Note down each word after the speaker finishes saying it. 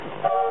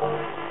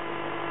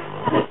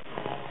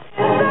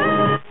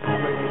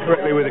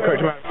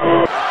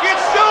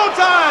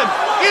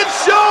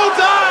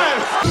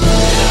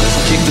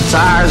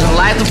tires and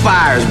light the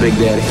fires, Big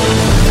Daddy.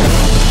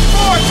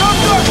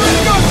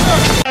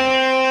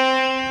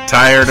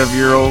 Tired of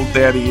your old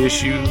daddy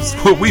issues?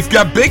 Well, we've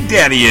got big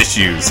daddy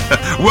issues.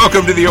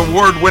 Welcome to the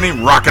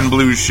award-winning Rock and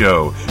Blues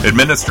Show,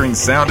 administering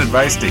sound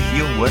advice to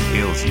heal what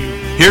ails you.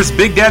 Here's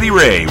Big Daddy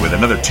Ray with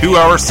another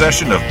 2-hour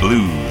session of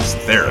blues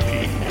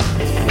therapy.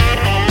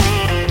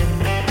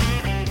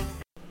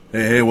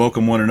 Hey,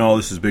 welcome one and all.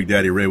 This is Big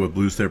Daddy Ray with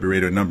Blues Therapy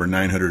Radio number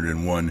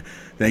 901.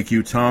 Thank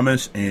you,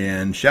 Thomas,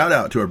 and shout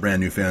out to our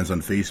brand new fans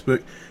on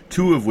Facebook,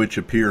 2 of which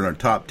appear in our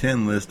top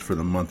 10 list for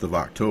the month of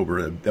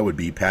October. That would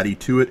be Patty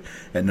Tuitt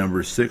at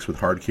number 6 with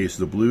Hard Cases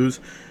of Blues.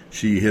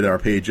 She hit our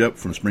page up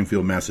from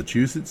Springfield,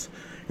 Massachusetts.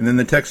 And then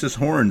the Texas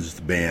Horns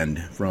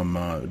Band from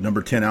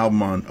number 10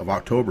 album of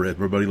October,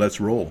 Everybody Let's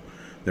Roll.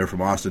 They're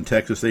from Austin,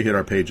 Texas. They hit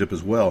our page up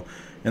as well.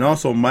 And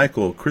also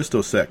Michael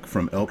Christosek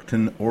from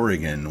Elkton,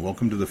 Oregon.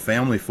 Welcome to the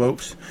family,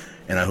 folks.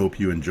 And I hope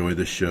you enjoy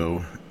the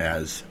show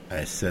as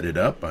I set it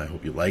up. I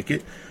hope you like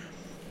it.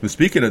 And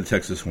speaking of the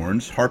Texas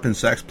Horns, harp and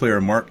sax player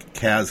Mark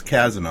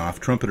Kazanoff,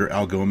 trumpeter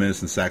Al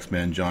Gomez, and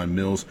saxman John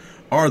Mills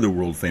are the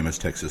world-famous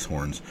Texas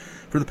Horns.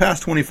 For the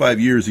past 25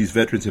 years, these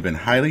veterans have been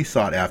highly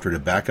sought after to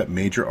back up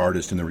major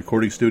artists in the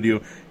recording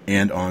studio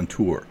and on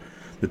tour.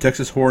 The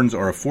Texas Horns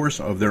are a force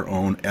of their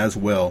own as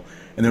well,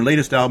 and their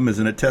latest album is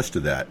an attest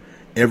to that.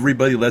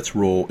 Everybody Let's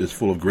Roll is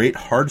full of great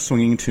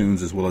hard-swinging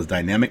tunes as well as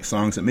dynamic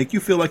songs that make you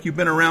feel like you've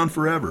been around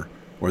forever.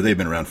 Or they've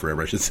been around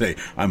forever, I should say.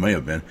 I may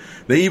have been.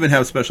 They even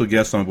have special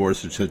guests on board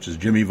such as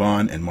Jimmy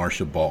Vaughn and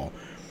Marcia Ball.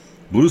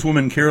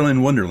 Blueswoman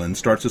Carolyn Wonderland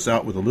starts us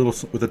out with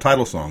a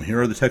title song.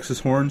 Here are the Texas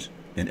Horns,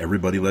 and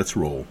Everybody Let's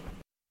Roll.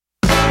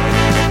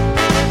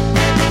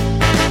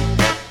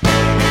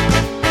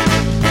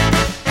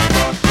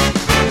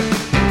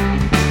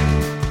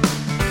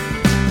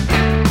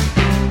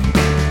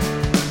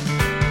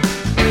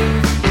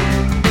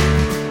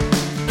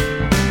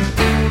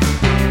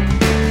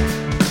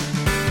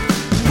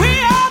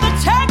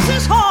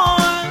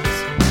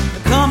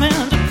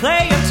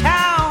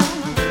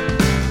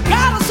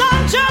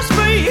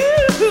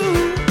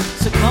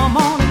 Come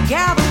on and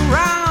gather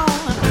round.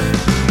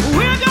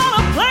 We're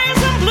gonna play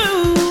some blues.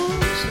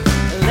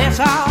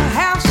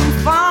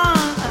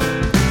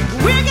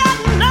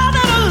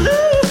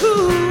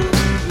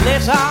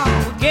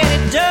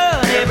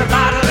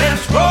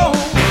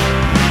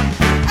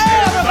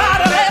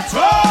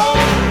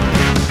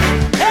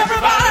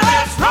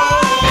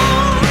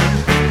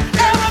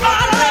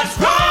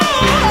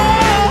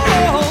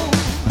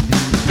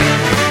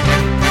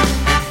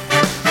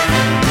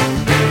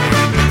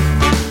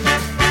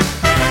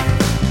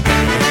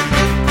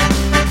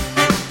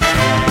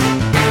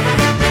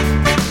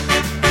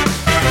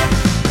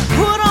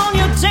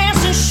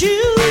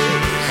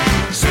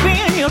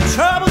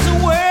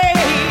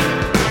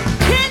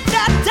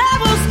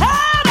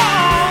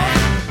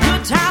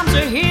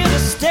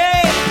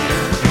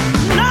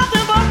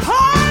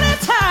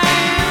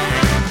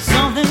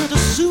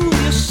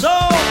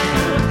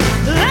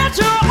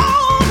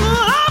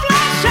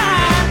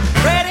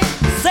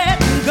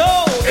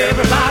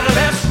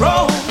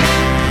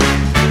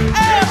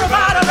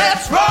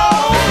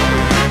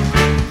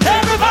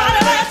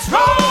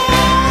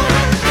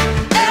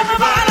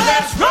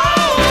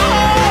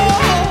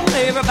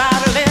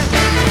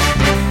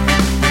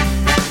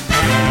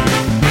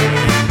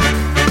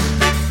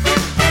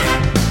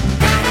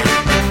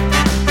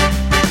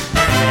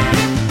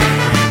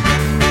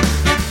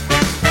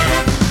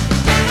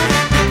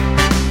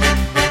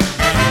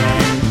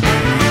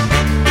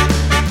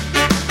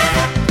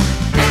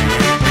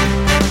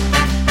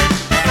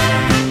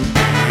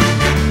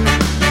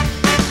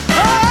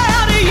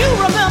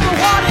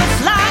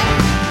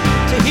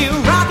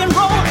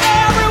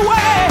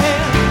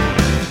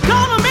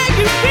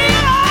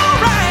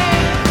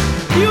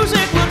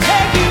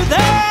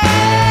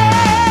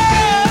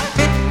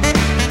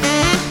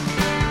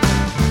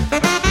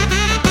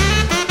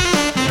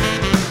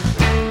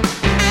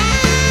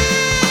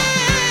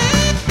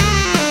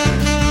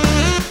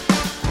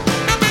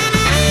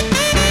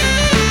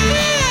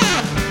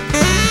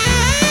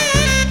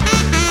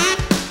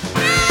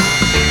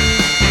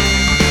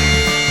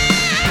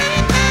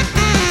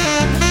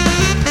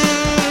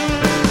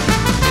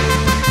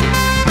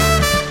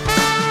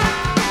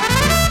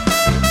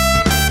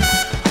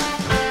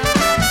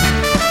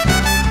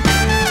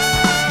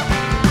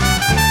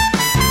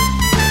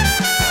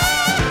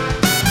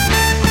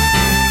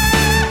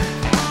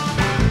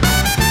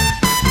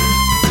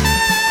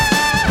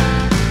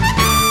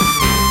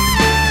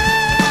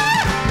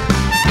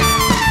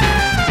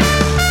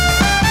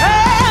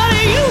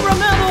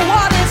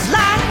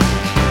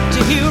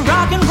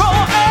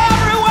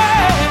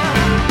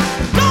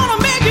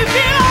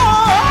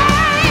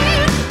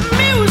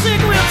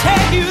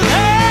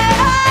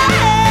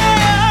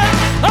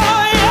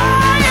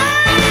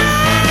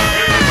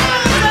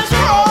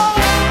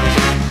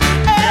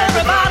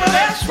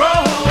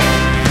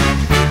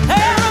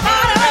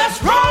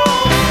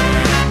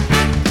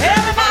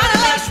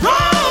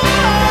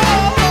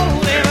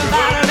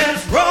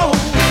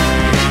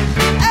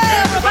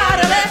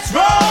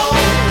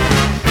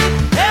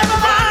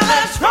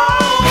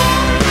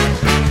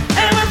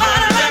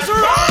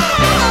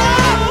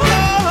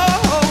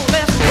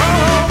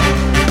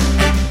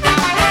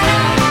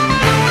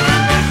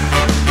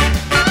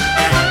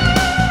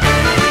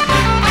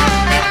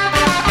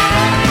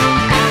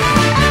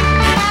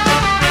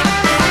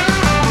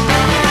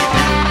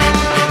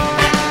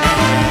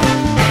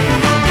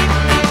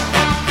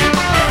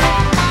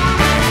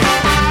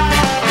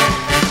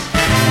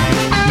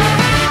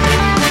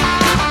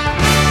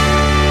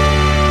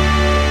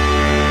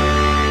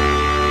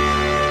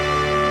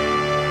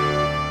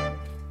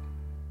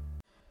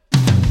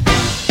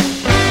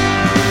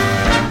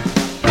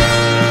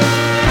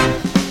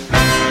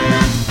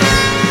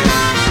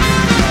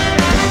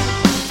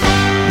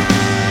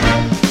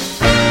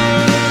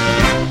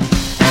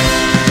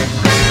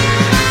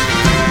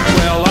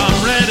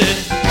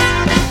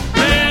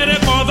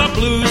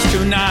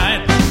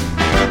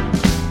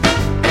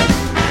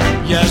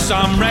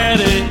 blues, I'm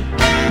ready,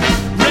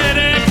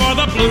 ready for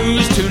the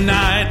blues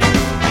tonight.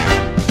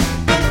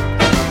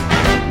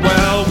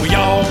 Well, we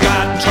all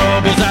got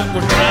troubles that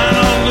we're trying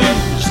to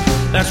lose.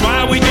 That's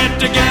why we get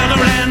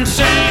together and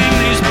sing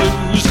these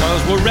blues,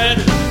 'cause we're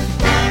ready,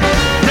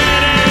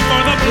 ready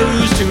for the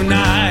blues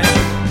tonight.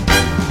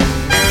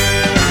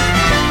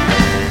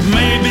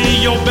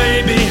 Maybe your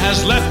baby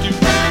has left you.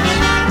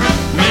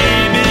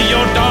 Maybe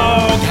your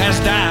dog has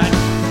died.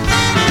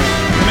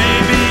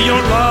 Maybe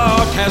your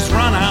luck has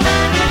run out.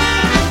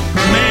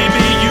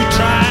 Maybe you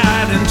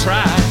tried and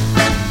tried.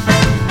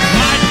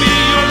 Might be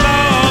your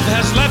love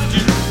has left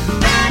you.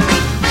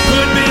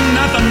 Could be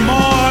nothing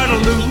more to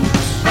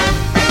lose.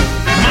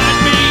 Might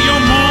be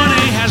your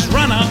money has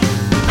run out.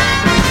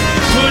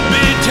 Could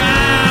be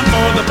time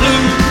for the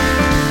blues,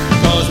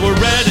 'cause we're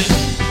ready,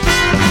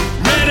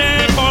 ready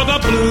for the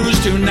blues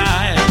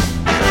tonight.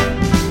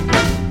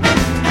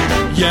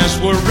 Yes,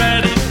 we're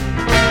ready,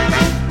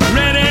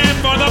 ready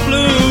for the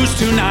blues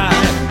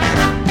tonight.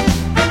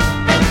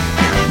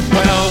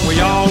 Well, we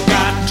all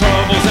got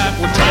troubles that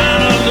we're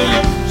trying to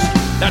lose.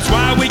 That's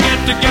why we get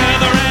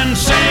together and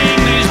sing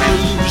these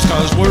blues,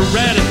 'cause we're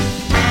ready,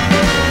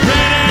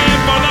 ready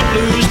for the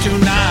blues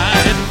tonight.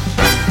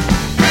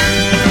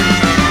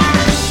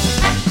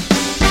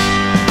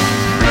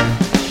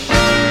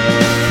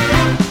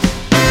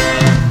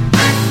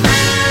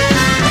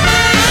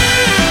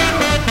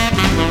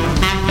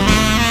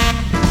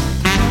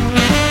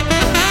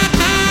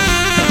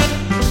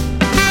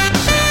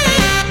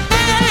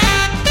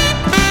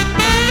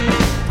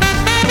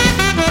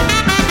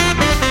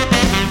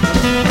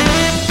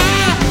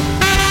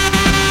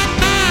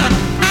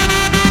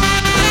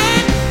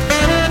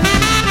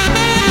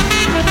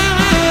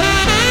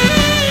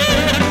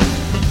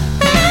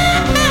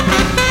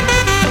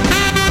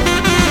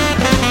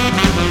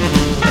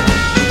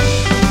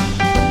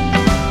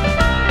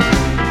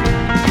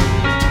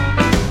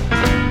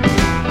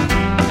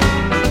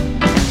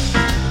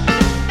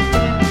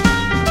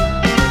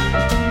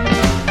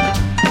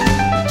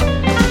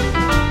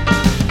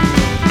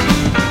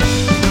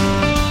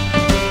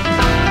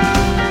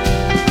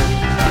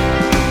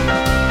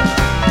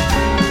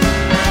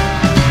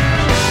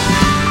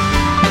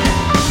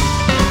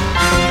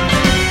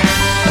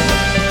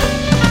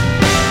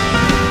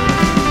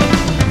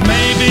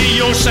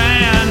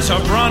 Sands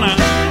have run out.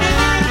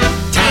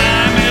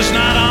 Time is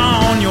not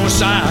on your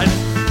side.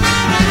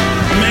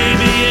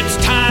 Maybe it's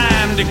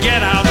time to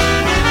get out.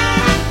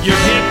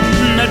 You're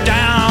hitting a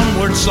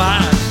downward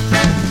slide.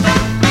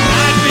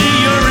 Might be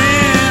you're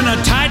in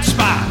a tight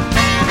spot.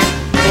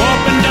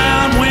 Up and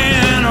down,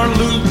 win or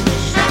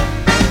lose.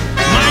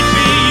 Might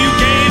be you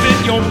gave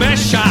it your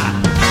best shot.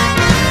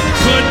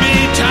 Could be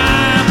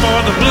time for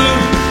the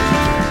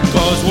blues,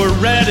 'cause we're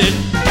ready,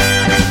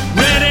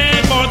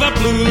 ready for the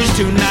blues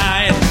tonight.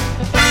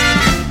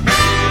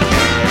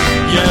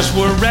 Yes,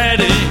 we're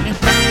ready,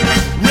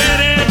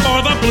 ready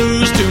for the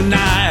blues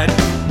tonight.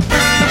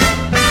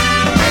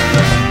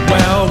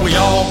 Well, we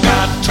all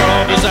got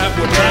troubles that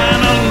we're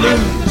trying to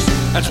lose.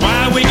 That's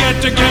why we get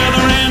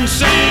together and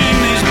sing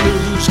these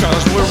blues,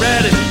 'cause we're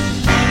ready,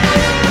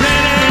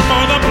 ready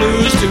for the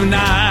blues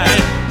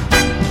tonight.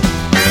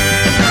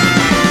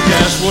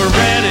 Yes, we're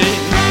ready,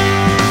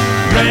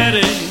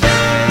 ready,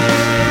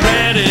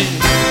 ready,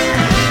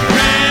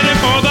 ready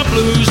for the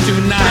blues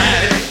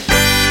tonight.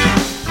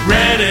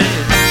 Ready,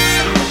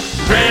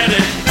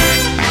 ready,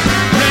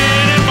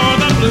 ready for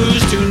the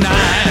blues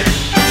tonight.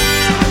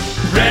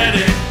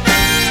 Ready,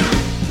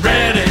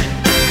 ready,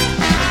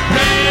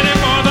 ready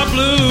for the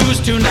blues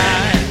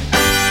tonight.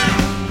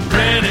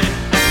 Ready,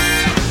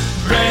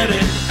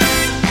 ready,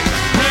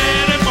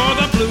 ready for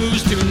the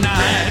blues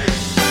tonight.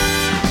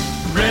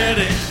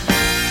 Ready,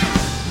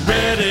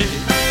 ready,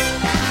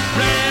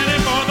 ready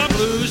for the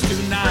blues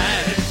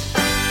tonight.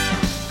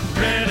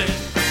 Ready,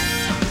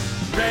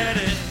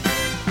 ready,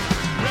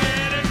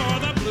 ready for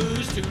the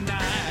blues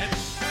tonight.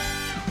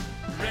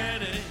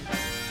 Ready,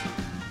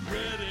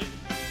 ready,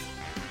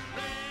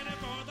 ready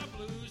for the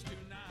blues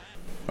tonight.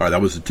 All right,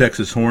 that was the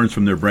Texas Horns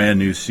from their brand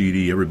new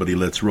CD, Everybody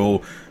Let's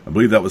Roll. I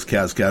believe that was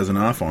Kaz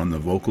Kazanoff on the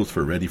vocals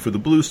for Ready for the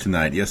Blues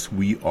Tonight. Yes,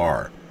 we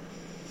are.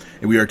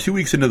 And we are 2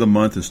 weeks into the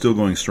month and still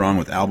going strong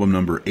with album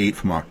number 8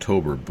 from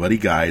October, Buddy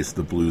Guy's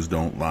The Blues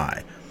Don't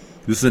Lie.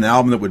 This is an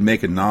album that would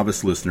make a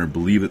novice listener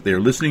believe that they are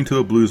listening to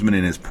a bluesman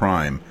in his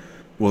prime.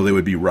 Well, they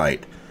would be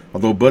right.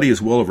 Although Buddy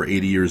is well over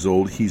 80 years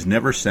old, he's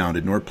never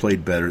sounded nor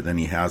played better than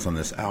he has on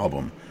this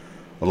album.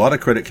 A lot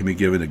of credit can be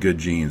given to good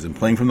genes and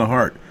playing from the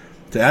heart.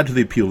 To add to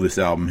the appeal of this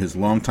album, his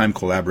longtime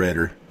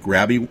collaborator,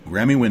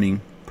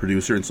 Grammy-winning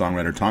producer and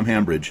songwriter Tom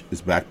Hambridge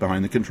is back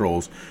behind the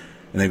controls,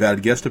 and they've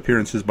added guest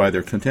appearances by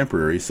their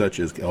contemporaries such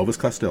as Elvis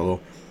Costello,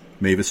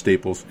 Mavis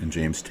Staples, and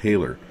James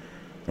Taylor.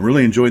 I'm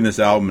really enjoying this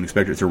album and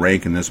expect it to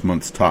rank in this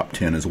month's top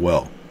 10 as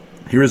well.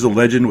 Here is a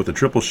legend with a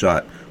triple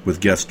shot with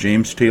guests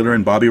James Taylor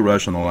and Bobby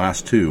Rush on the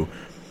last two,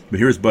 but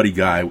here's Buddy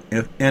Guy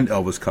and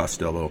Elvis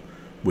Costello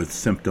with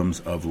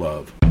Symptoms of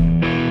Love.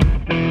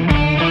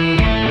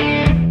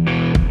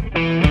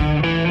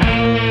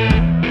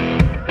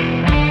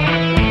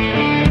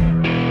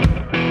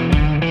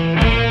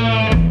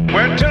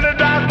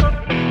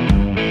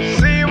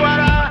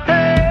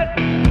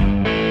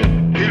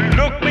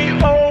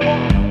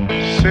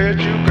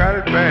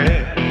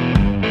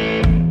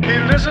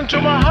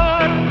 my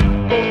heart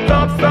go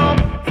thump,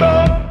 thump,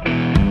 thump.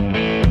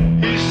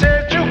 He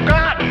said you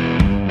got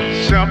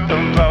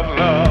symptoms of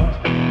love.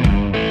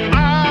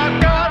 I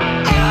got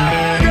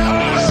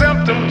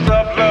symptoms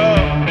of love.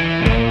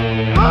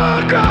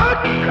 I got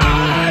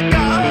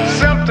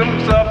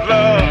symptoms of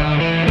love.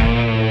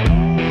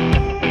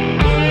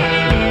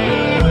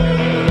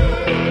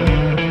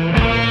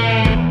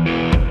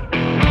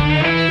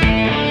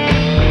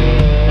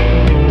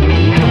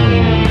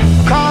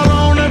 Call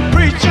on the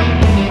preacher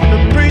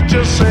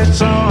said,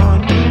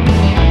 son,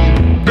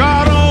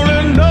 God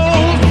only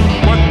knows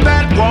what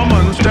that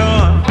woman's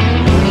done.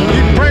 He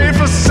prayed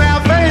for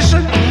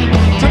salvation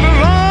to the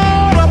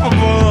Lord up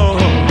above.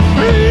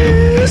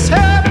 Please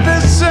help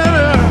this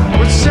sinner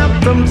with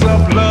symptoms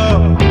of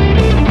love.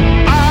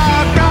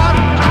 I got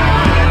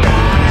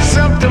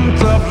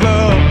symptoms of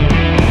love.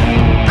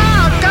 I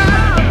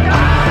got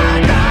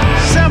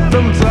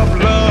symptoms of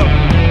love.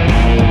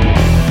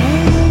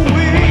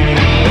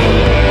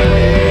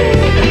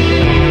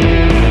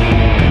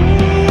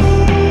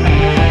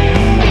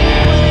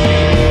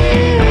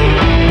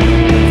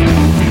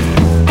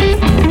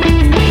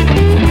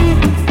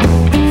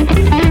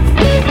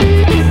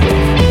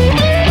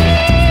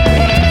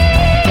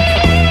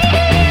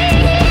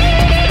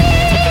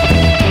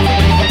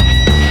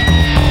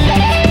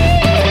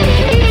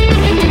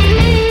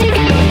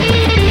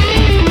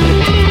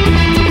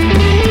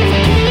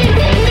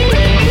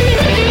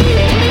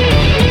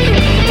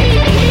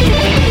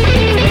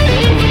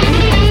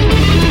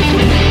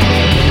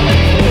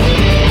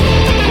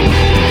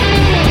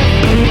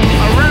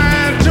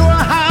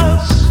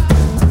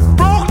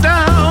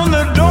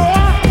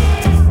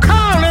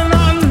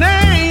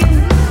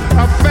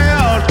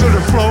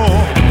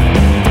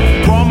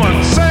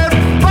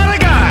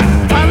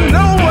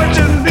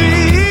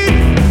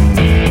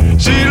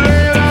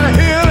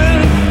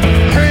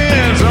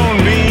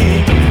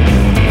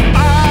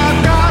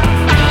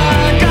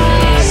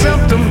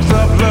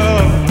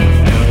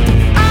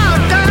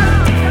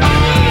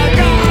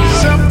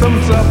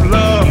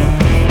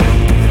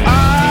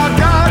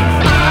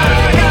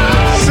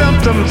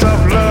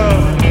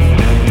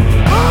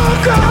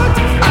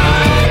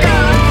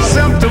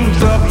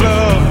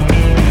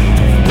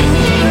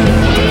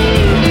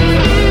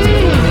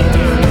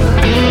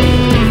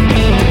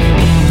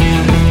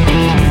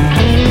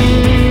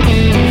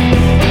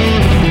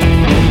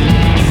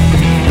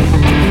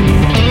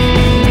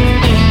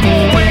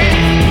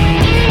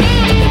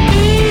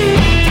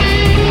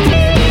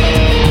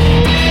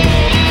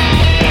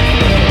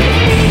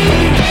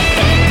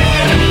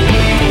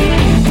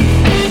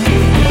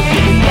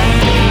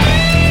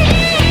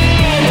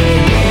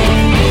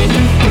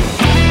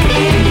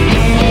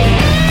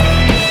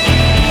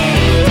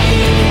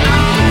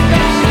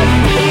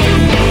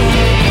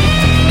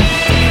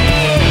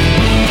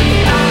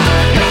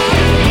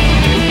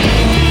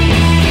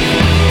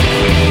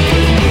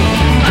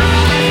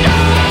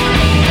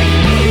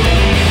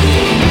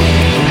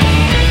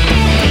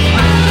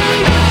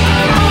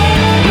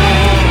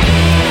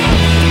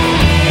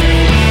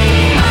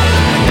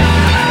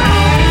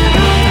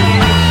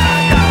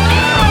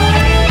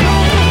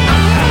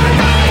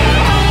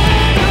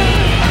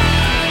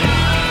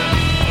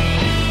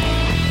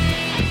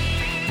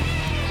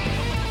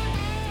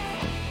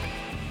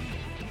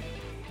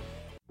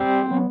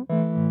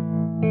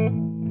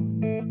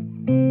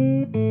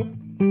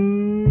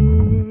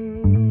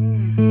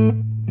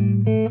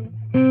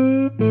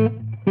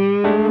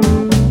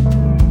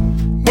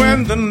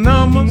 The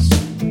numbers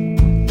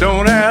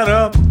don't add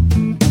up.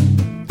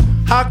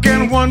 How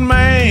can one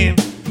man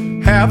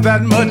have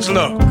that much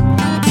luck?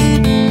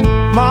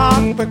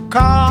 Mark the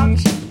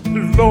cards,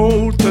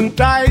 load the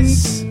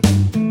dice.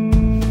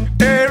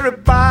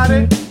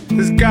 Everybody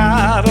has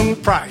got a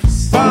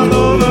price.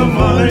 Follow the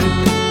money.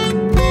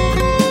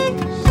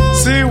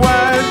 See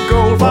where it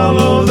goes.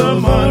 Follow the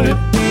money.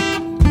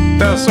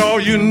 That's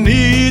all you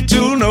need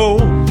to know.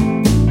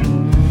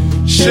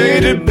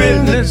 Shady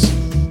business,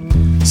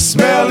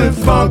 smelling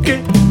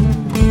funky,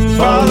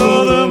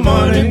 follow the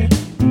money.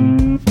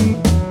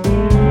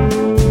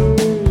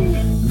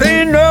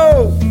 They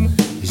know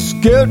he's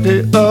guilty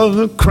of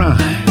a crime.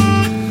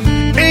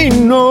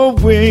 Ain't no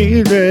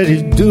way that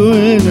he's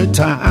doing the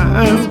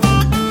time.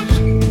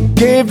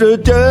 Gave the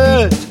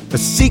judge a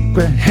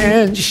secret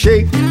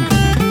handshake.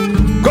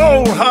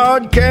 Cold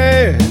hard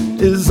cash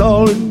is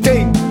all it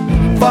takes.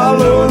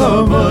 Follow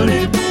the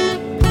money.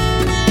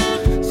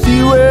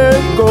 See where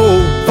it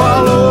goes.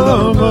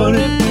 Follow the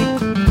money.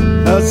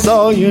 That's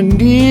all you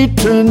need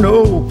to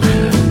know.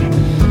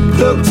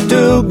 Looks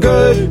too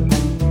good,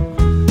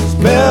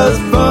 smells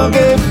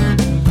funky.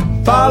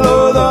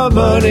 Follow the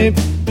money.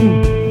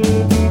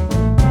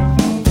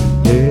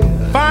 Yeah.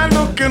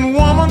 Fine-looking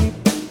woman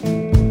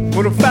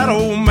with a fat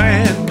old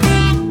man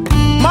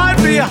might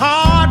be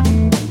hard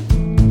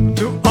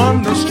to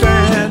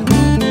understand.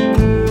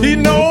 He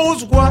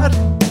knows what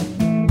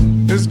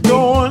is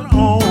going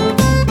on.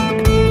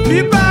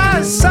 Be by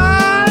his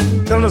side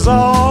till it's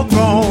all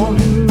gone.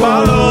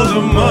 Follow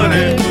the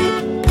money.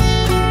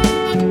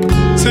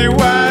 See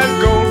where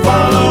it goes.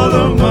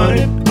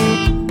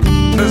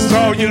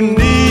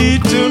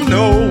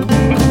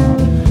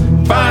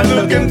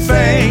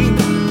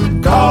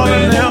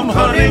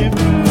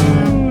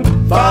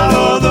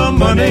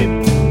 money.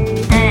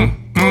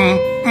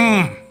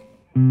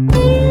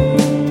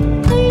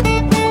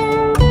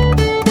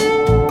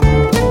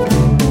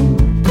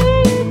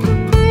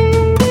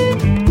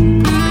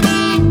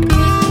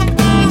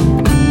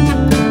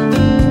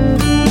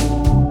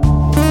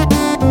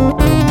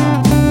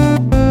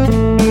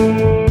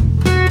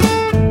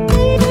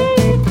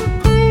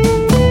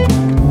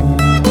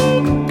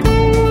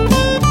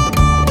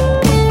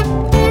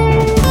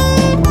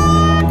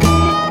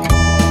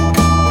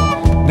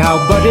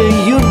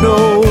 You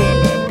know,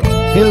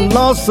 he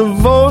lost the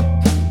vote,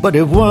 but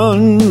he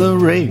won the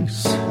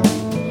race.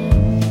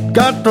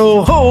 Got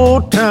the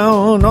whole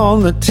town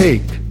on the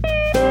take.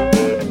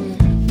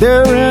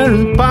 They're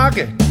in his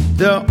pocket,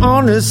 they're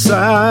on his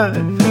side.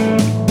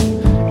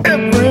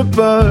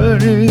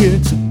 Everybody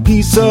gets a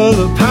piece of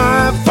the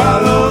pie.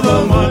 Follow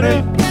the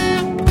money.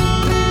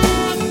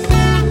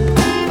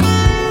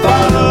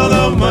 Follow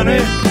the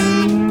money.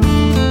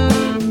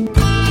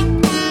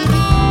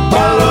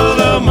 Follow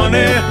the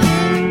money.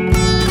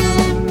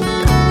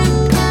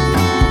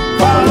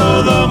 Follow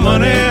the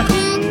money.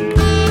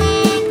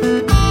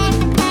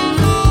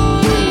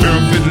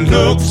 If it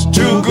looks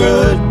too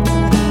good,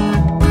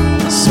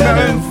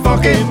 smelling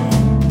funky,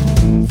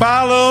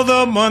 follow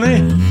the money.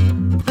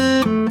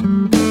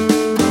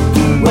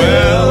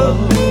 Well,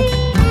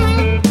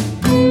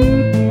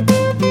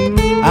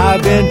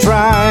 I've been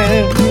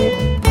trying,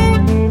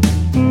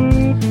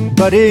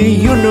 buddy,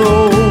 you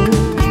know.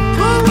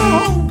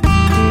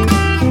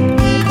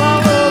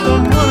 Follow the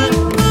money.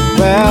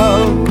 Well,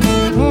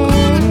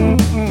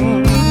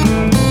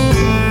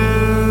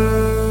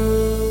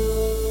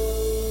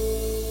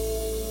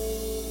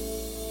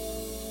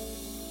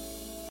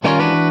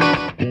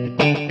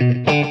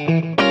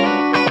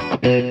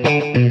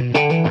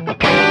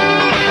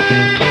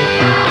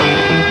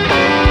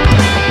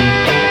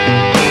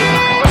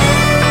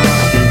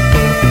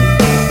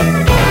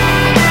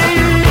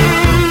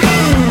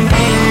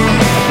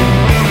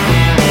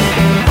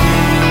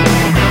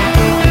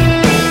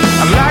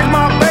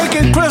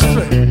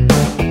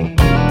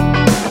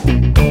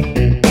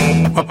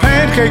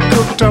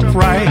 cooked up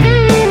right.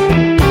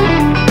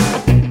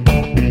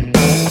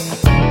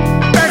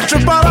 Extra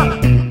butter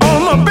on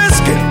my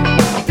biscuit.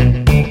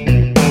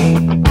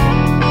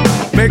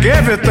 Make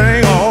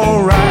everything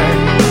alright.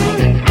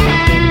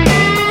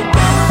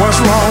 What's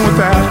wrong with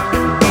that?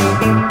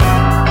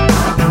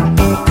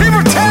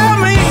 People tell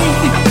me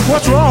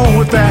what's wrong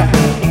with that.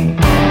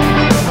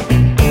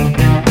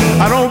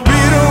 I don't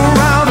beat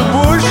around the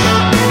bush.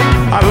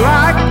 I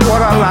like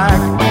what I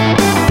like.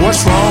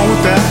 What's wrong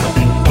with that?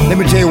 Let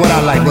me tell you what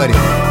I like, buddy.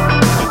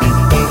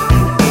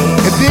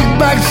 A big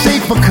back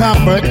seat for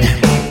comfort.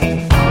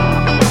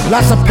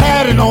 Lots of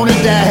padding on the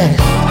dash.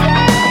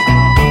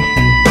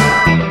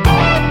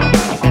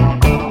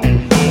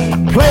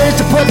 Place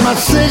to put my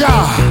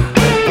cigar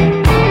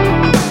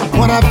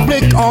when I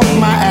flick off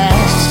my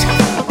ass.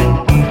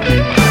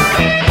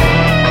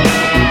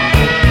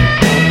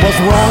 What's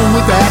wrong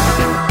with that?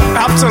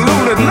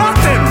 Absolutely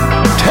nothing.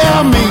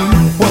 Tell me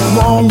what's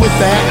wrong with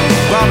that.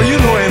 Bobby, you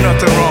know ain't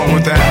nothing wrong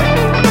with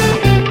that.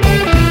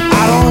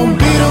 I don't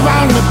beat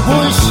around the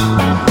bush.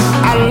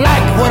 I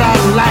like what I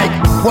like.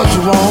 What's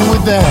wrong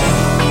with that?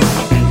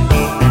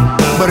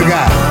 But a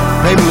guy,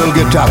 maybe a little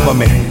guitar for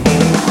me.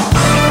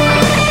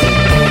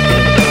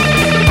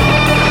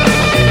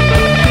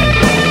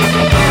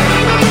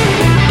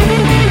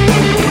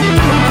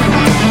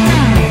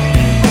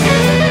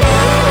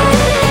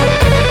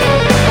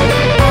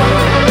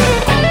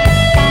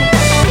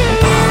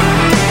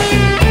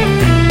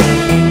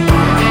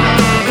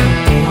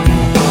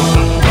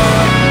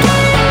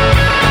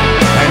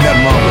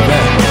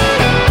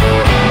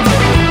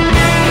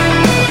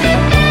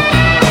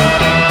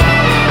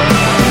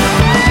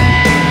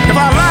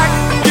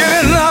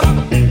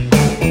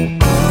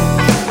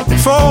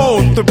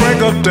 The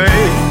break of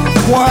day.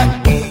 What?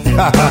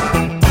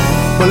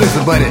 Well,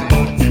 listen, buddy.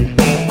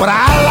 But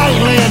I like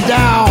laying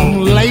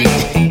down late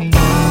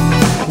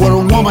with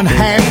a woman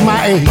half my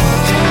age.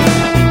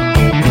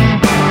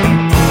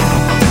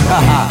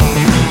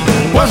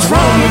 What's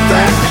wrong with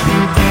that?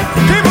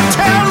 People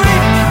tell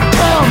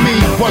me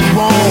what's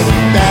wrong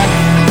with that.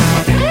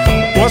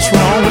 What's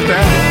wrong with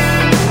that?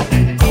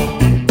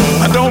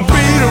 I don't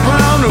beat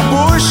around the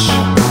bush.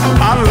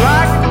 I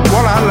like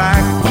what I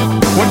like.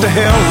 What the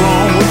hell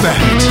wrong with that?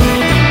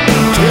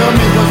 Tell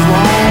me what's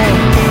wrong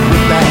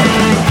with that.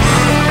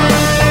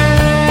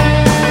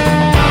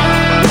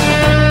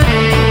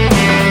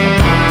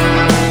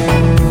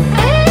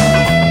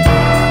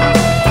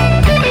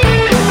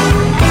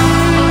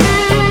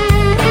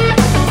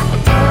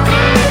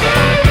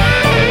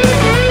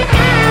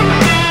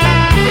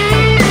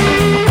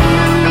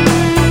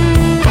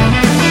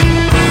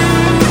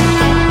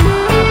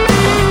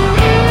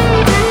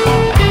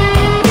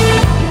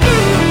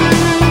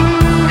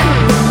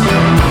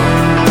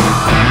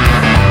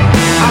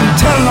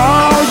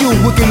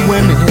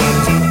 Women,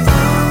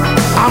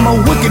 I'm a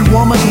wicked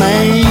woman's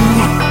name.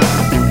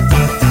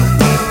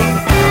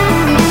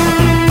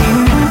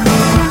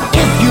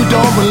 If you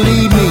don't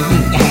believe me,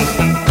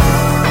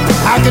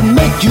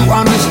 don't you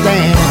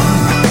understand?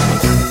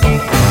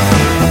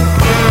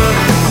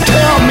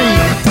 Tell me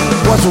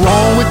what's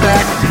wrong with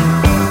that.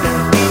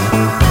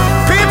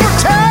 People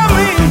tell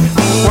me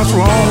what's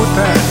wrong with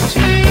that.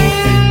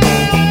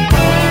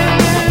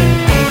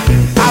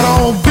 I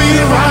don't beat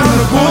around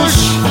the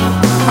bush.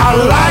 I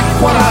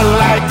like what I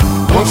like.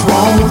 What's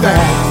wrong with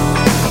that?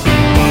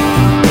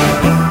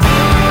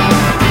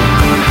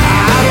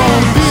 I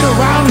don't beat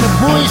around the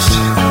bush.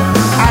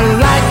 I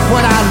like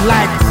what I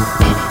like.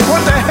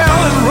 What the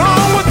hell is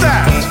wrong with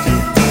that?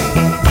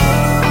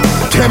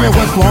 Tell me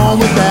what's wrong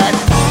with that.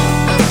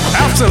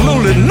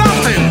 Absolutely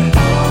nothing.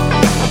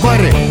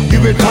 Buddy,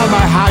 you been talking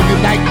about how you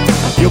like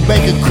your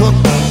bacon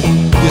cooked.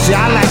 You see,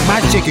 I like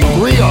my chicken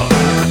grilled.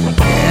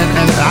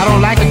 And I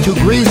don't like it too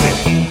greasy.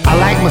 I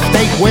like my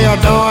steak well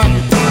done,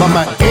 but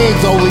my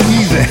eggs over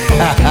easy.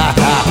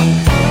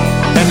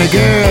 And the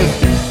girls,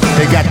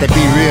 they got to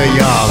be real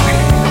young.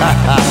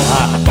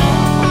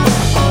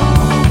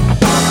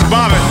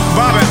 Bobby,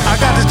 I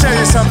got to tell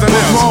you something else.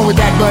 What's wrong with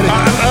that, buddy?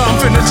 I'm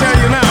finna tell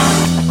you now.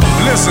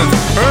 Listen,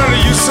 earlier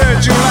you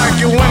said you like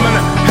your women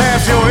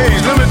half your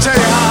age. Let me tell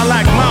you how I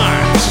like mine.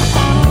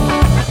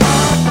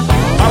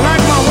 I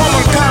like my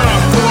woman kind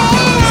of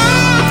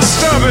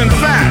stubborn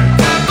fat.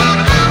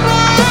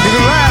 You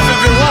can laugh if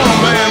you want,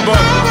 man,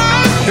 but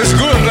it's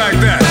good like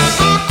that.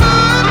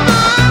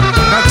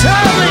 Now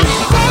tell me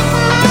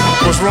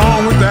what's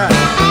wrong with that.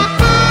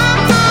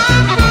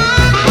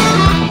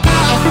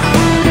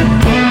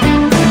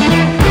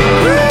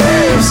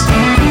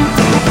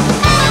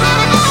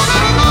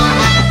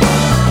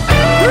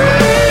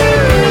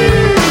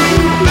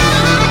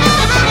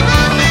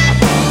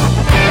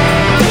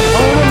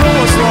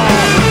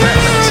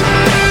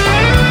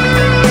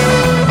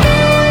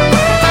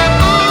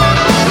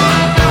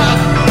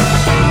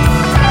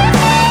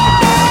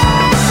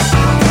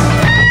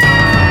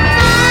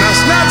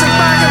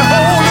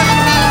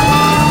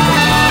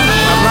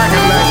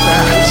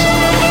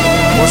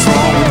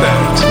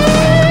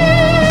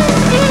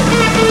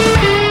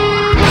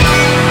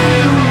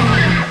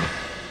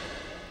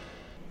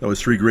 That was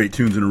three great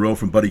tunes in a row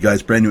from Buddy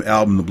Guy's brand new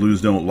album, The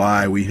Blues Don't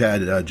Lie. We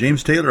had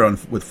James Taylor on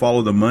with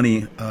Follow the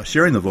Money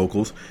sharing the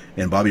vocals,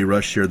 and Bobby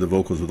Rush shared the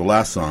vocals with the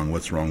last song,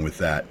 What's Wrong With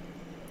That?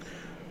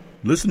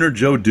 Listener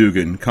Joe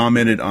Dugan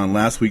commented on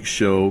last week's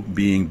show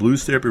being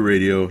Blues Therapy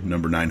Radio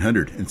number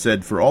 900 and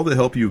said, for all the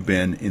help you've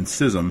been in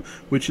CISM,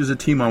 which is a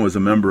team I was a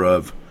member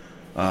of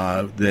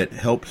that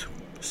helped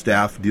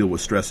staff deal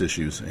with stress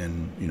issues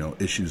and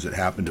issues that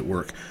happened at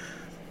work.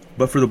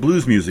 But for the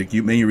blues music,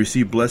 may you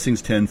receive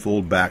blessings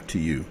tenfold back to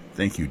you.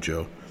 Thank you,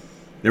 Joe.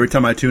 Every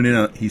time I tune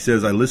in, he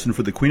says, I listen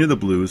for the Queen of the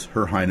Blues,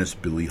 Her Highness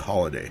Billie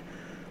Holiday.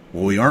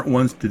 Well, we aren't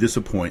ones to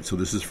disappoint, so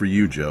this is for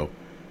you, Joe.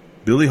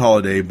 Billie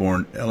Holiday,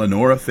 born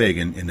Eleonora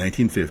Fagan in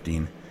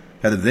 1915,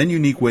 had a then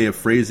unique way of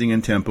phrasing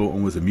and tempo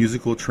and was a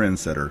musical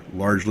trendsetter,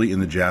 largely in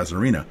the jazz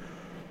arena.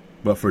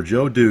 But for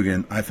Joe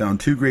Dugan, I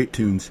found two great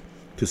tunes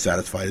to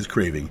satisfy his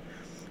craving.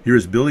 Here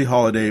is Billie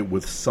Holiday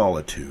with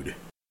Solitude.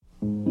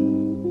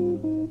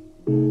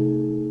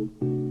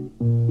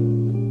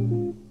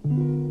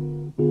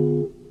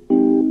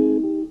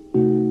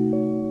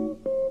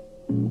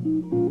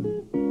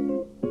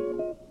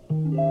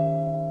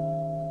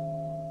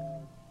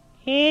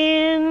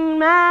 In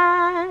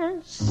my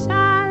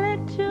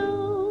solitude,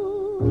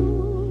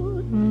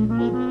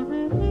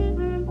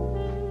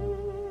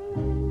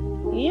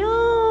 you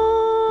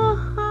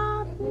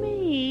haunt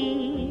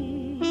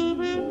me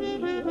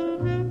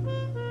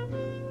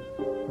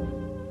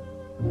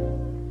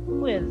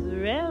with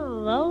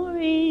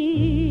revelries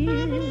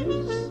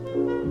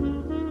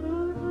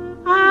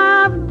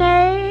of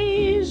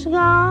days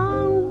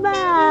gone by.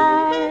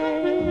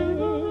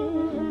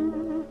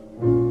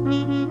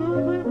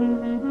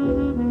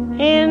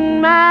 In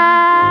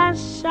my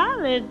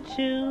solitude,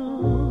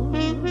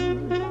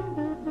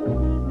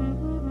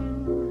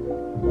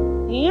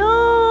 you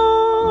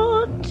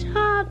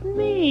taught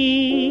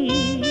me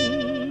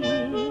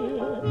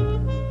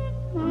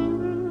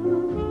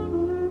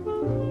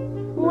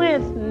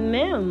with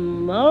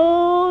memories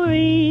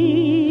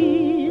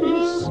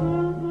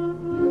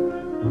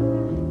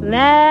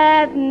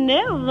that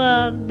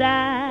never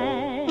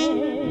die.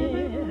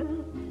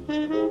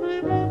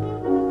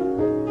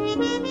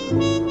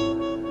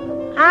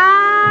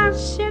 I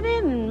sit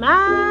in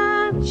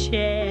my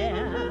chair,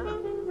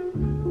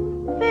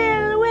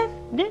 filled with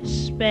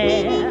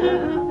despair.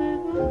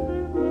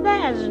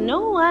 There's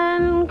no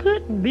one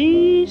could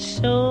be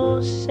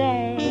so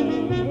sad.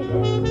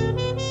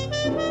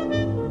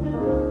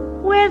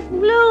 With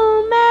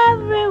bloom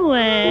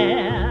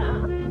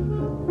everywhere,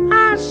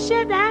 I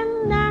sit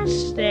and I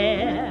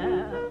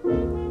stare.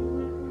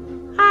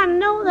 I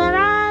know that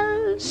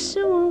I'll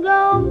soon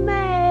go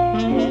mad.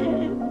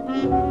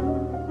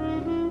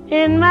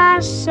 In my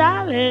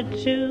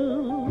solitude,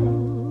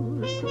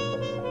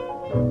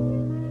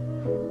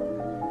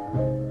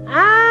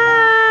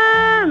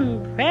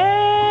 I'm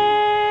praying,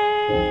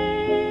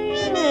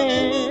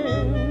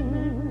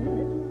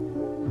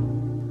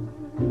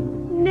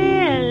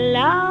 dear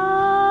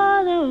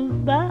Lord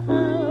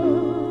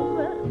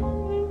above,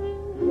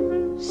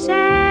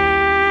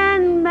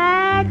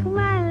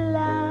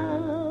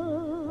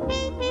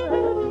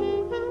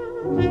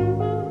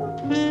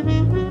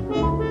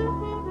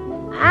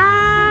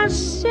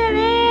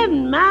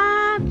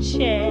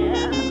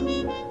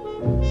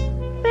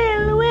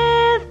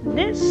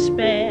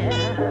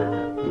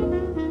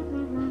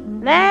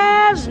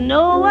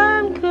 no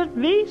one could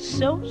be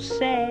so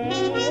sad.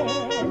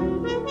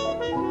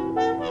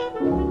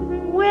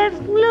 With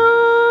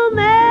gloom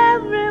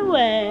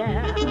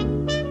everywhere,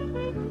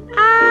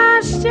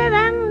 I sit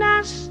and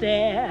I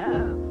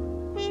stare.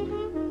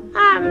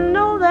 I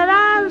know that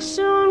I'll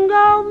soon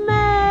go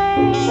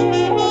mad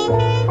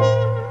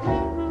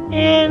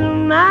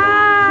in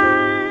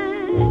my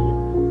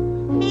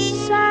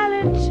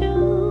solitude.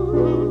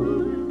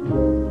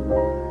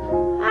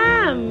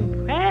 I'm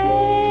praying,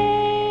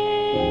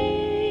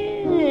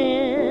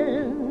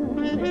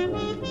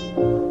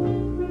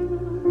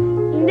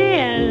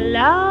 dear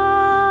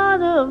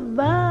Lord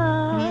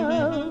above,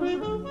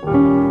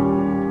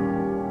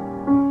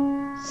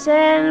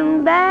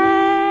 send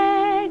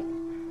back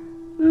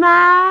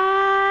my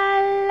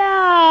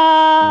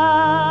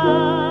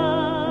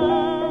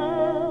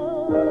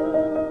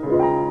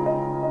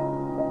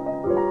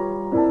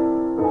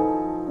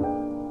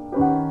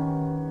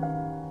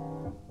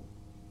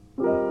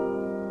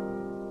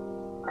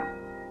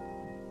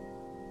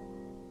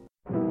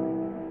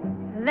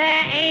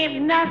There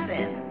ain't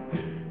nothing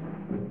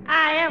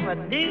I ever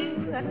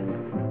do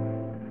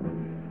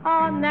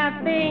or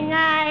nothing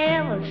I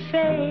ever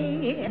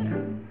say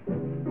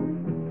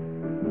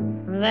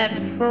that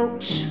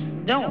folks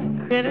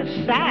don't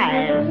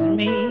criticize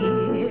me.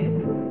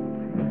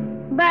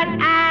 But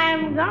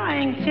I'm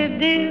going to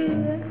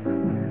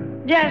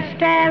do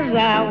just as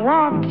I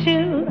want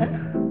to,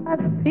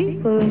 other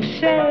people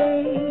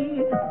say.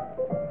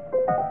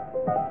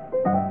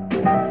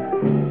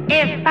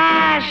 If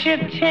I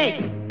should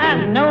take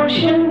a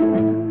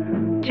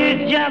notion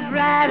to jump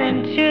right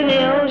into the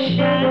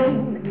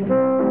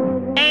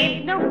ocean,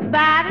 ain't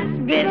nobody's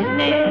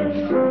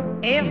business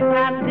if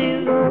I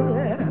do.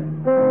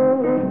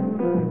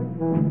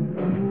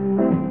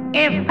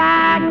 If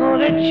I go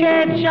to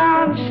church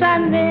on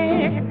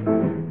Sunday,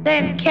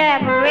 then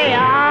cabaret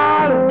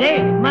all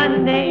day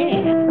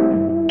Monday,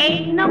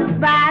 ain't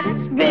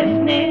nobody's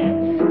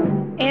business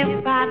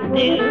if I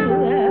do.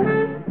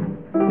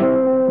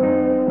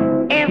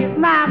 If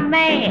my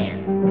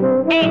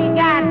man ain't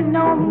got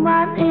no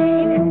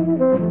money,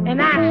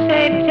 and I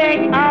say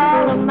take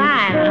all of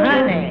mine,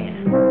 honey,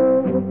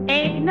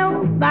 ain't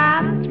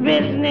nobody's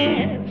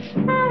business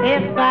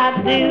if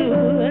I do.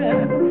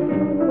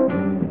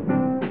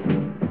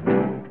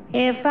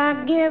 If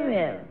I give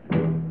him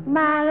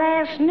my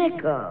last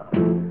nickel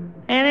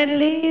and it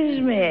leaves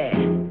me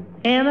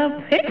in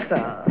a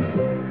pickle,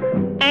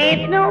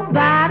 ain't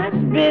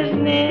nobody's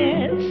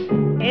business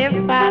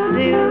if I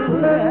do.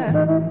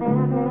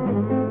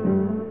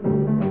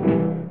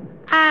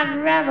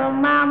 I'd rather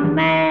my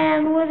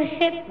man would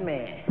hit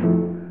me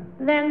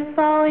than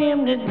for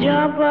him to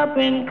jump up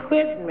and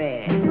quit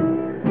me.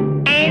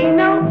 Ain't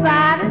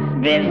nobody's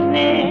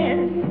business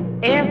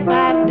if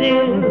I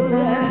do.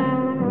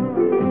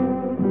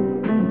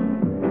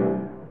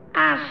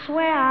 I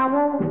swear I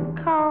won't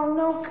call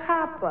no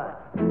copper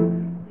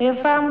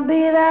if I'm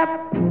beat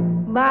up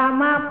by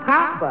my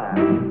papa.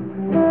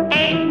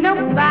 Ain't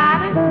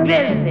nobody's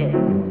business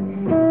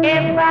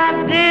if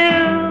I do.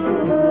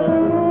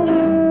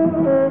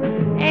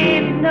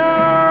 Ain't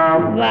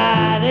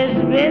nobody's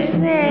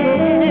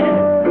business.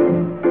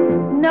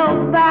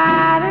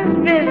 Nobody's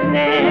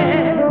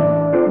business.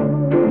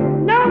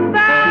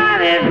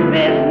 Nobody's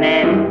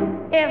business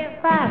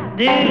if I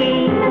do.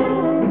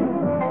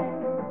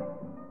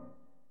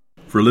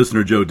 For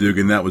listener Joe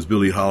Dugan, that was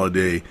Billie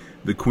Holiday,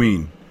 The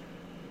Queen,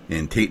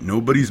 and Tain't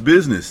Nobody's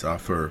Business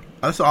off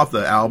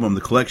the album,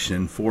 the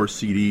collection, 4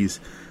 CDs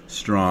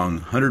strong,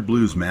 100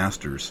 Blues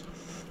Masters.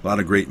 A lot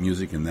of great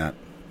music in that.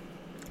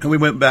 And we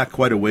went back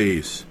quite a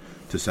ways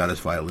to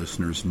satisfy a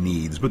listener's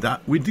needs,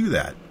 but we do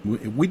that.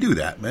 We do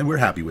that, and we're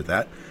happy with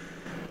that.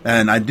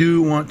 And I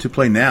do want to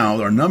play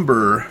now our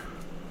number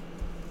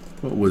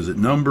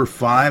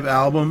 5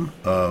 album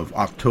of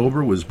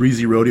October was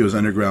Breezy Rodeo's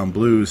Underground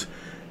Blues.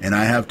 And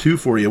I have 2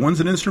 for you. One's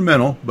an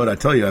instrumental, but I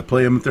tell you, I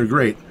play them if they're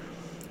great.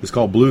 It's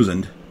called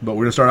Bluesin'. But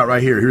we're going to start out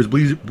right here. Here's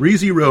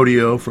Breezy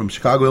Rodeo from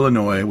Chicago,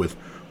 Illinois with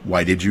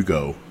Why Did You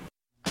Go?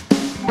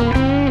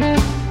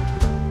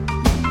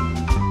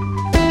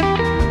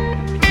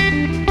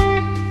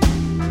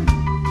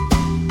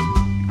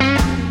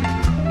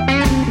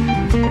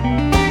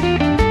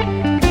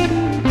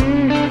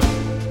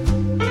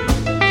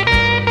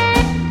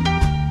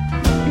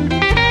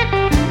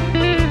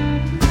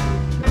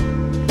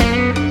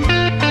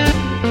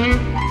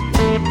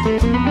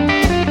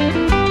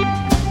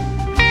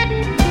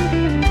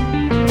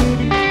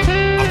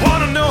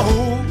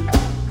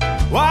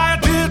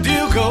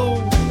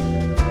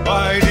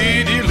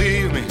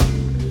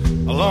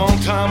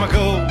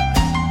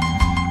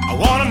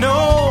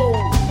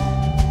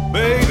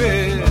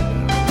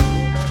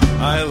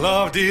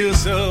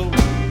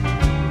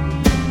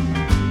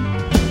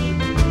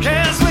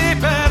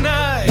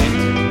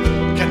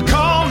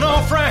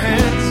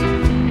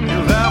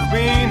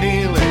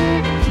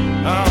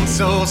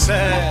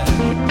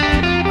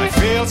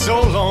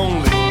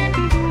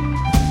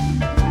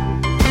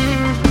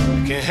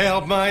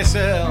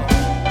 Myself,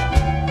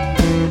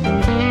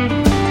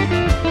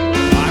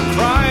 I'm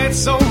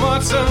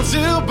much since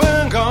you've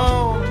been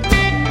gone.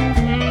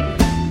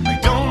 I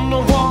don't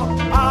know what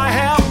I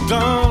have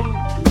done.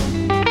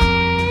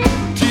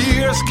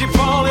 Tears keep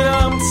falling,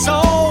 I'm so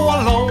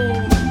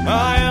alone.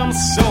 I am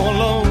so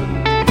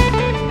alone.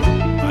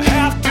 I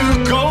have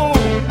to go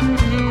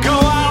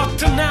out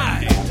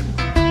tonight,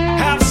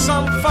 have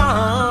some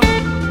fun,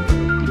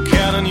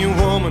 get a new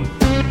woman,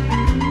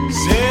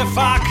 see if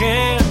I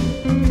can,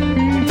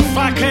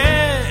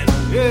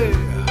 yeah.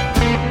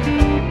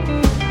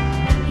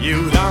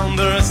 You'd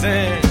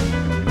understand.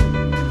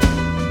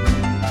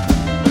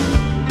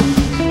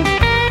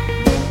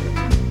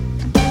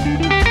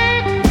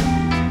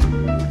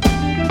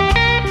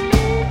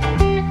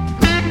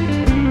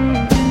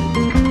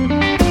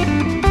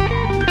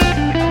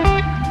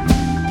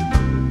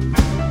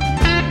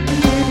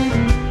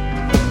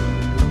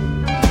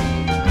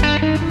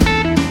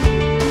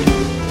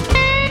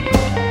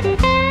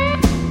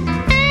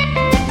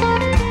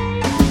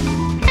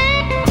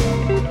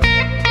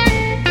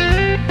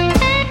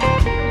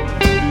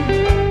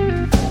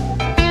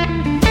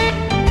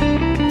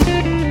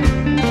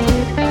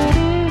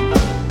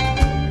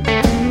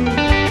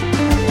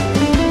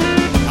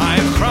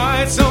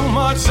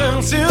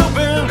 Since you've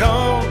been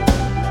gone,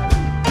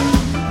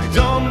 I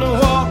don't know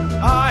what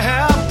I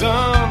have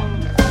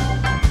done.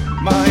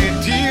 My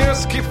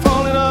tears keep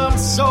falling, I'm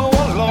so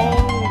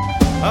alone.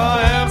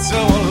 I am so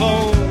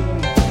alone.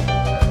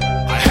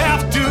 I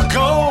have to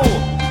go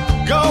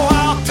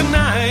out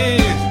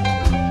tonight,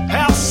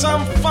 have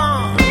some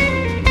fun,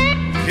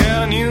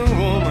 get a new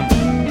woman,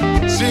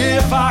 see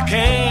if I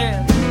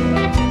can,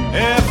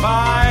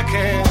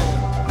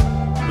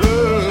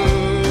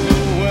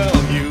 Ooh,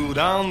 well, you'd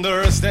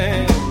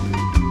understand.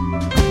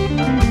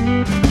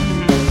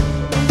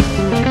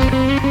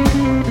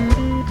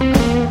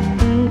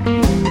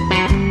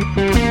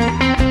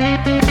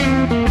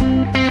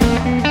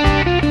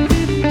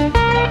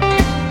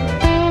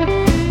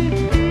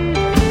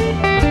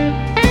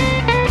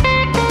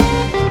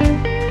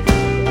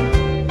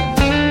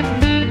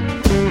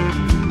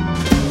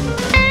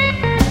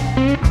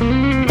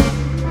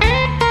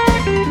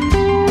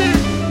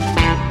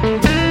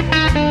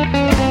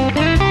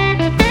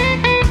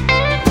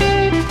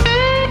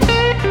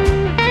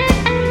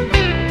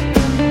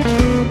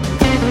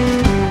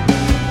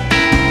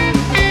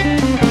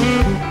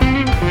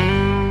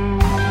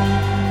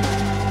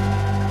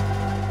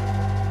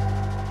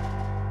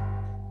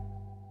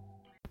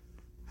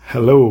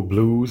 Hello,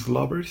 blues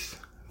lovers.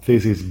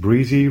 This is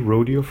Breezy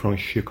Rodeo from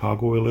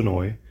Chicago,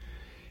 Illinois,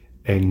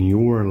 and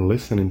you are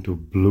listening to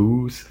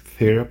Blues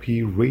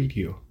Therapy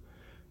Radio.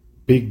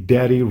 Big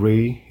Daddy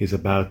Ray is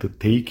about to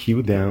take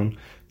you down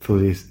to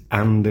this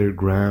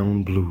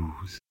underground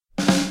blues.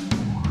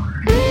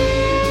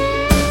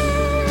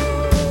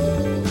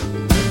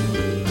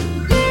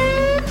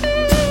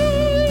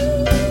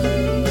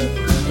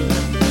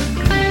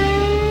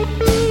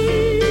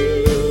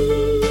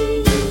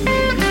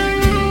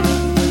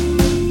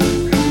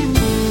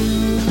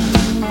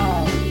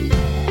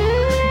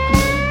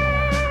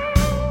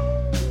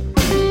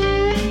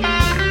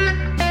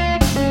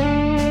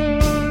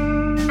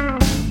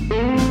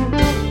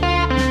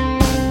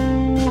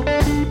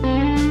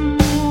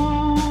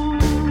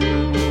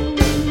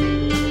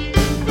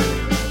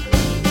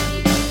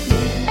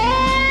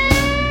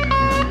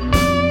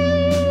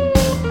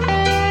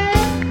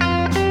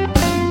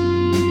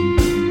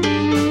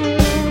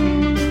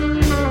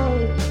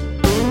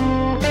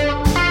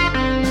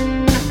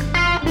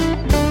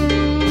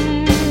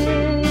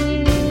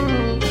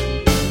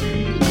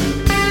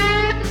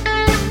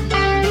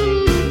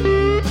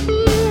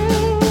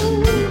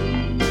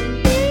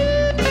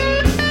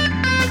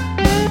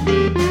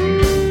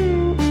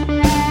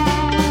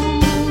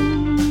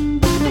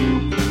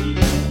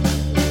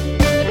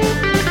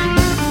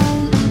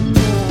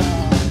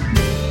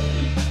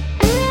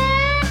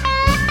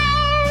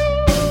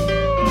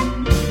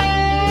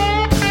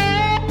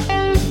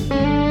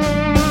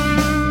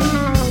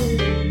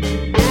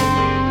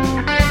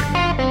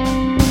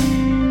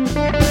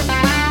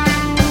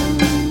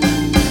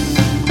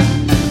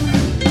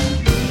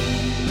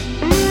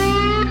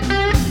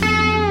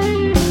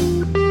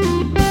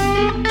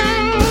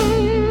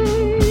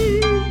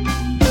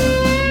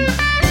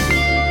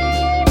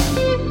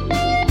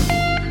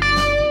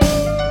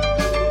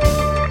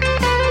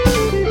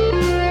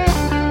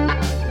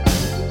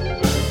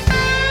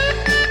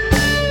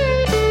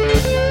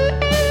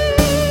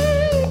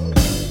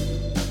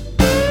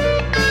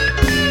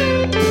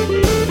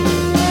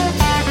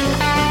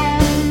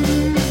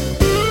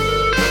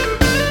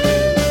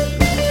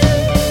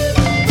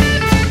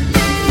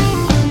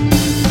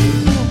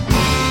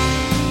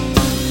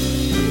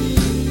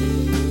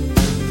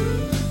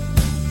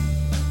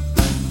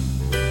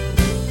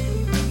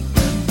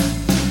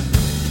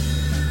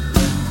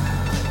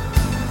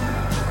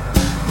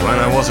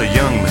 was a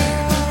young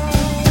man,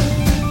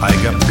 I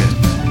got bit.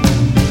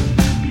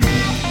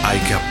 I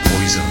got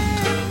poisoned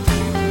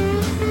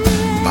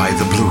by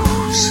the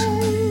blues.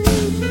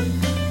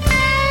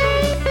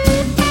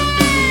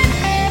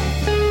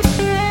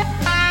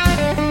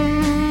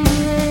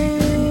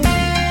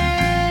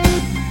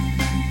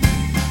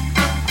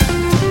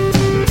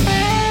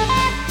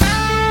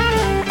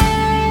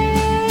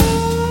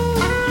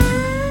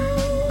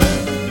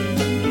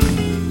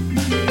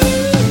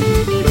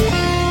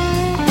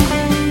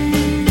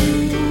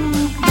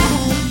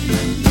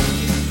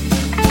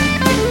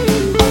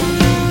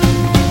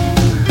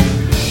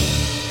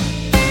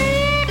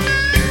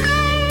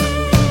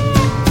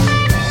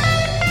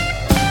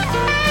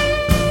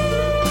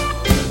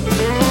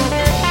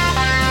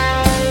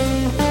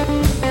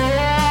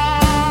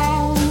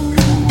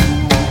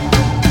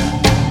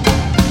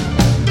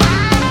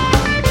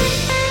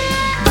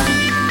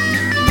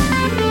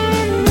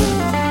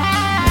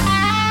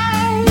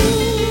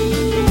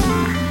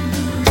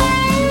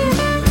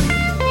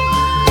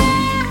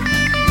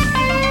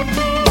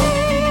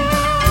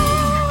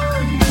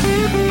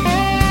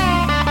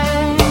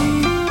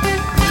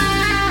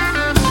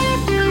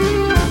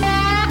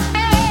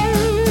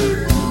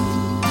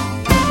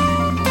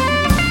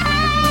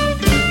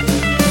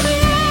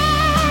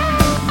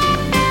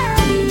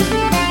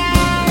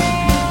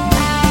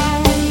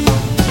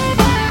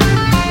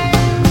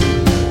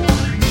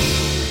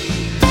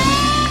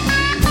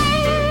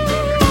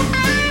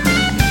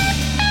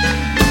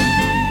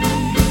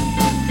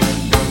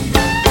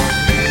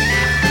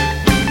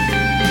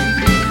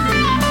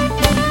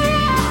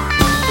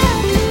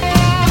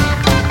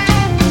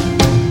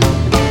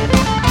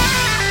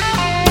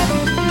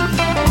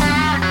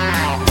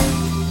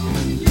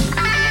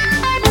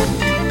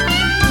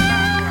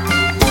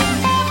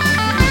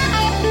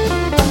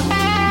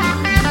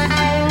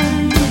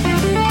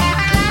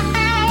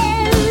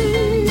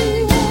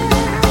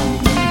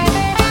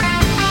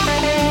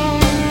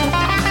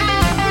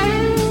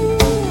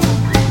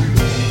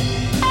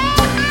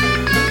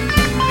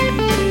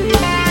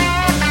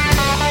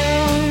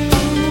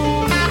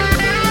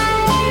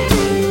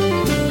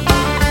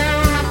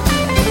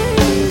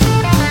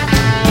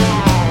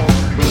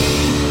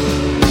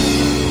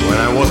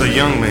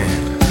 young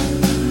man,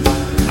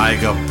 I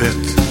got bit,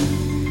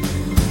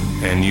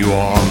 and you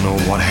all know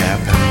what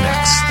happened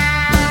next.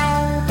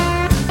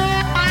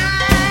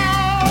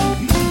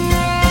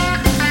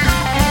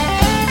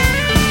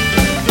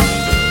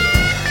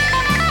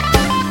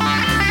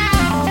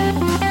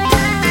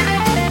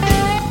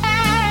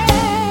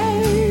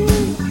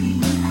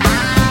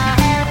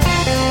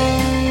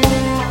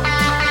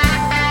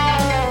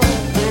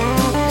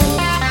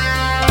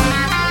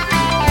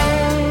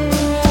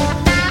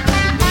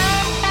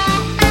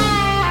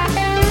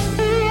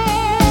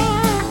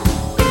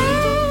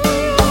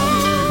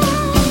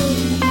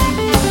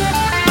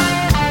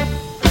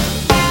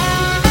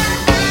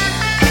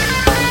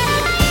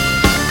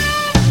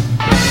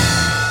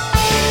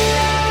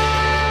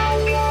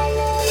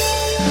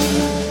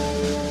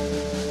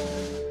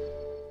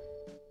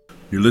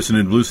 You're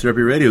listening to Blues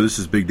Therapy Radio. This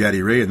is Big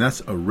Daddy Ray, and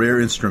that's a rare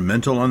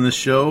instrumental on this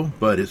show,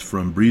 but it's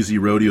from Breezy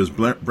Rodeo's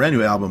brand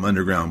new album,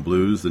 Underground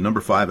Blues, the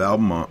number 5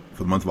 album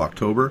for the month of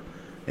October,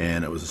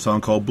 and it was a song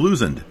called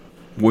Bluesened.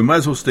 We might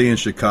as well stay in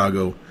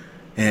Chicago,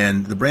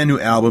 and the brand new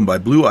album by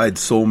blue-eyed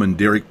soulman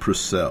Derek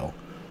Purcell.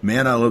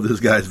 Man, I love this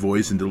guy's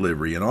voice and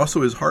delivery, and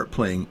also his harp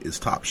playing is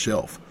top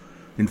shelf.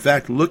 In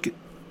fact, look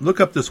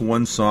up this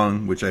one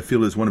song, which I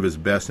feel is one of his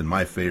best and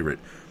my favorite.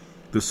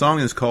 The song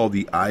is called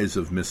The Eyes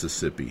of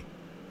Mississippi.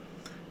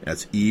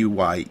 That's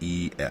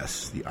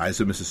E-Y-E-S, The Eyes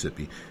of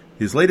Mississippi.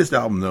 His latest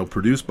album, though,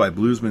 produced by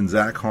bluesman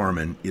Zach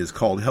Harmon, is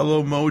called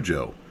Hello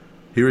Mojo.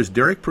 Here is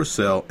Derek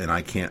Purcell, and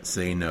I Can't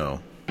Say No.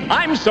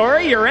 I'm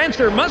sorry, your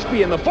answer must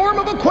be in the form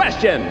of a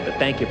question, but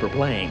thank you for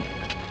playing.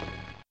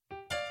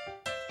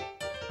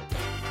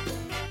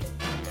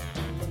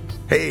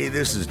 Hey,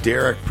 this is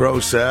Derek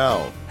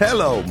Purcell.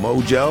 Hello,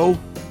 Mojo.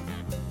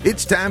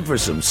 It's time for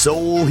some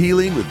soul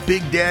healing with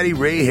Big Daddy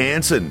Ray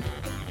Hansen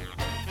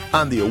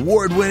on the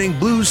award-winning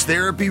Blues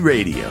Therapy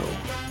Radio.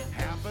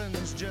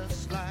 Happens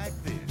just like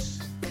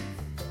this.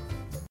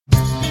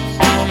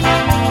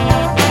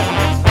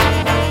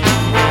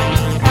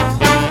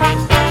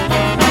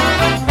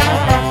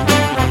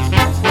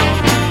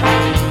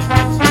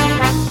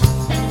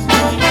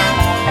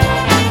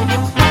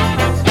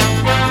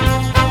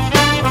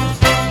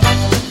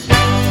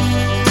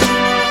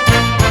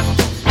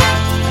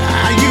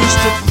 I used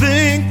to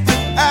think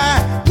that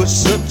I was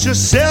such a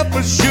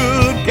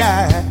self-assured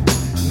guy.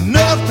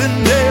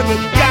 Nothing ever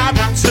got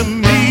to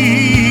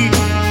me.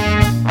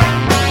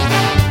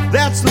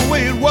 That's the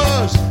way it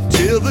was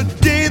till the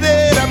day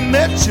that I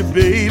met you,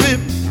 baby.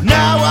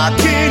 Now I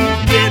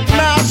can't get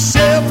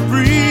myself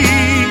free.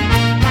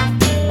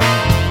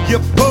 You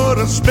put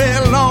a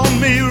spell on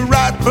me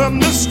right from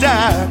the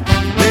start.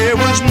 There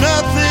was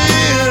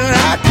nothing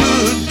I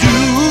could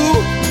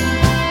do.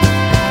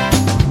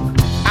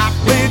 I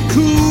played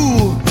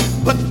cool,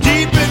 but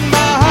deep in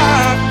my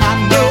heart I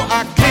know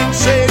I can't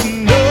say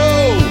no.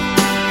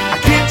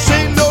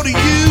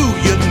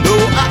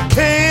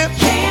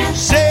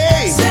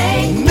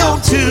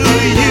 To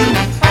you,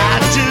 I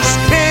just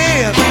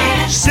can't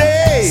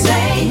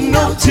say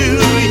no to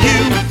you.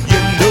 You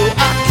know I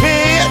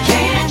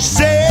can't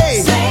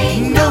say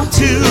no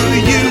to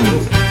you.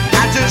 I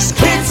just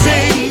can't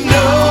say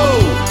no.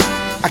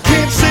 I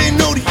can't say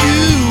no to you.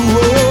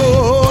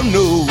 Oh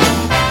no.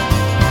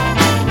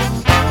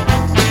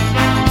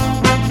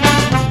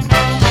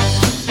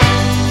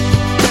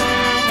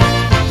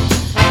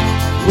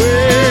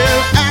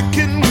 Well, I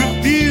can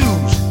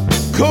refuse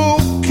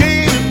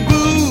cocaine and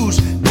booze.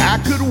 I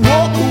could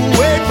walk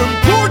away from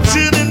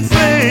fortune and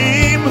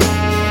fame,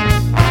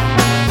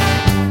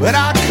 but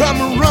I come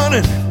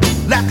running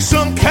like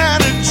some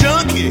kind of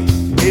junkie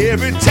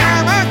every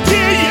time I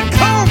hear you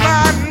call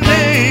my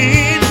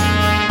name.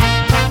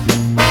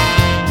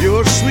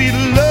 Your sweet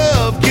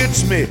love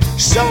gets me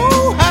so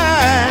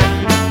high,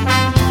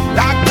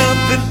 like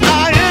nothing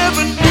I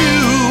ever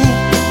knew.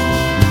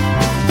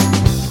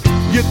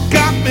 You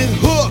got me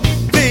hooked,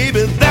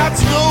 baby,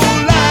 that's no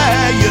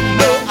lie. You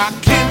know I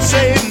can't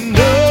say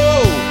no.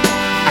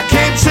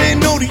 Say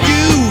no to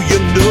you, you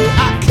know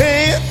I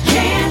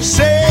can't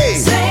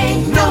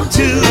say no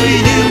to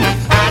you.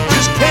 I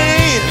just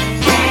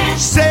can't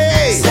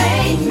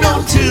say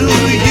no to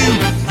you.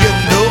 You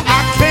know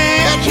I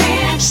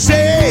can't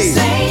say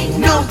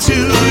no to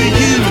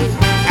you.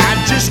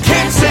 I just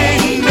can't say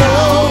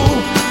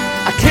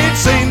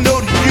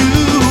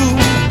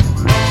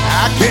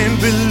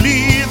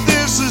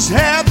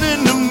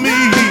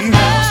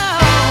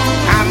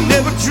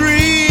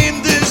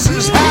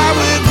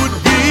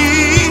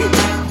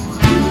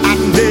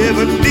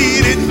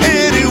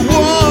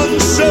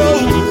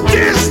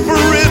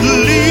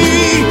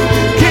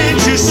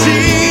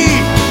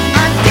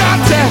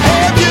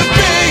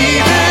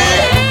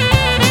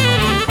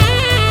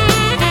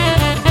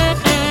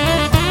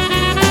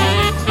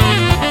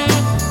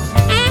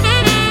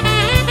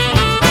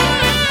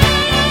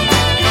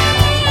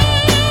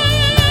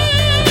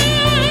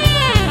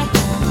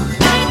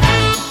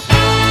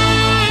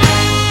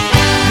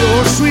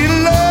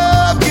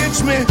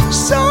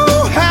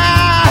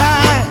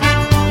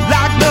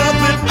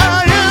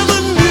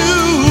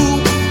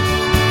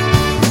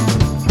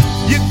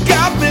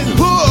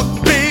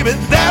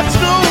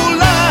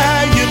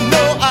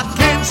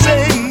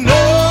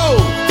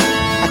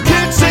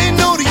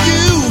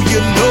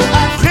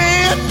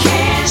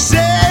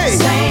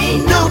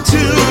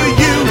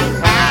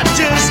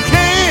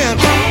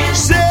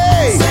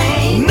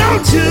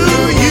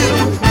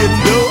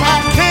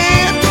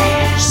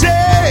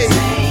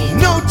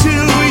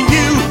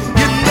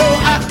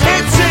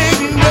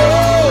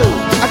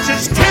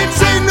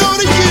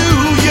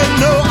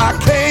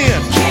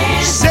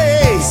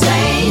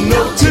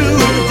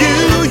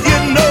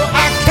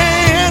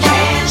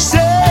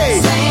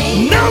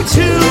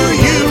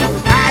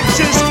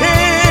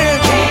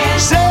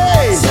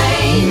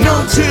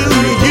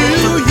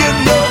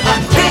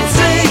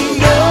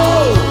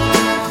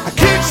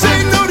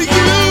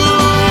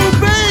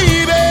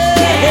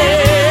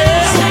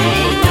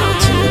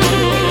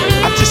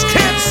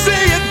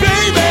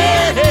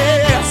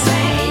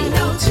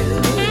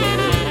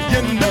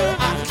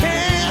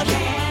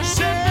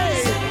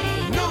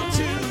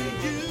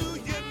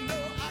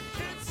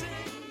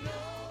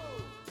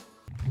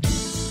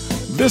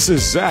This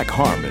is Zach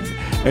Harmon,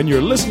 and you're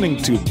listening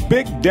to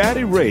Big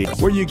Daddy Ray,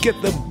 where you get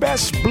the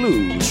best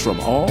blues from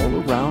all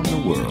around the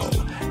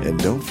world. And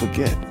don't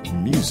forget,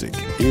 music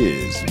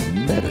is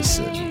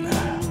medicine.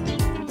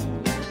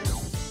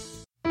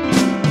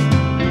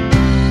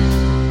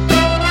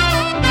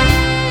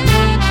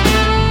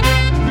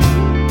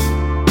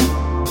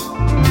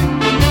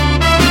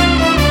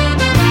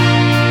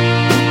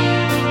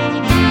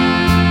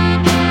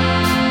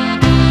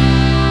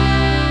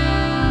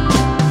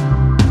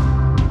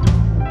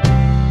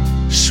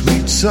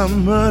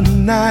 Summer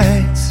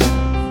nights,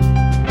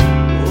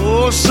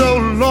 oh, so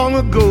long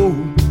ago,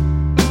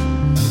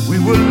 we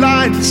were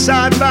lying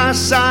side by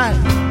side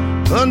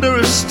under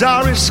a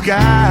starry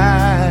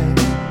sky.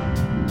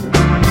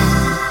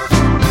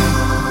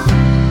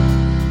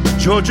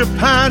 Georgia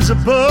pines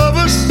above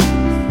us,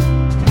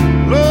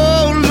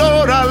 oh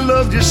Lord, I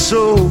loved you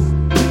so.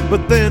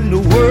 But then the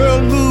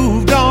world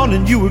moved on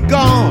and you were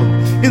gone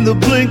in the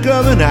blink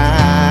of an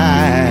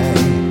eye.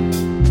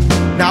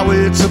 Now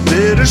it's a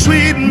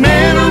bittersweet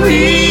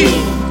memory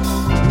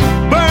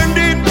burned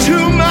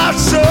into my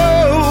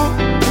soul.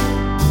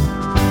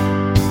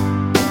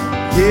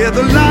 Yeah,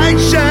 the light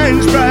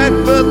shines bright,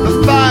 but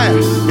the fire,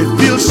 it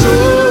feels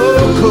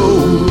so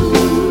cold.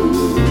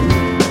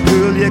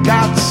 Girl, you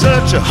got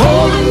such a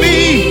hold on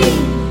me,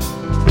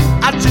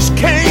 I just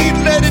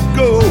can't let it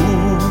go.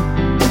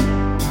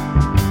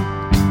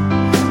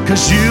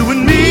 'Cause you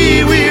and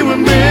me, we were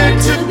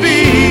meant to be.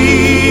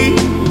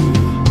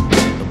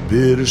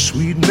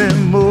 Bittersweet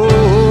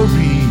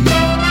memory.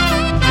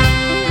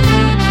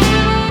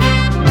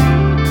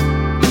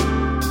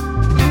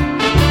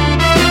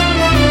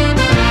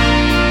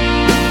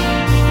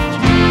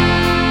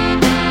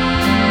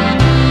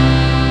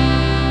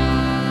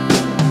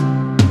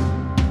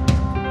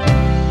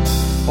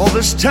 All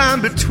this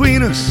time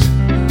between us,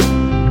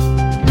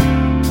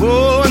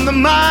 oh, and the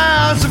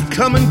miles have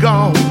come and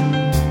gone,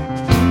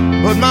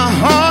 but my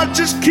heart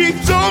just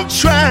keeps on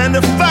trying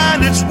to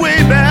find its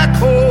way back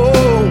home.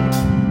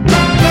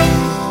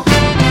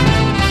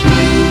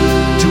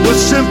 To a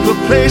simpler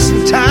place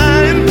and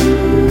time,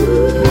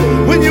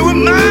 when you were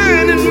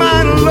mine and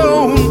mine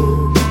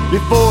alone.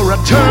 Before I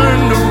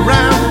turned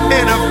around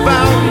and I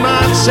found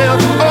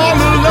myself all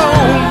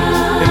alone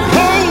and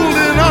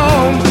holding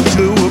on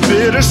to a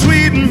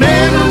bittersweet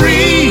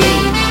memory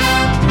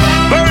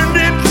burned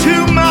into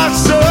my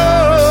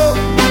soul.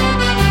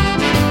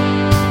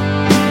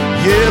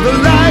 Yeah, the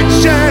light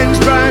shines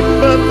bright,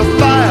 but the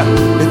fire,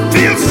 it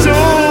feels so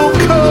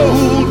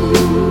cold.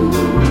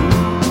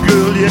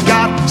 Girl, you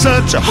got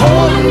such a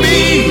hold on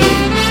me,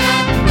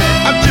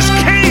 I just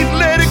can't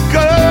let it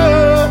go.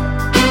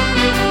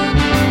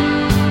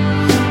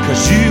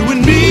 'Cause you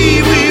and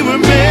me, we were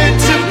meant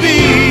to be.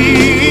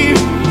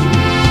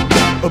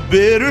 A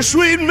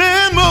bittersweet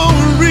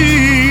memory.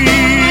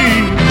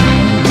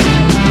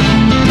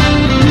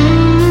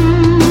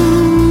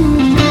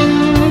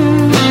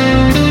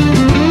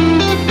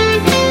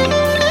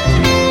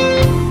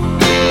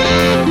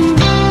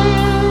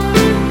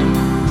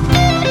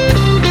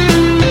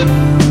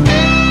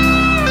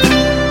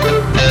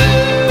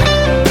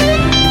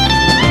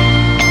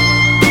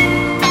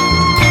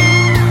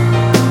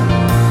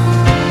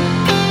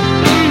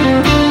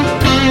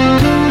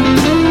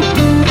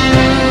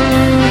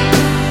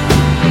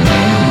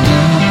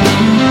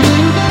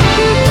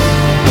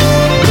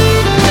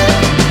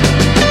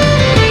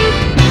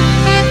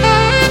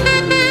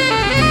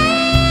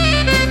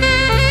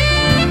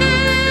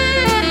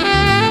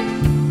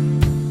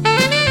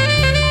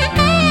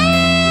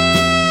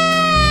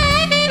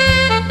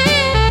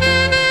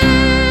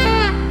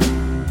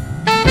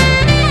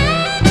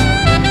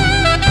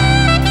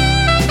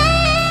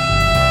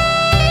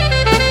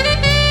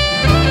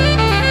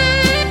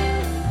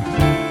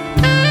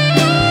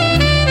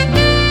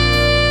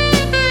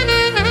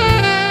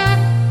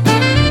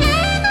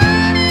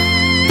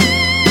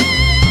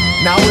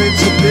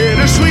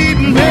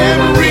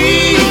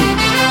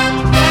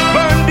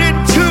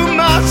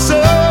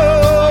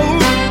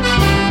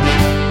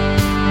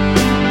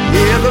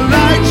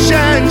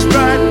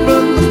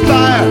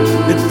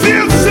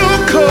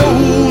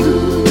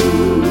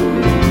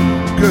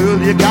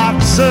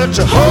 Such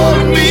a hold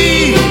on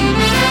me,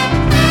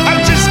 I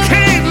just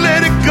can't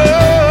let it go.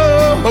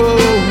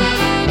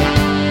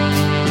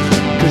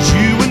 'Cause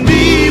you and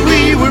me,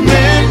 we were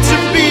meant to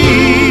be.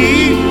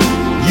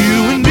 You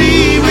and me,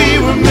 we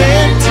were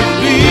meant to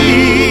be.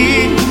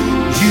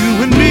 You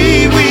and me,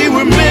 we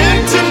were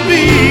meant to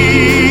be.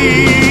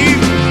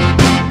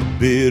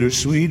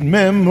 Bittersweet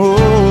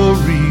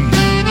memory.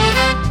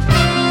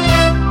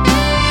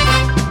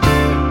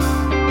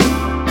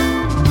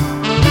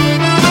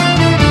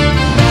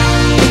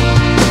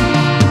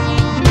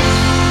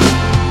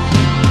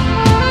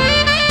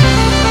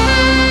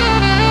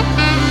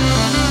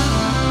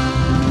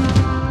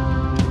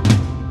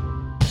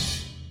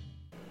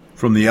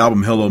 From the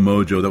album Hello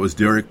Mojo, that was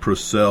Derek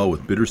Purcell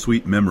with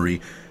Bittersweet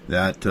Memory.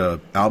 That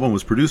album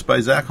was produced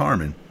by Zach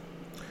Harmon.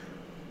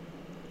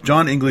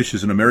 John English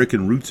is an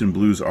American roots and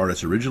blues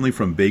artist originally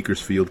from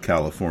Bakersfield,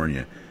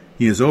 California.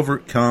 He has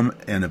overcome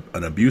an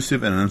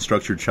abusive and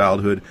unstructured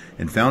childhood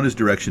and found his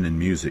direction in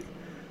music.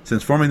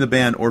 Since forming the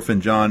band Orphan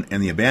John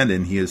and the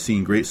Abandoned, he has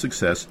seen great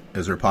success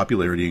as their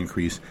popularity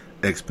increased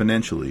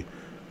exponentially.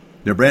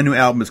 Their brand new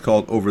album is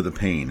called Over the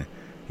Pain.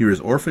 Here is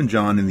Orphan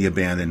John and the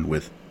Abandoned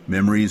with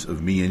Memories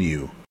of Me and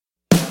You.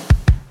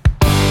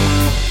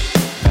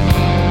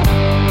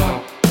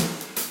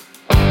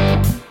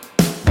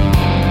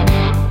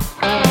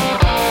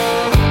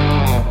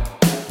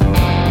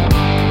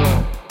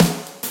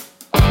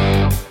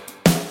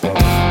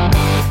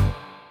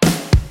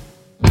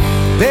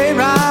 They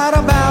write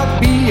about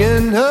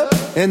being up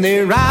and they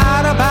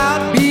write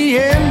about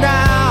being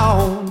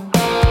down.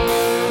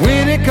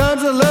 When it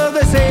comes to love,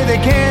 they say they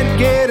can't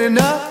get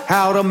enough.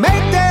 How to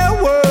make their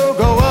world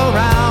go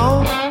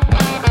around.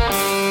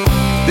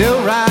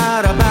 They'll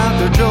write about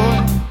their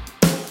joy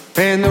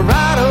and they'll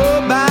write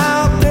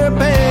about their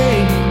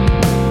pain.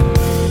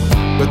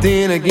 But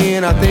then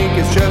again, I think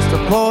it's just a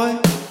ploy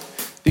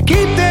to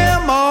keep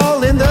them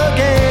all in the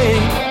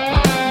game.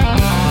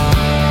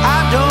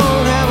 I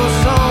don't have a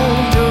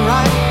song to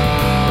write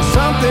or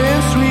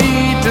something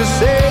sweet to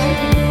say.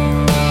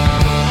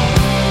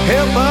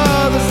 Help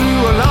others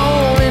through a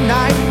lonely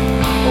night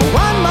or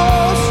one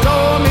more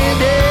stormy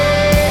day.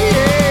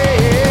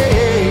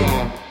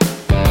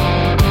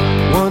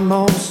 One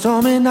more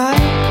stormy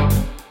night,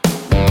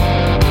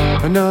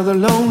 another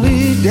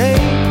lonely day.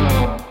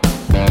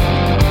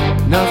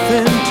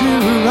 Nothing to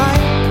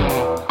write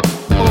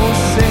or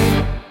say.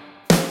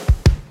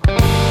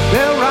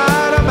 They'll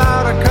write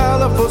about a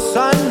colorful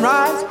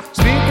sunrise,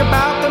 speak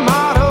about the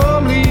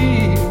autumn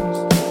leaves,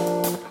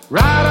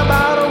 write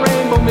about a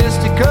rainbow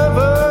misty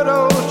covered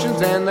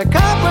oceans and the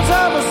comforts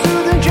of a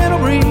soothing gentle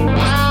breeze.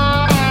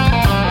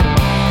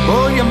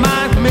 Or your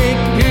mind can make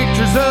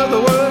pictures of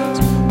the words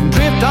and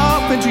drift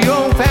off into your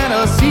own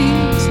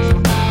fantasies.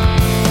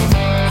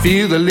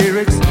 Feel the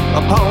lyrics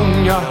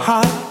upon your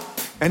heart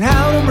and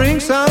how to bring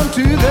some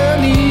to their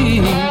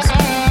knees.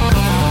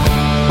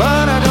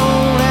 But I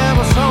don't have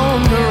a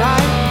song to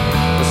write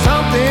or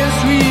something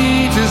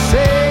sweet to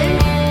say.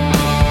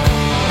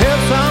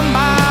 Help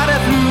somebody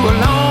through a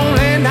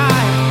lonely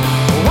night,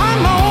 one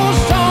more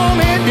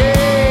stormy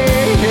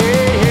day.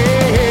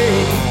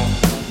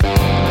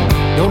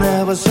 Don't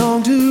have a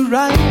song to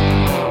write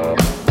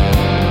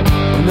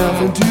or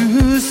nothing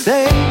to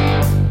say.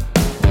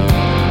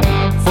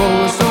 For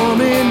a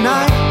stormy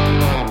night,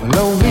 a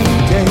lonely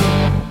day.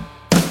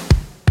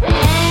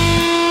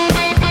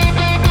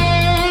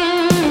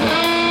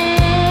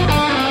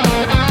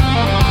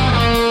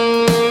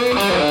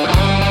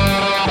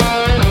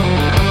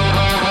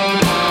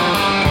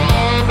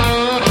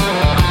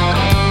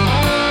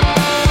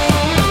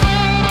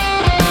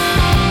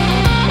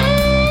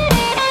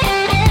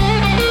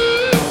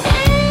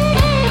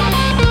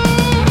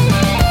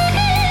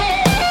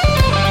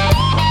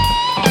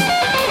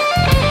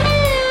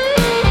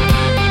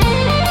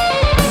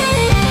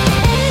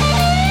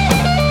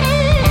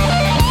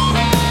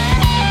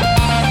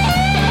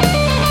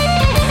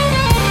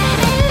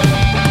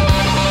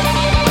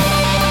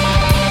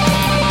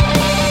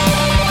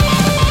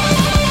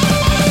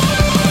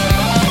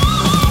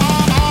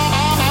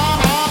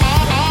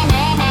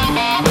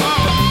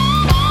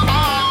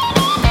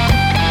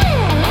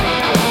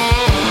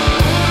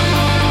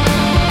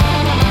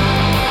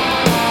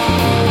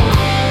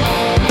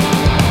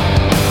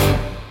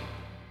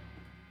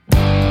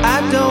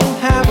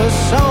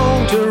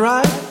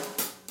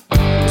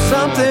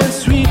 Something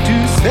sweet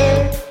to say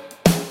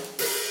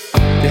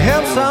to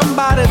help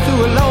somebody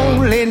through a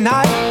lonely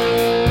night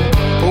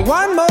or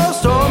one more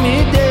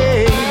stormy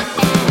day.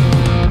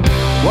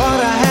 What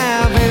I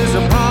have is a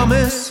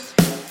promise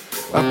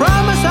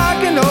I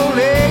can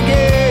only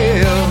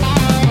give.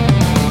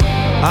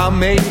 I'll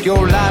make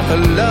your life a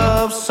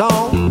love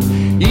song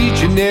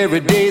each and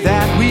every day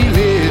that we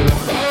live.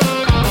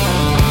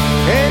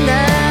 And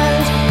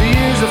as the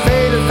years are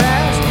faded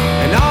fast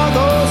and all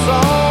those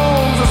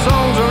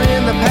songs are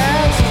in the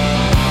past,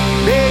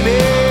 baby,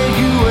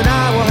 you and I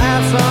will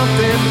have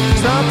something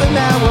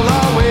that will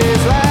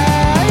always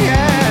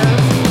last.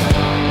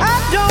 I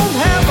don't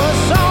have a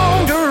song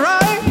to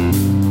write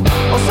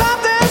or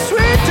something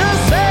sweet to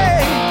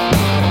say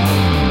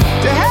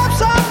to help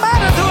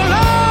somebody through a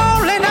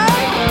lonely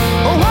night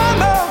or one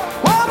more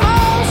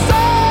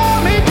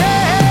stormy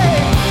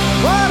day.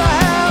 What I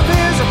have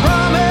is a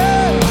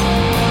promise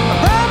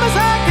I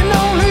can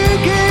only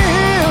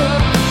give.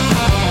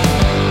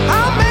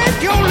 I'll make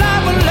your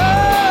life a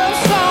love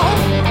song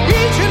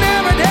each and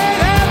every day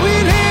that we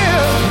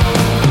live.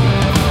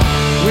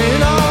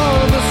 When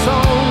all the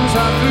songs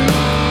are through,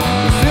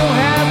 we still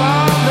have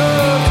our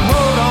love to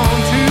hold on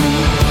to.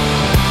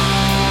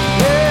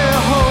 Yeah,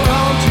 hold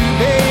on to,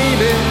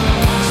 baby.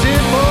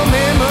 Simple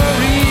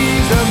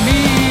memories of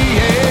me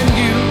and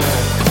you.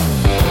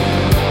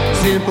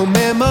 Simple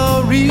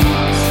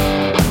memories,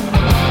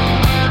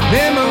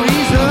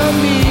 memories of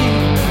me,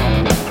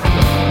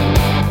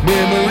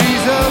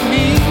 memories of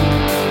me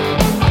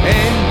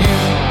and you.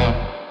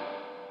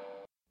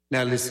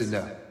 Now listen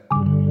up.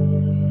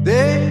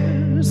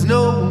 There's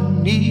no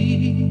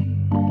need.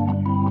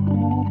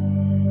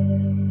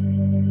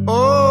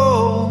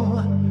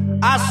 Oh,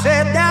 I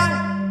said that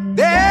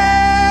there's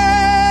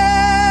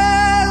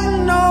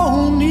no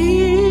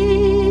need.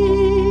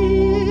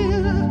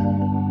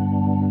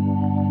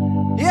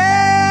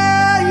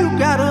 Yeah, you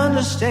gotta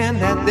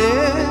understand that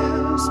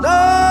there's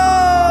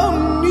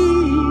no need.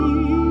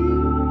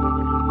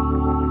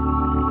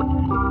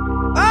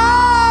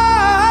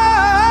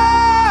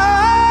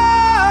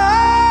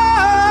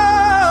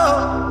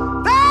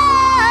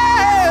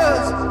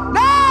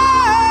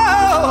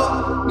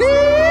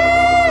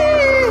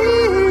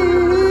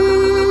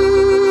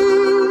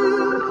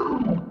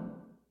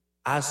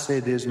 I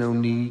said there's no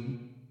need.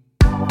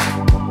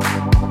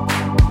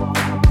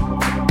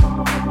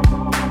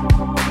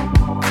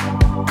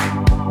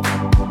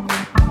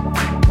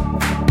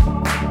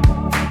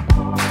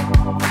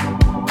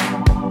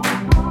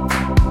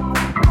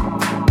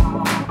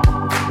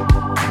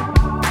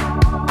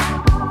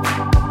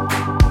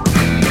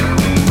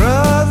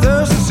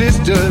 Brothers and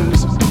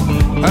sisters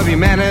of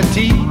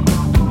humanity,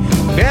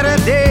 better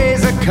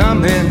days are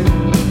coming.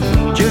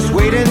 Just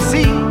wait and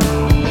see.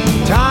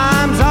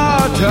 Times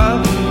are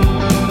tough,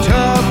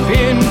 tough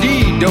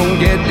indeed. Don't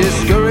get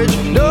discouraged.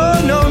 No,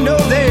 no, no,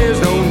 there's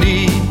no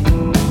need.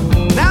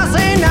 Now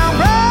say now,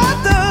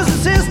 brothers and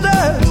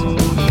sisters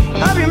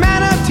of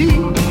humanity,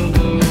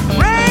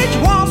 rage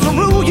wants to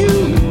rule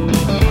you,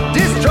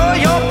 destroy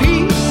your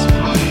peace.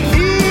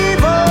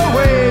 Evil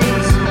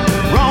ways,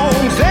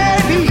 wrongs they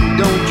be.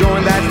 Don't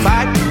join that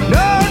fight.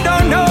 No, no,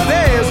 no,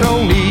 there's no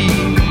need.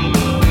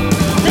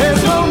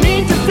 There's no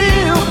need to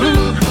feel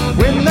blue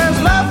when there's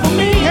love for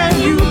me and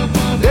you.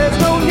 There's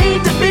no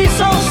need to be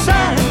so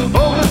sad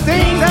over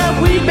things that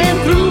we've been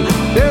through.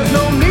 There's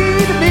no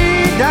need to be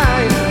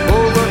dying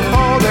over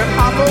all their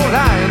awful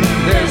lying.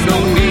 There's no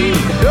need.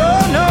 No,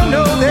 no,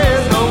 no,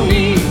 there's no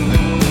need.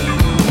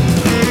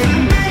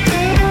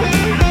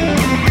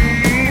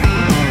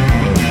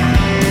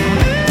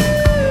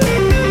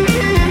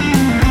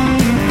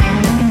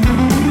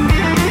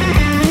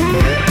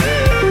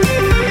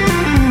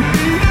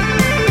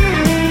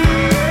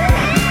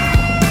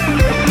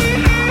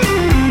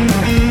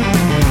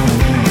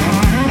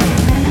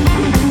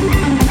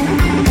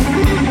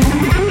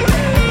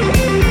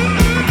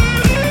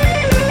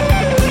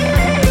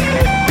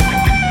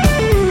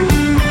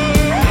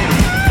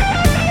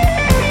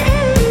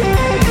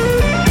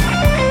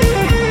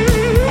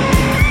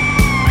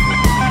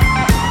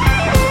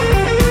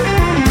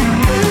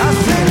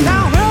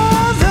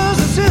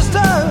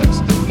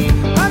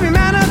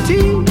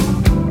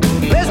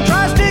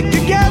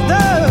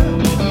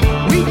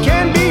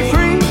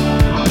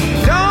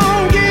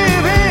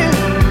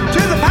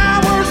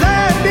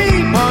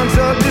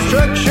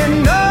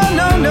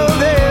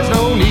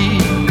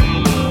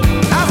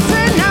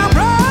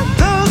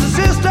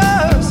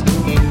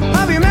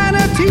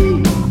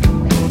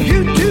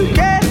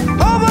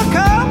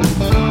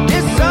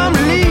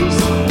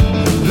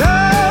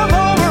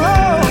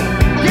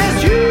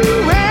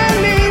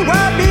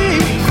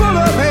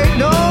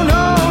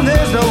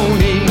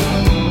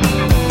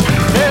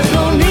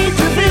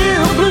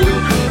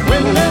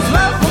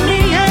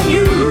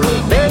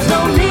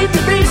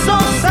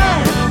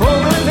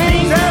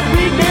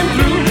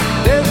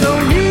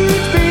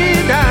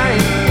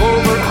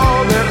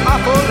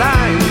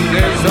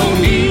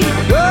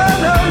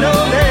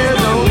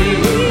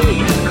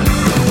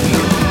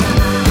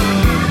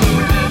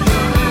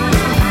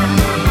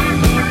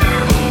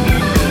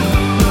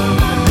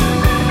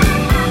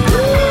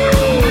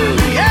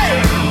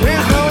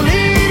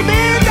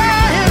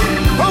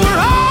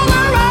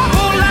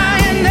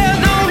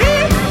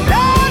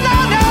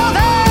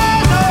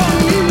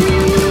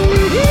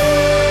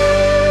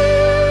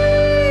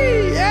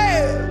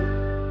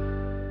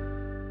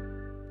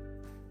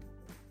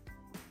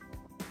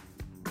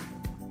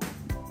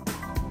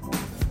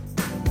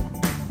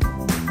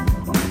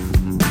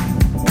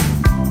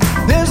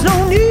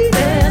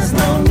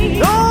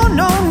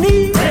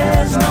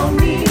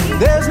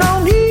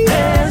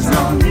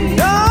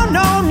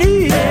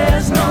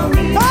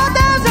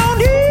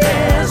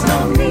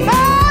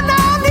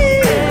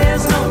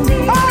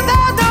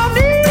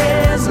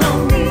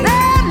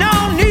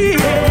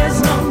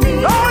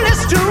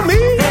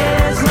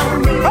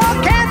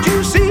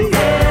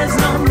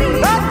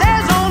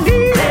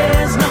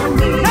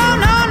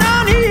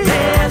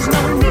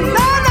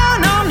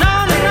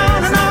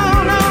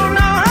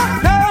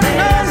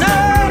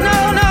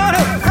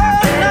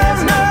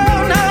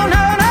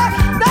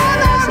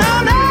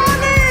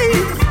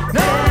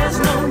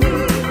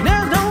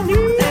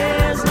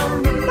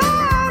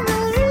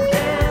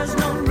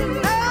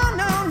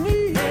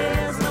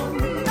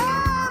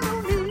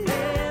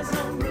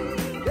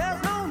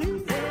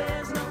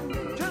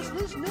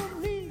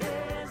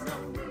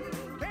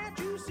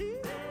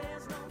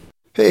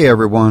 Hey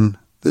everyone,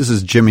 this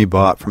is Jimmy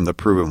Bott from The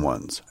Proven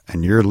Ones,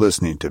 and you're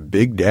listening to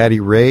Big Daddy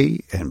Ray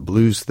and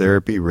Blues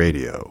Therapy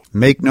Radio.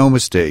 Make no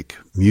mistake,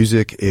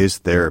 music is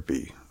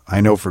therapy.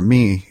 I know for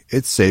me,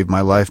 it's saved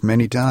my life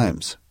many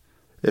times.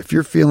 If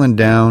you're feeling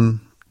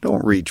down,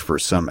 Don't reach for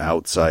some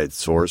outside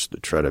source to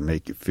try to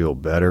make you feel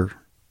better.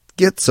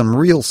 Get some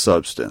real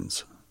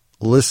substance.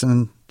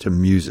 Listen to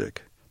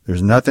music.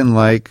 There's nothing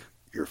like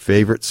your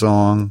favorite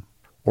song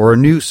or a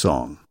new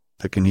song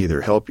that can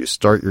either help you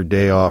start your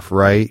day off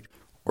right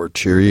or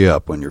cheer you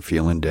up when you're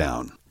feeling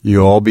down.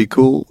 You all be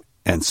cool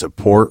and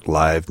support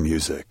live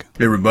music.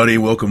 Hey everybody,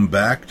 welcome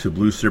back to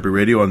Blues Therapy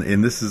Radio,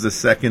 and this is the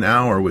second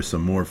hour with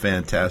some more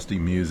fantastic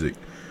music.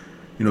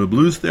 You know, the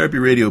Blues Therapy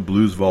Radio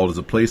Blues Vault is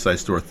a place I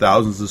store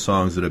thousands of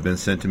songs that have been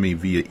sent to me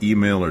via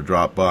email or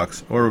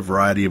Dropbox or a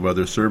variety of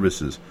other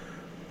services.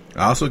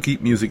 I also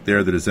keep music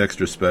there that is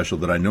extra special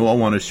that I know I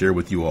want to share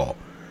with you all.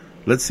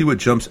 Let's see what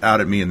jumps out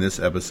at me in this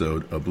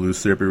episode of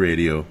Blues Therapy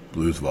Radio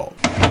Blues Vault.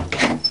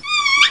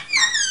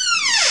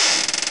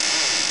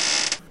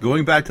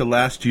 Going back to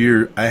last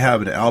year, I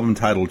have an album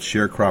titled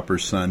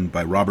Sharecropper's Son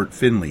by Robert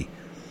Finley.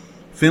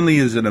 Finley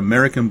is an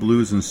American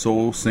blues and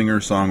soul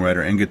singer,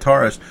 songwriter, and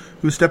guitarist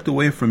who stepped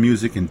away from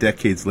music and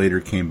decades later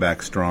came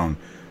back strong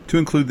to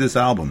include this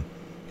album.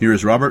 Here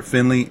is Robert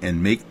Finley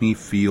and Make Me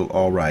Feel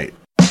Alright.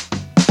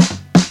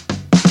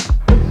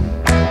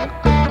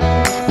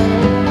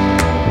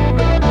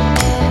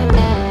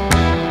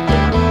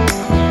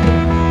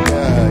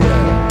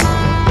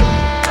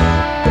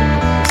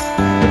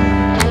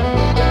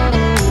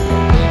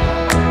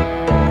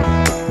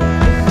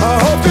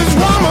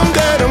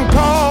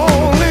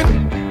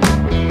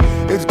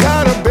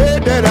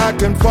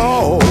 Can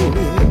fall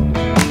in,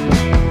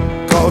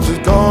 'cause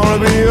it's gonna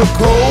be a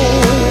cold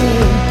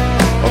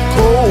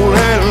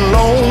and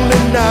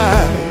lonely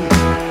night.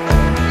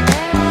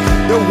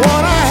 The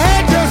one I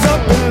had just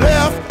up and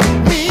left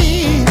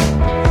me,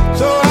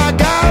 so I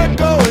gotta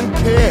go and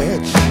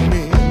catch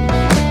me.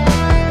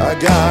 I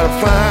gotta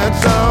find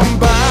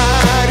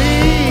somebody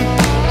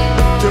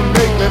to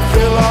make me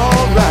feel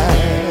alright.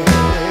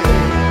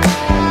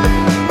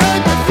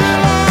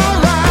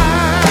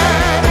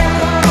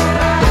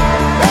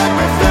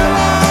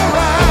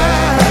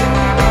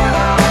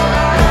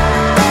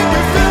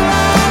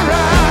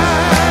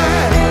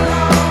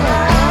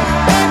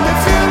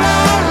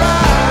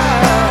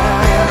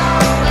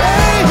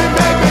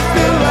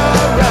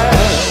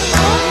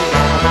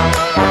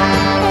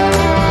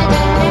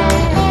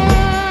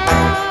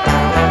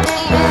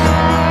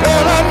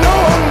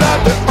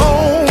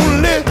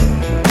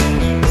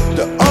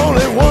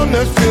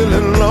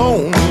 Feeling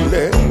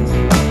lonely,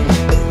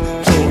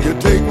 so you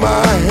take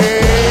my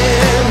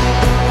hand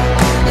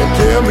and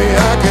tell me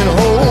I can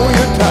hold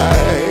you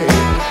tight.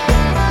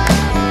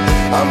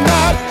 I'm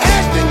not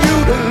asking you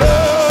to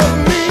love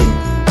me,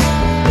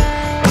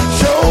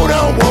 sure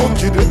don't want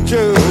you to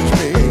judge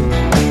me.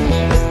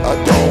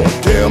 Don't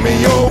tell me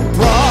your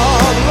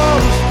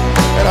problems,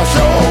 and I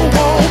sure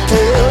won't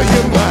tell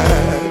you mine.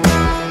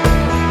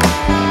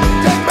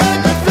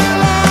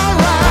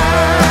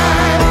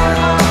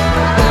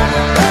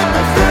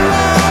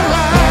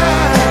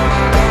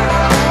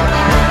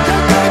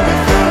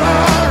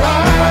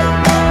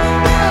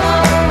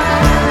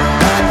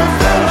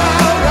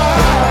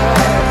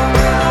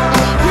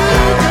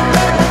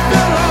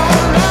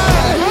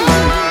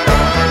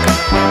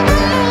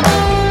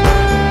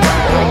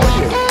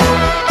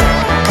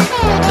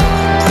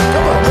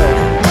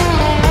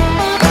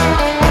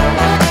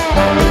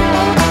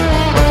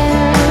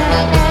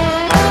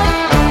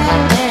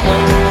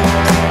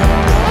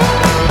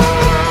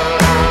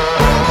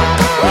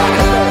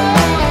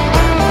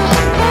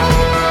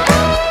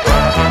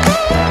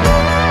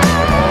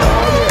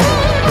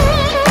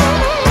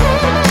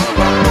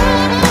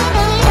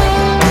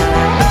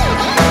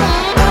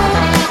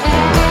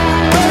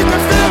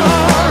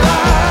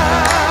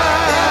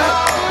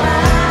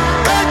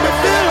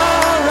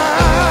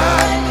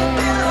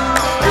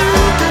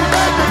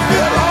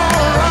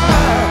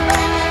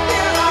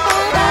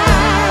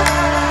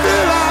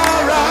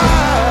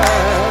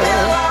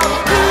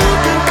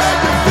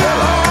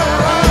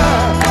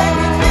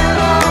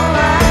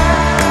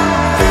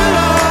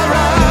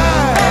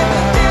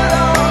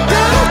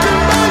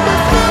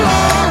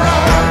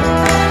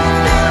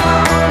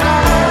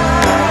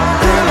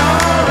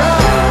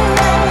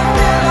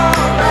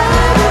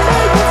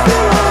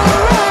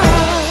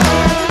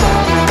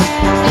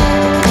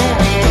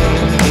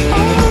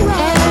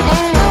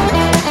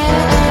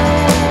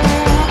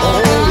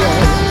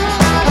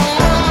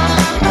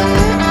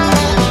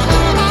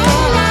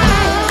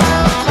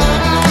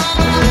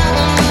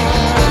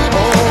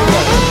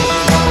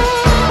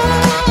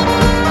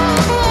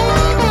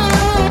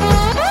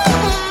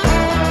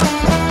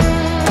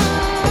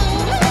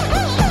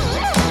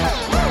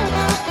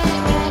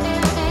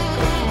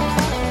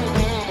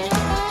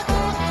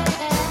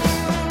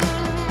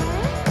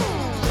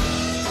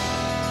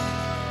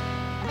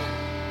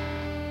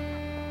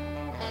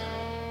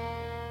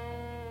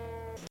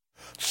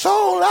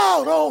 Sold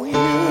out on you.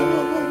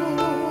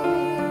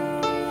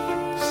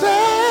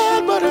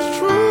 Sad, but it's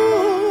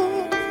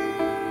true.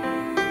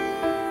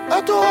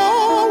 After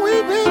all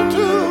we've been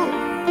through,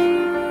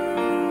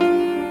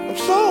 I'm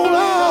sold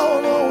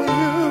out on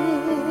you.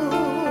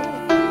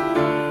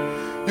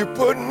 You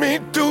put me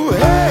through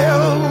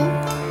hell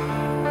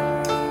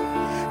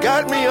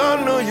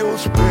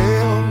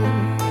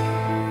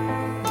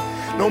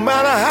No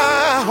matter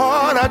how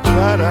hard I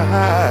try to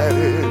hide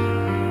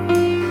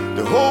it,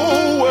 the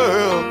whole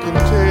world can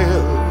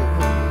tell.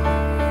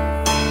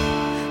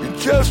 It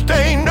just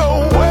ain't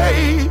no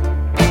way.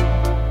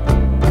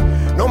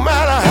 No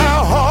matter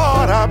how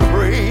hard I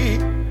pray,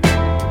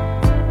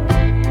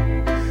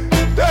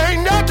 there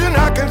ain't nothing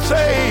I can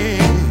say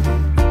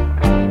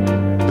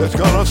that's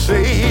gonna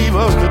save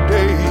us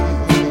today.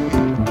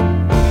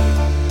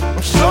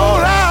 I'm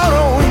sold out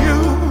on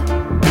you.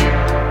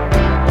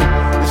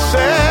 It's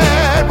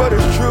sad, but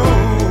it's true.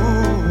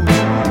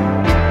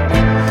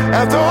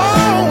 After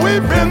all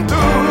we've been through,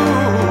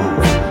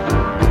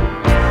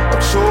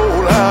 I'm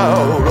sold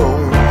out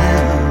on you.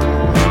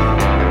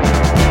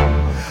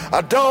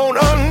 I don't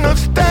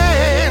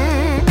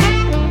understand.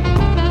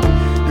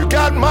 You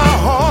got my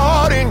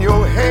heart in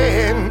your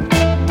hand.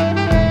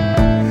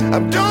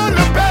 I'm doing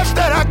the best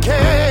that I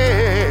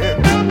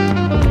can,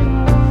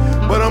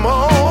 but I'm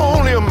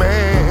only a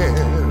man.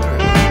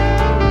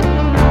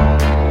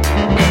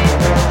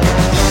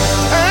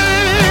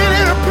 Ain't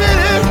it a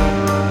pity?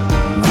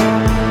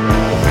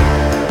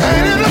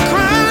 Ain't it a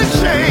crying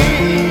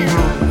shame?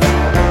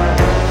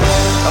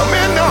 I'm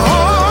in the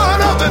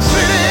heart of the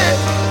city,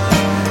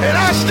 and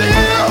I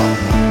still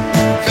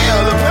feel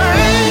the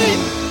pain.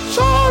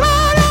 So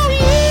out on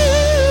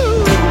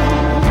you.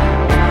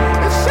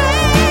 It's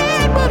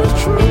sad, but it's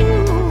true.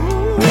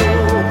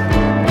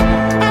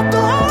 After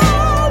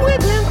all we've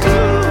been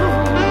through,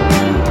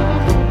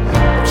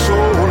 I'm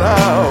sold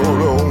out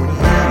on you.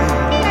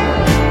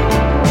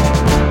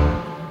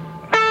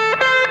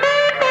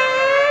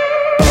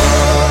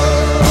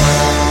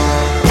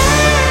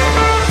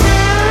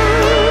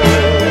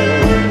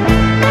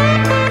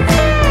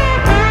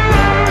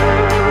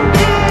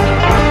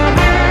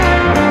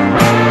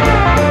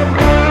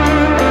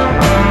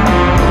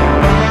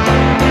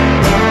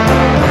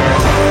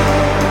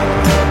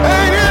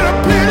 Ain't it a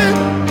pity?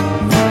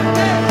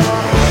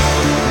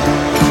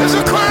 It's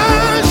a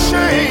crying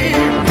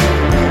shame.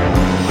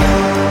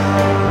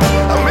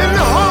 I'm in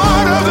the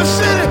heart of the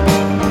city,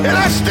 and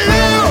I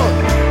still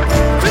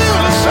feel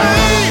the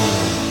same.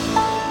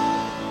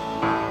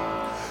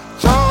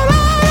 So out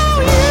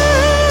on you.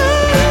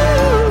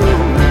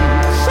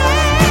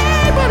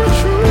 Sad, but it's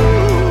true.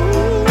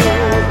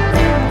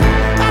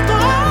 After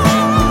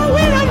all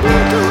we done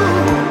been through,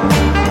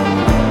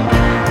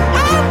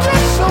 I'm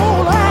just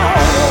sold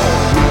out.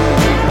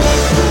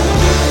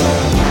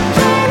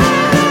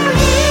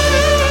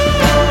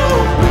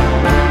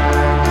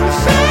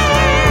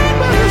 Sad,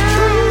 but it's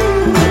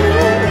true.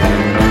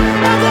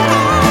 After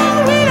all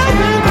we done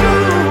been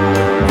through,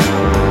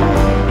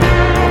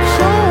 I'm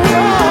sold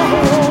out.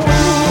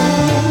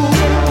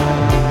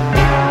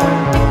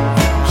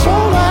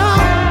 Sold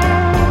out.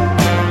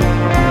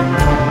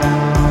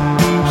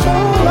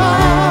 Sold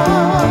out.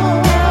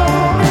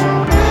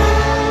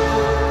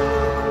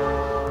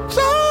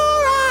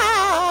 Sold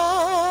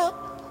out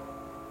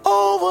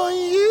over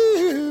you.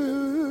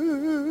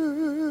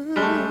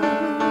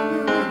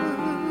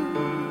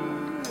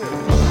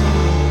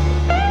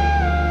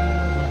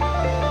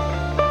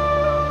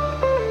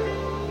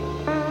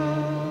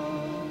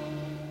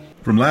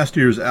 From last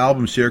year's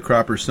album,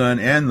 Sharecropper's Son,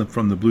 and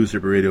from the Blues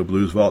Therapy Radio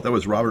Blues Vault, that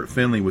was Robert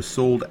Finley with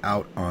Sold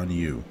Out on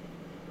You.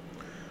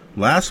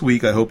 Last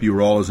week, I hope you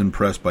were all as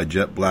impressed by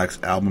Jet Black's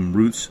album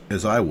Roots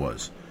as I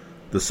was.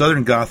 The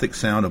Southern Gothic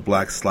sound of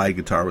Black's slide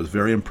guitar was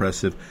very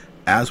impressive,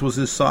 as was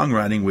his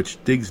songwriting,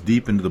 which digs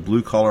deep into the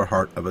blue-collar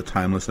heart of a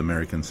timeless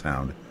American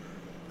sound.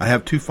 I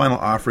have two final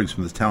offerings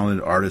from this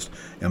talented artist,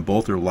 and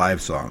both are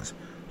live songs.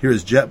 Here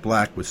is Jet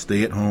Black with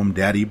Stay at Home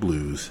Daddy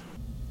Blues.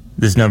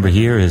 This number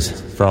here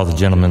is for all the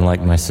gentlemen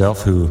like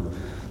myself who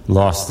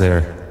lost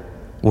their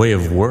way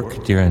of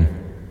work during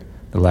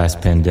the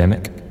last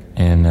pandemic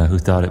and who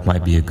thought it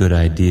might be a good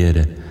idea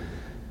to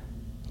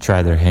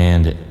try their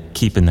hand at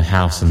keeping the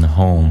house and the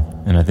home.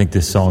 And I think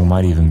this song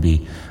might even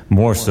be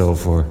more so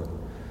for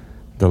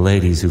the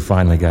ladies who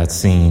finally got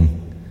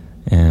seen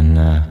and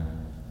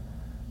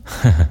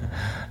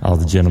all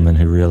the gentlemen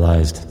who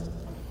realized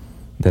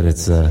that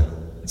it's a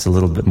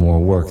little bit more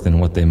work than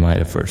what they might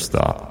have first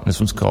thought.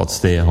 This one's called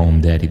Stay at Home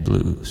Daddy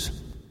Blues.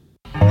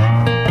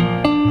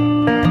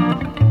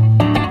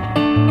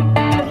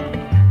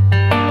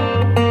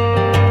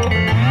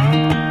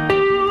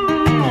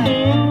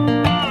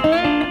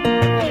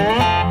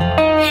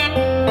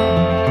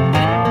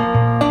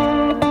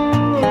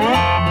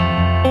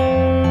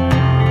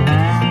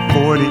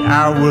 40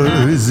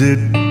 hours at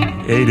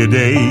 8 a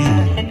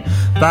day,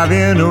 5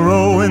 in a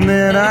row, and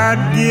then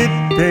I'd get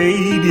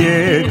paid.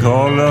 Yeah,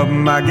 call up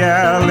my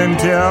gal and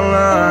tell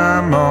her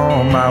I'm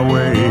on my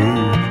way.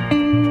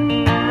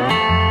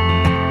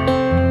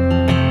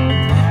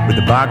 With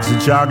a box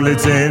of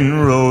chocolates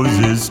and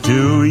roses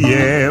too.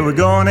 Yeah, we're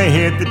gonna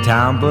hit the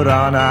town, put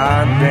on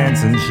our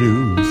dancing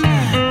shoes.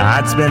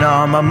 I'd spend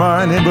all my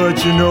money,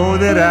 but you know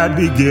that I'd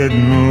be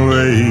getting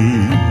away.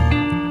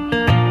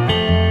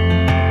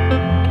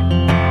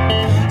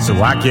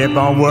 So I kept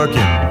on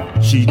working,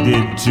 she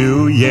did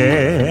too,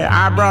 yeah.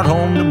 I brought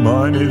home the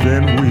money,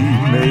 then we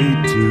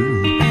made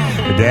two.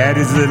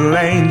 Daddy's little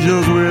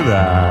angels with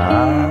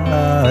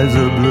eyes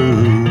of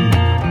blue.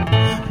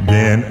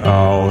 Then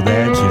all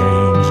that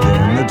changed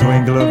in the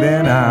twinkle of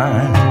an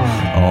eye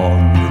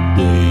on the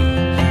day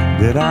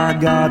that I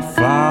got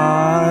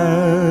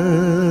fired.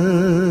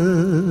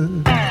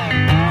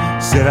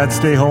 Said I'd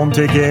stay home,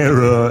 take care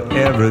of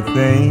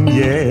everything,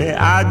 yeah.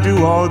 I'd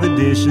do all the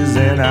dishes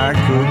and I'd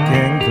cook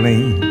and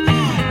clean.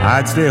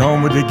 I'd stay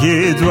home with the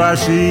kids while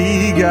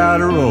she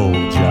got her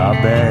old job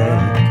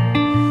back.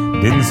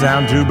 Didn't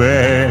sound too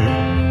bad.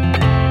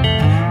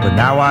 But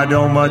now I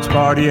don't much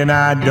party and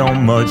I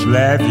don't much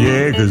laugh,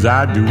 yeah, 'cause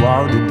I do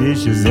all the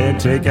dishes and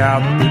take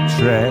out the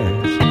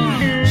trash.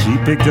 She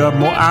picked up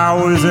more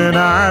hours and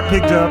I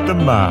picked up the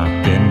mop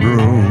and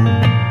broom.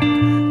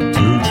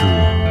 Too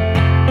true.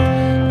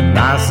 And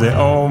I say,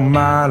 oh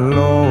my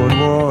Lord,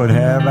 what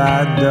have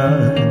I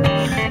done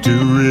to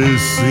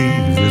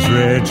receive this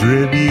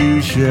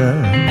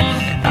retribution?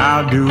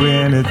 I'll do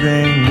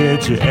anything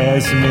that you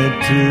ask me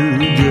to,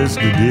 just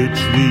to ditch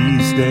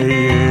these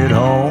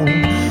stay-at-home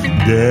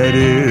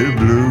daddy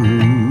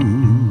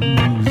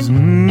blues.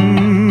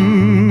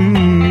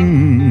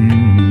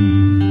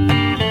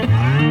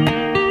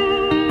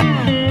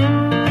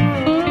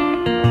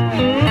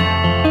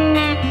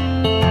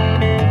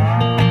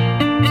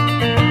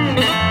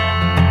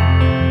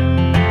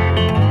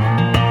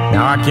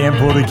 Now I can't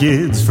pull the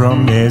kids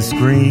from their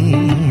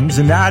screams,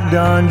 and I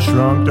done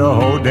shrunk the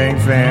whole dang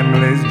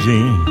family's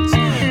jeans.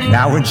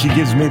 Now when she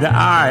gives me the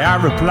eye, I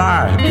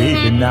reply,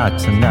 baby, not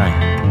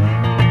tonight.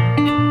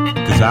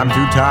 'Cause I'm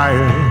too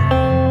tired.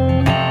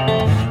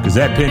 'Cause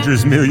that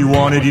Pinterest meal you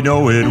wanted, you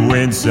know it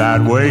went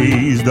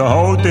sideways. The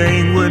whole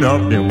thing went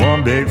up in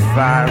one big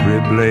fiery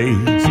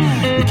blaze.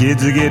 The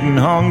kids are getting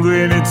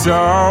hungry and it's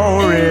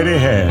already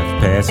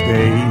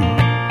 8:30.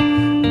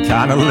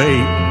 Kinda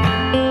late.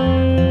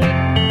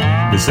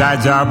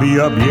 Besides, I'll be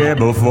up, yeah,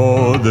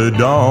 before the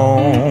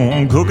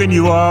dawn, cooking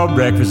you all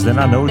breakfast, and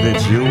I know that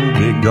you'll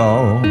be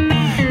gone.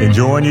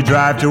 Enjoying your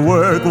drive to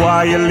work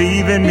while you're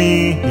leaving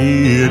me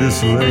here to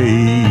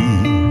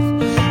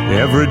slave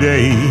every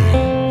day.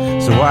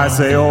 So I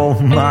say, oh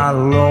my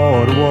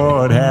Lord,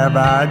 what have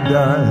I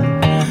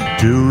done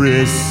to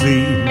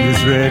receive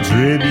this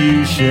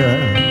retribution?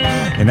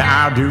 And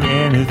I'll do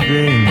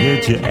anything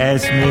that you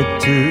ask me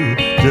to,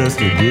 just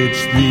to ditch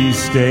these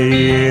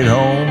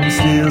stay-at-home,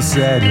 still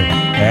sadly,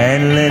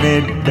 handling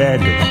it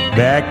badly,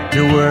 back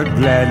to work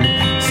gladly,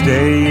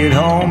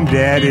 stay-at-home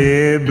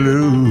daddy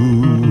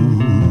blues.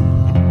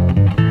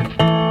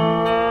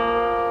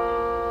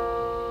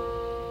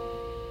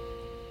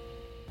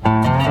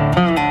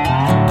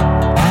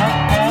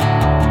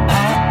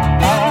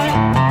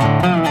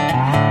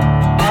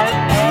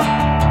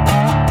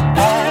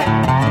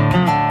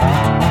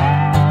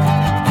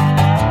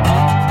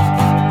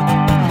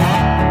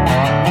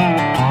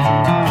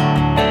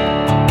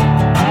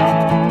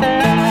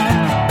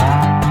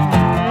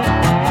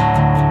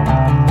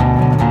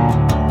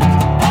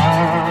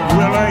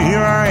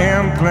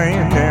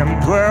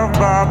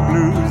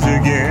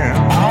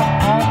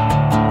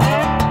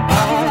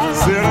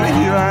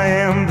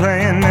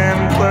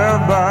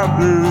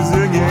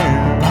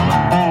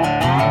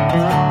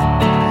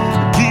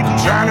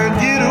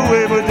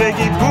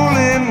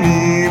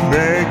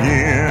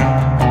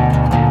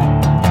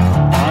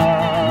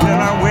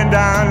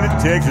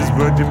 Texas,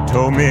 but they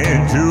told me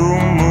to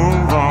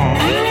move on.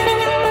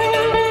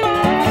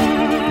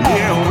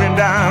 Yeah, I went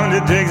down to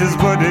Texas,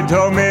 but they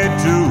told me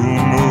to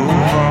move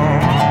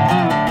on.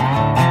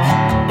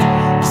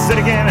 Said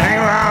I can't hang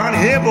around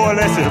here, boy,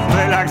 let's just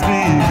play like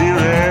Stevie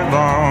Ray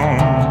Vaughan.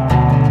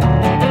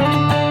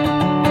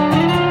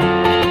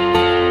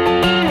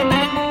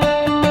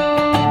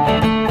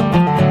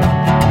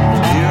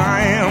 Here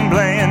I am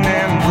playing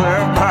them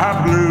 12-bar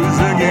blues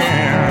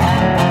again.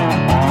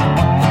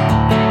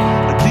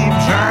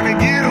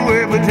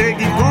 But they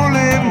keep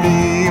pulling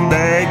me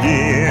back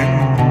in.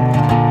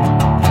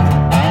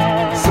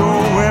 So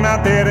went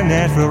out there to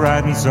Nashville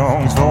writing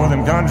songs for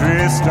them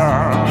country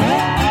stars.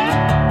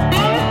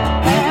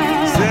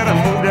 Said I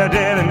moved out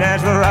there to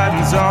Nashville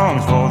writing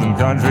songs for them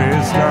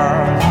country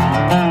stars.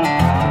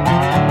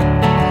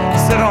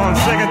 Said on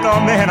second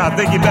thought, man, I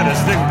think you better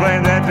stick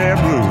playing that there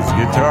blues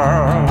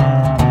guitar.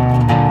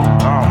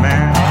 Oh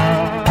man.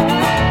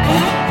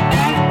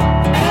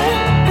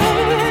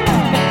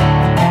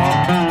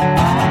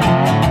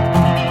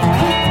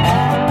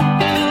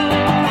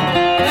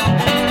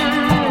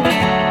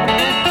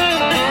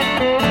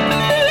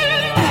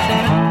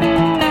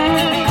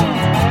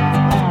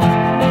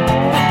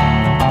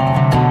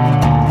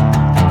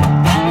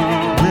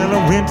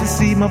 To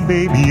see my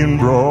baby and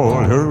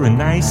brought her a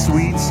nice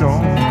sweet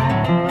song.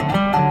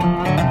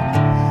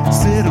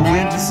 Said I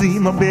went to see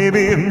my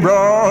baby and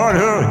brought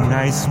her a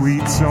nice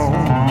sweet song.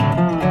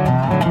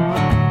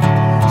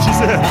 She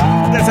said,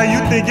 that's how you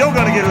think you're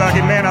gonna get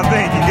lucky, man. I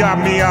think you got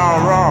me all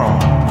wrong.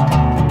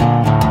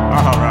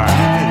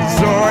 Alright,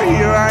 so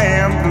here I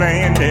am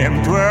playing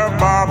them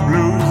 12-bar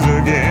blues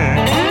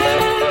again.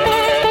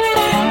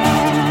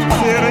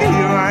 Said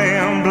here I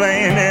am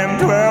playing them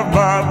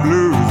 12-bar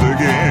blues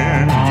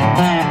again.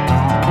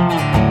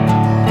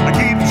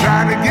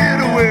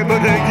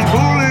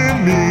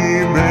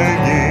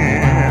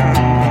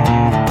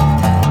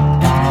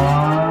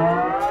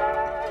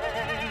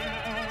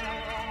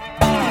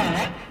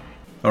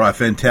 a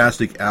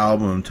fantastic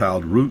album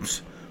titled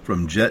Roots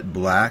from Jet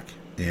Black,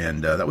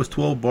 and that was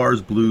 12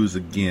 Bars Blues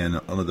again,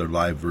 another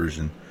live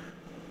version.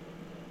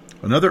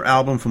 Another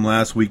album from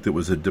last week that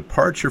was a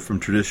departure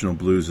from traditional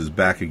blues is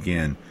back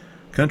again.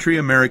 Country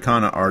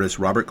Americana artist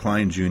Robert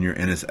Klein Jr.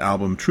 and his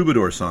album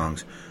Troubadour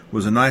Songs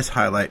was a nice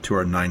highlight to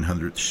our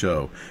 900th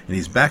show, and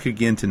he's back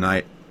again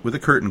tonight with a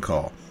curtain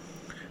call.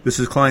 This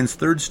is Klein's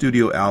third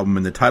studio album,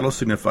 and the title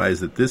signifies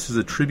that this is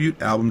a tribute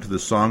album to the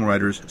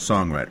songwriter's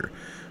songwriter.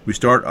 We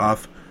start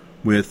off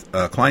with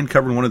Klein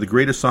covering one of the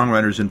greatest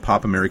songwriters in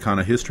pop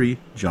Americana history,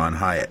 John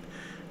Hyatt.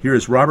 Here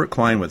is Robert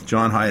Klein with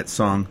John Hyatt's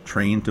song,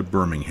 Train to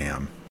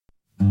Birmingham.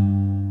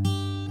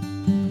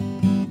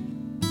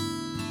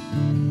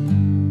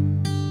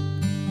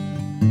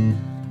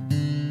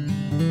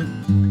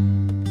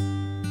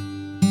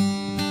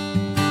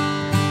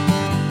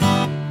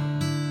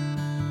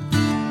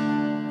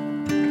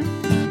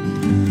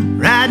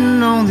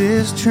 Riding on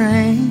this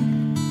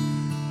train,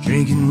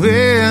 drinking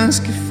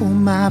whiskey for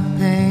my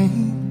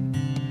pain.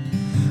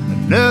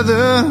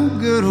 Another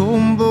good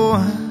old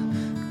boy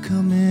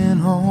coming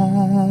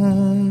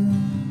home.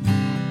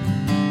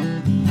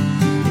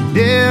 And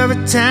every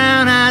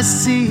town I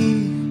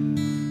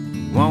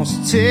see wants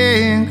to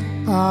take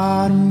a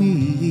part of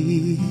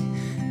me.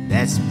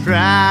 That's the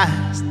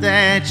price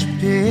that you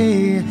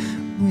pay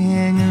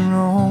when you're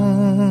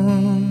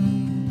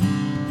wrong.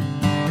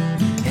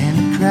 And I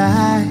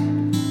cry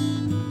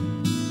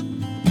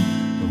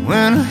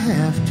when I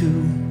have to,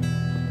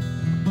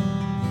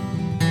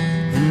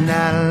 and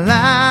I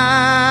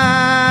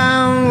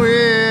lie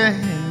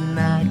when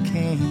I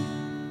can't,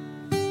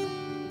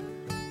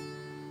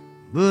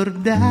 but I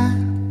die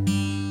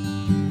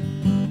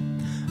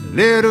a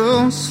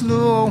little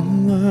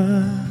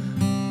slower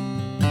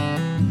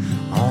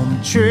on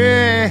the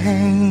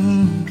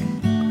train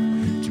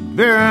to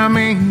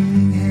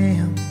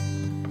Birmingham.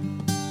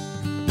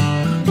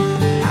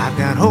 I've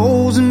got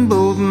holes in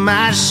both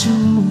my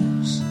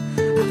shoes,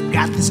 I've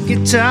got this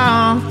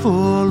guitar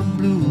full of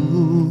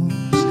blues,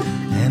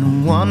 and a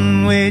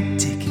one-way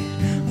ticket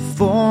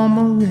for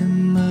my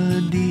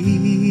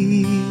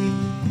remedy.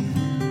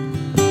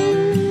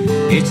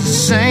 It's the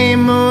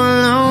same old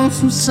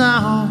lonesome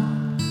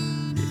song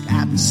that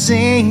I've been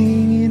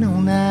singing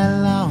all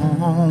night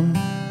long.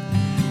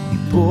 We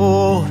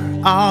border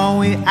our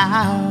way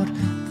out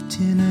of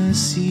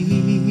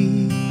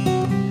Tennessee,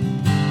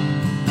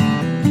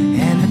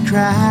 and I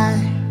cry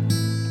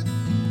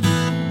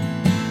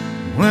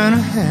when I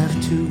have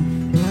to,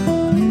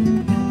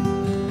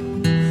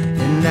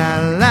 and I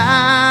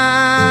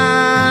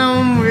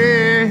lie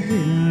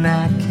when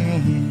I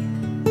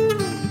can,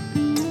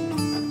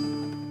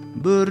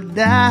 but I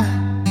die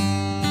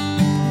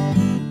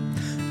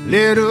a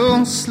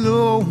little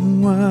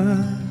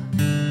slower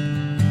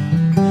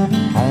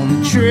on the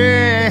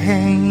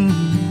train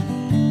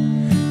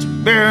to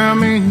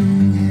Birmingham.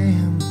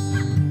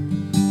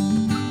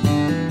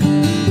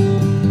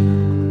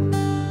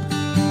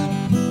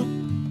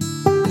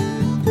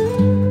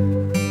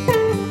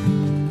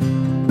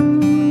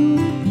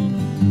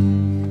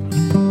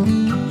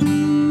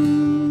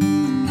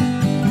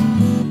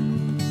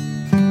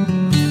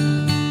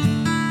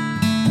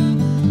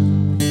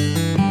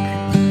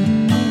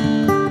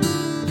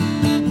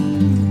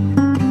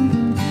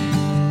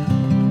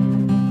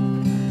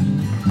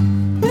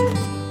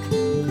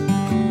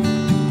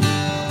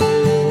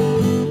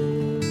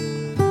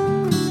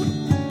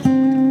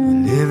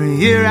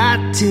 Here I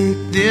take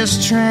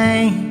this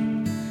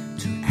train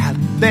to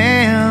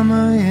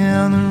Alabama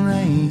in the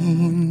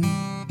rain.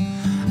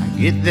 I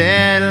get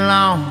that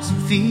lonesome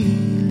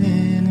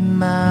feeling in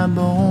my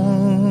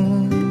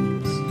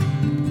bones,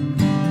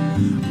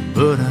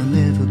 but I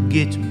never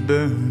get to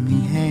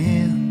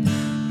Birmingham.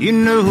 You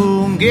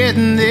know I'm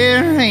getting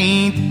there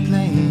ain't the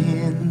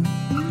plan.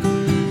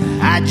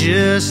 I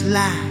just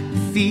like the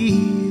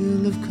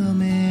feel of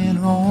coming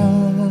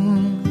home.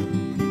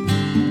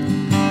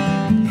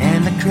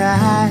 And I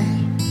cry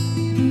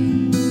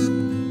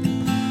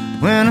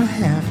when I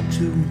have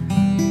to,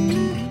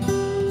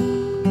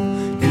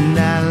 and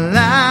I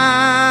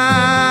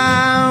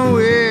lie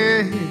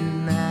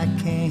when I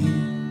can,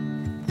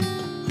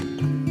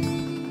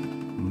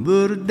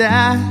 but I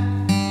die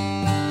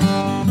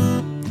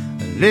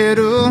a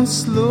little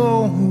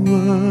slower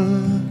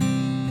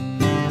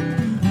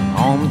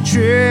on the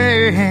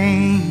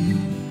train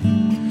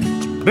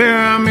to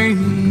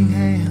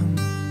Birmingham.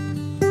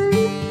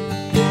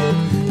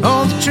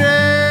 On the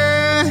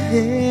train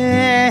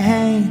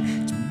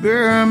to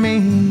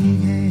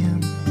Birmingham.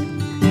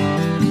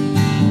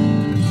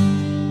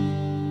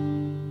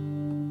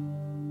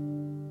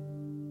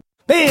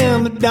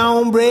 Bam, but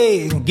don't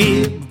break,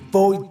 get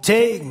before you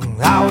take.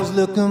 I was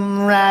looking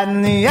right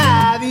in the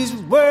eye, these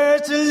were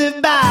words to live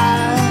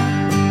by.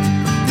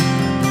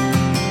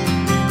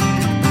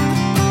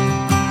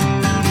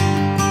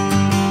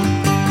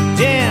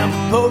 Damn,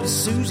 proposed to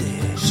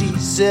Susie, she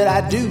said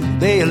I do.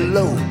 They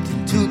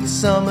eloped to the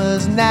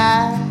summer's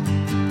night.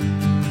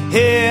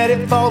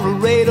 headed for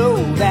Laredo.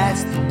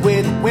 That's the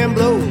way the wind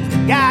blows.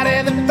 Got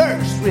in the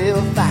first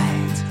real fight.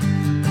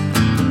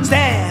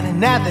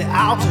 Standing at the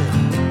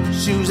altar,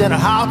 shoes and a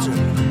halter,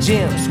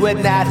 Jim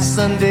sweating at his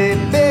Sunday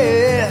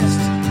best.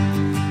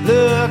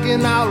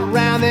 Looking all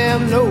around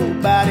them,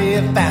 nobody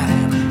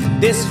found him.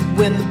 This is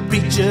when the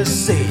preacher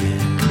said,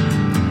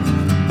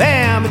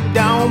 "Bam, it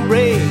don't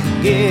break,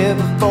 give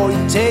before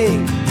you take."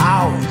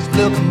 Always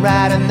looking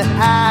right in the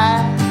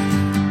eye.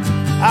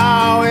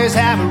 Always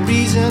have a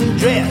reason,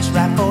 dress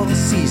right for the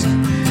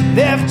season.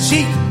 Never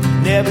cheat,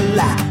 never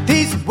lie.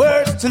 These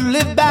words to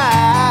live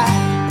by.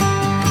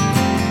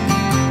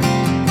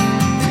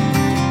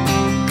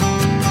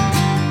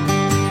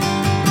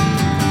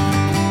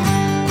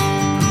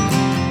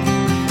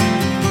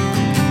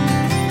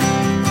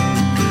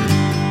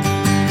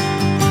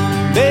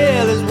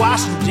 Bill is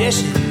washing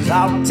dishes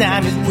all the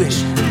time, he's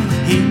wishing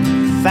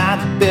he'd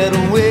find a better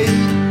way.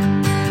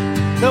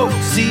 No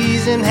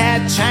season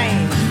had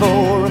changed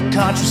for a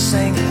country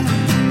singer.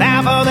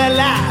 Now for their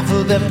life,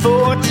 for their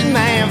fortune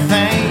and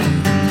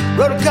fame.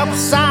 Wrote a couple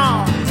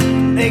songs,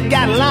 they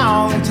got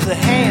along into the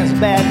hands of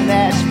bad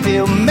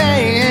Nashville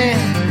man.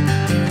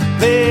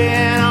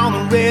 Playing on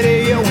the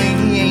radio,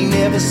 he ain't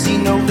never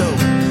seen no dough.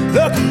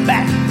 Looking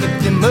back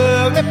at them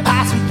ugly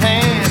pots and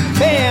pans.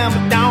 Bam,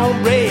 but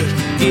don't break,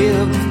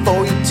 give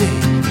before you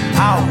take.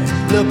 Always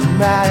looking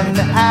right in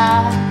the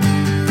eye.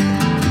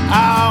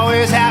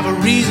 Always have a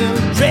reason,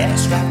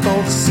 dress right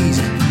for the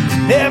season.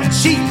 Never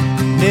cheat,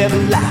 never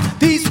lie.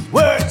 These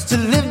words to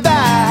live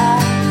by.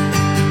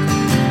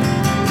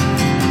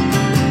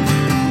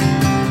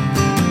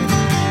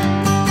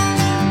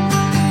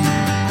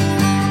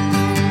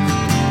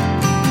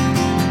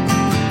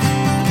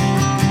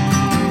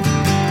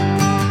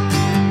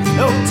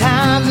 No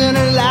times in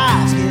our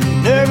lives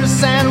get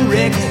nervous and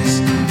reckless.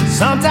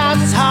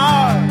 Sometimes it's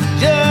hard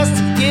just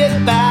to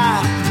get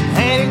by.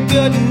 Ain't it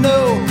good to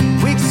know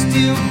we can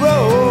still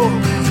grow?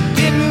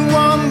 Give me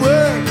one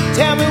word,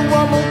 tell me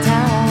one more time.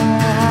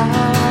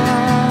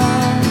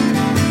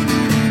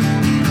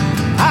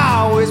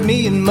 Always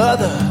me and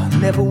mother,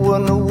 never were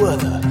no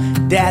other.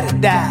 Daddy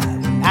died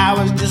when I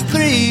was just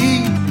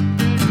 3.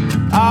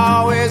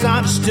 Always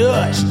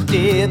understood she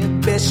did the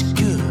best she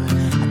could.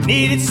 I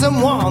needed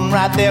someone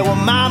right there where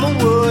mama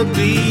would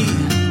be.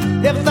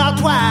 Never thought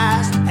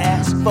twice to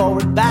ask for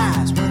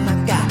advice when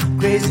I got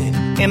crazy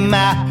in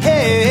my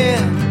head.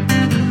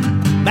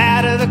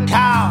 Matter the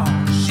call,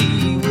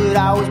 she would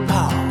always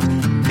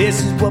pause. This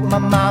is what my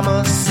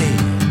mama said.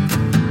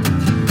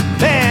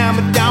 Bam,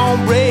 it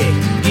don't break,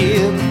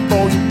 give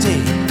before you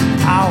take.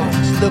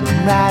 Always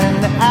looking right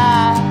in the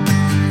eye.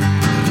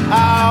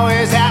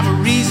 Always have a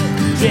reason,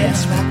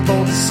 dress right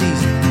for the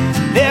season.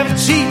 Never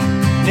cheat,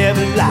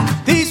 never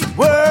lie. These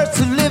words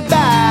to live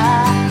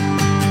by.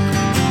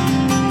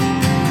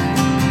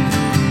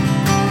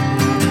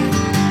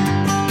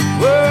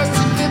 Words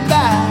to live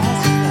by.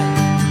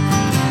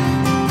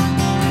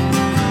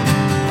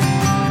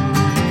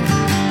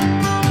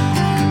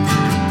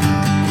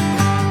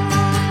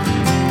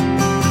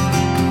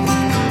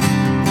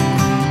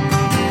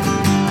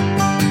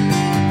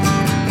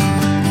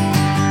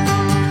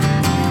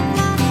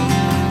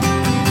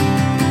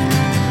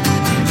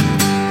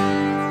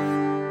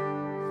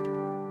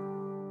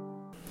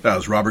 That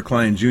was Robert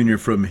Klein Jr.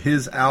 from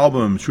his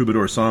album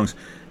Troubadour Songs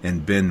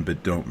and Bend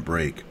But Don't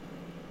Break.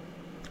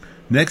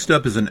 Next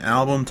up is an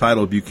album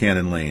titled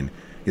Buchanan Lane.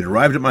 It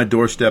arrived at my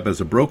doorstep as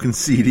a broken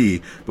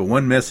CD, but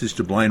one message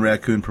to Blind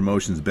Raccoon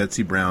Promotions'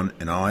 Betsy Brown,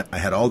 and I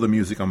had all the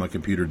music on my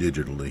computer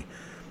digitally.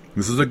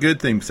 This is a good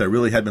thing because I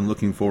really had been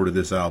looking forward to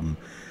this album.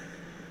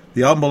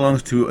 The album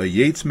belongs to a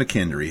Yates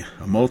McKendry,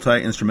 a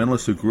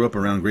multi-instrumentalist who grew up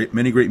around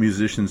many great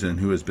musicians and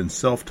who has been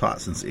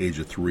self-taught since the age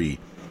of 3.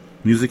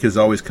 Music has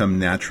always come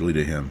naturally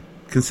to him.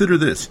 Consider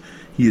this.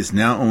 He is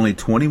now only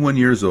 21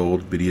 years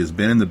old, but he has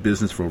been in the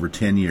business for over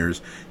 10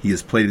 years. He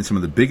has played in some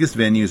of the biggest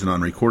venues and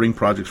on recording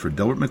projects for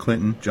Delbert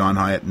McClinton, John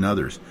Hyatt, and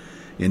others.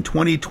 In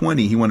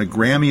 2020, he won a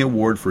Grammy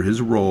Award for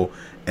his role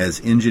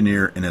as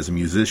engineer and as a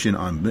musician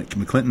on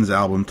McClinton's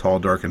album Tall,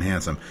 Dark, and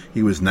Handsome.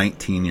 He was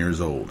 19 years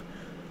old.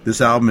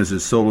 This album is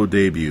his solo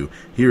debut.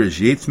 Here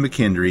is Yates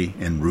McKendry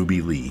and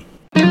Ruby Lee.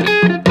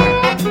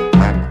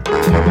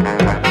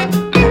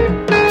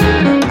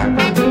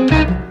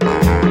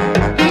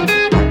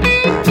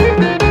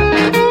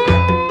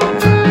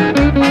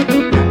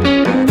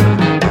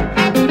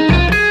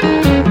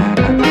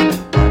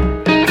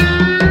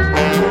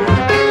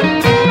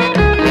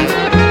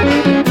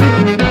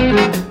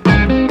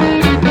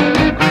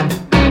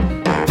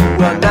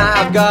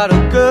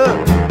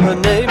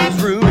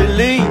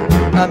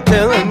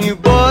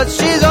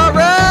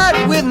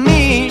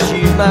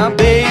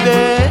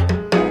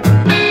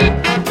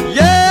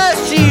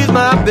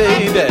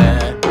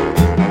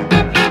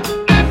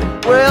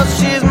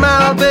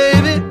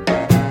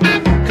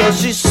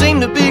 She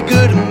seemed to be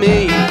good to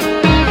me.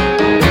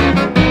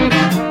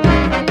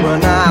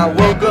 When I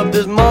woke up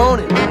this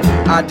morning,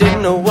 I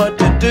didn't know what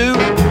to do.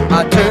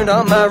 I turned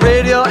on my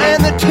radio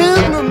and the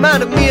tune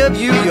reminded me of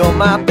you. You're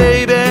my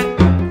baby.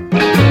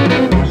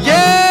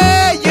 Yeah,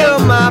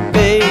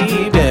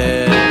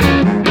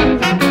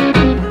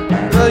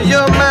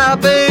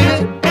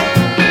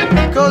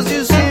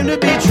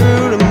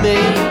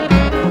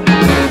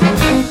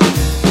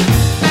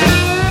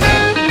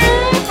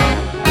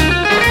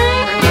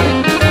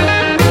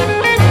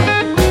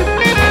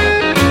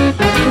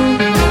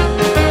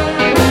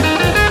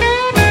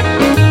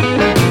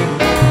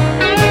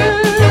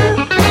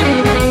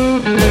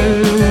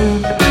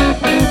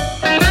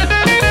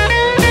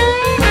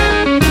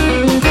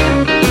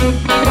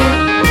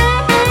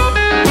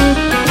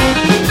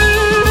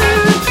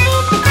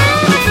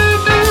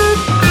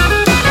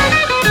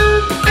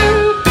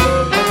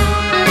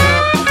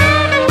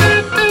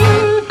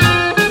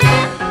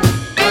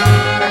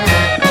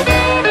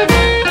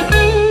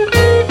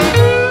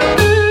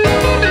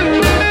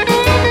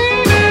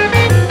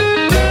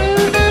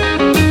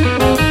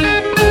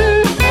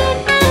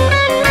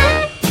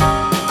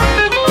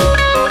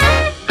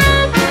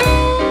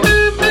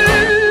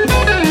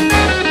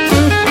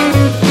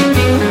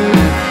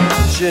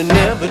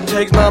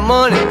 takes my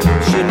money,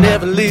 she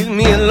never leaves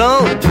me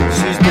alone.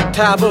 She's the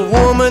type of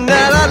woman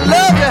that I'd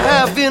love to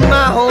have in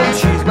my home.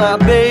 She's my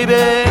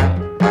baby.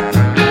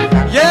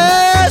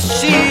 Yeah,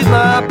 she's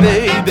my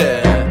baby.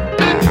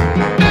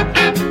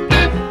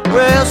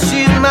 Well,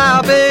 she's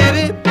my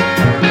baby,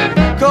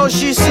 'cause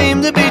she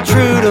seemed to be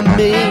true to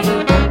me.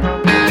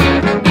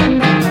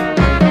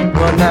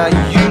 Well, now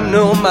you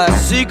know my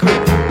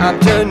secret, I'm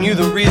telling you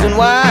the reason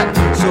why.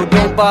 So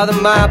don't bother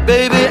my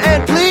baby,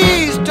 and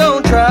please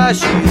don't try.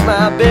 She's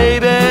my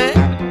baby.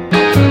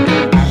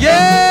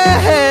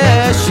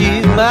 Yeah,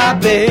 she's my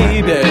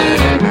baby.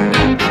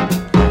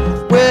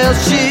 Well,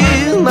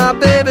 she's my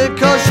baby,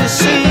 'cause she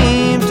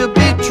seems to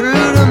be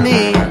true to me.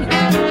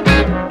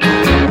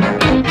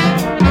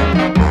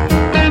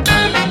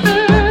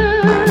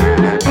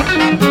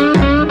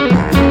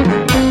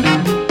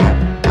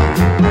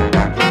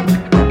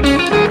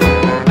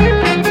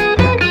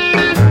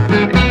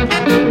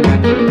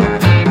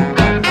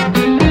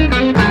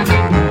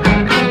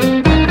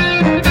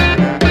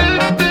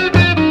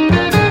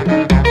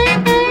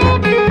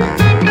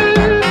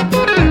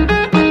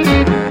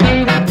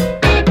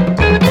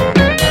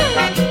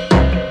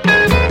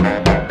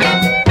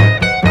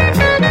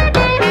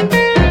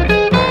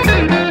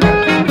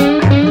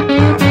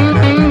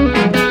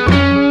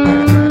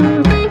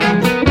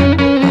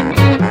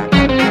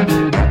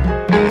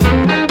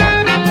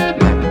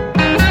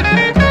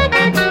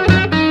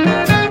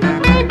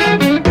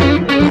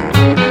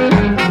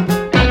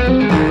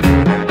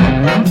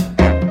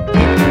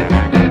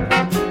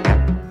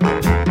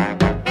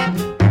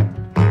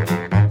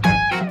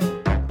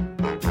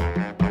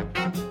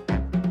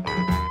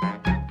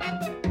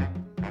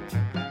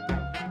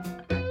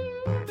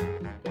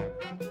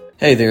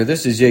 Hey there,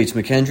 this is Yates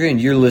McKendry, and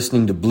you're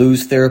listening to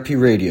Blues Therapy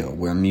Radio,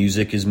 where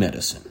music is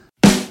medicine.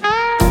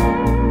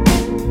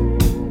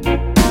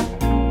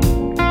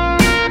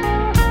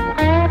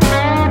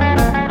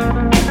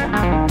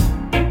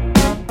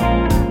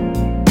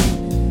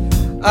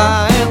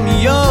 I am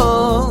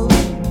young,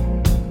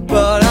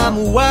 but I'm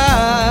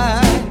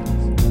wise.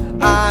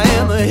 I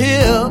am a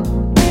hip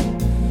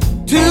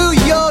to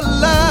your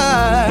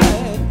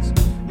lies.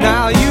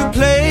 Now you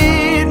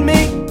played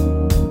me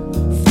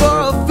for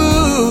a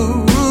fool.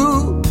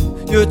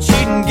 Your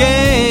cheating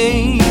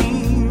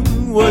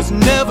game was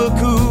never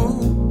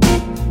cool.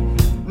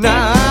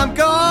 Now I'm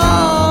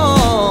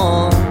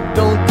gone,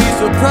 don't be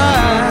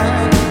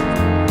surprised.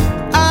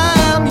 I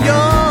am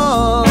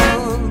young,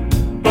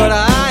 but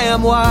I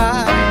am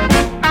wise.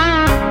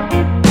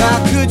 How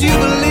could you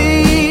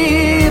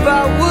believe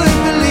I would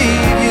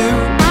believe you?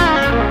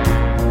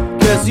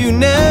 'Cause you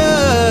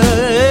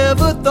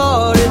never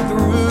thought it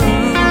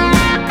through.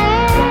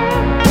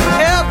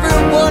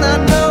 Everyone I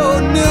know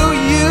knew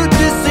you'd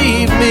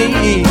deceive me,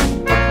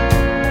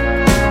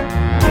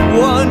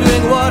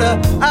 wondering what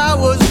I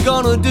was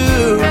gonna do.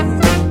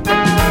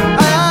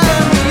 I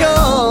am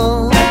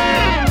young,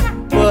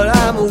 but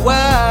I'm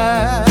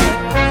wise.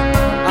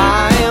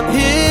 I am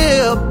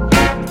hip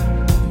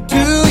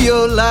to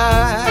your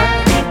lies.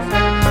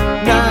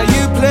 Now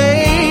you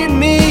played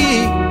me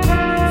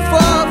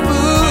for a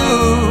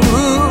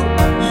fool.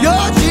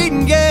 Your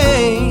cheating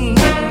game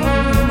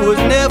was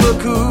never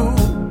cool.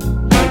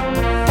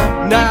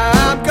 Now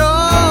I'm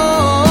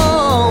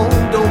gone,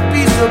 don't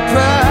be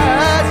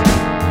surprised.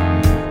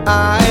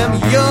 I am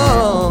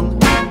young,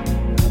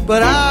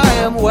 but I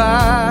am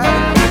wise.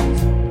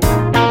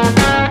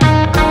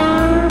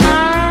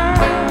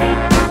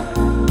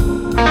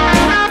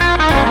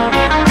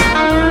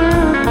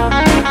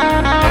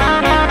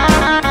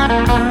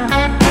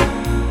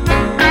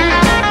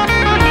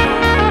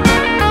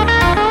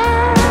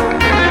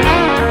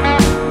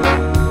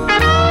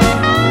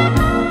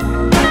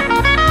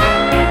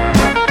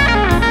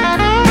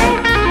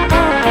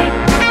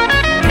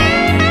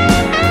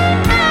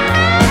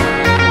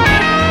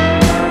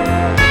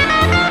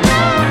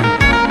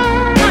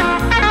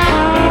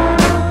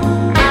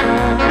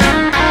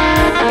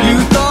 You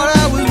thought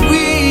I was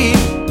weak,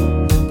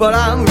 but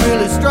I'm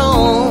really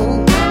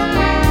strong.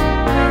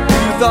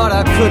 You thought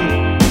I couldn't,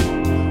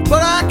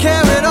 but I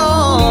carried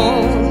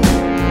on.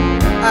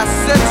 I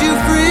set you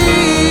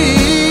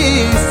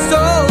free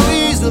so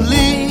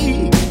easily,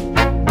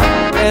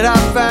 and I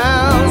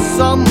found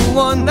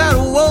someone that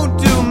won't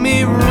do me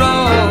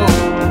wrong.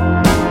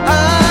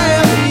 I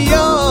am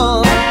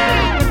young,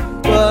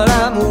 but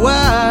I'm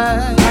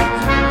wise.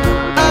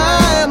 I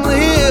am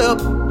hip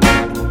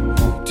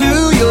to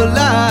your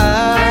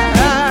lies.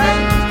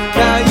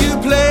 Now you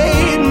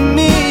played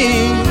me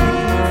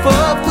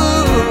for a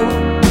fool.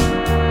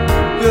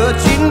 Your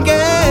cheating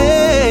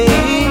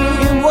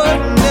game was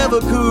never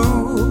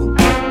cool.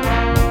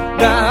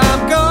 Now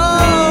I'm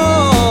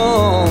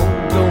gone,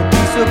 don't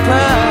be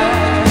surprised.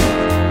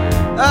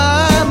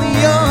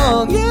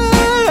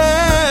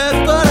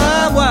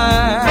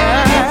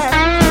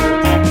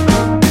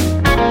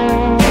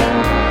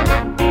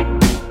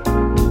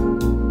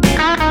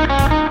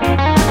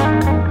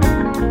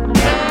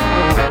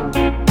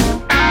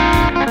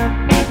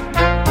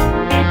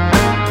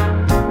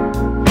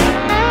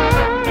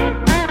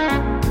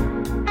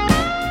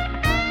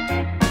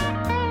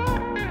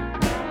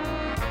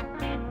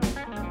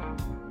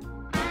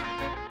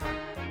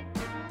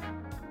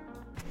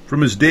 From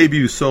his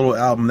debut solo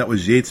album, that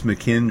was Yates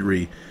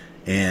McKendry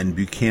and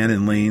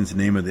Buchanan Lane's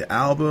name of the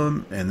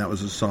album, and that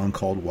was a song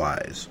called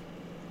Wise.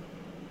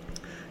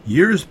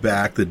 Years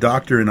back, the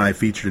Doctor and I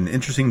featured an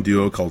interesting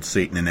duo called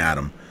Satan and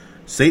Adam.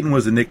 Satan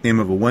was the nickname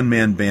of a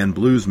one-man band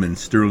bluesman,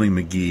 Sterling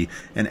McGee,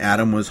 and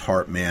Adam was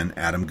Heartman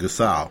Adam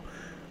Gasau.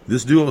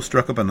 This duo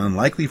struck up an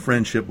unlikely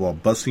friendship while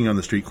busking on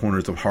the street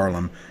corners of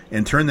Harlem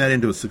and turned that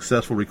into a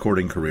successful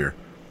recording career.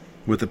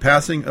 With the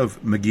passing of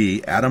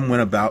McGee, Adam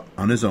went about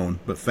on his own,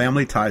 but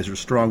family ties are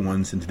strong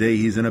ones, and today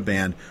he's in a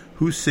band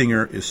whose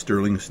singer is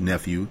Sterling's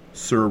nephew,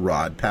 Sir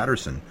Rod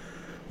Patterson.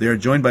 They are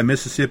joined by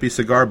Mississippi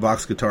cigar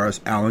box guitarist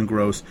Alan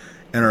Gross,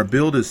 and are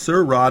billed as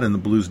Sir Rod and the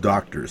Blues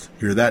Doctors.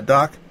 Hear that,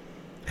 Doc?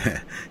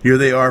 Here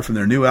they are from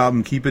their new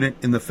album, Keeping It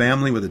in the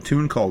Family, with a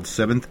tune called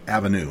 7th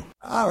Avenue.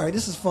 All right,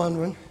 this is a fun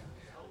one.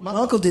 My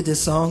uncle did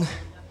this song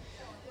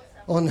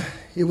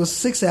it was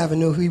 6th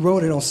Avenue. He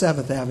wrote it on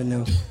 7th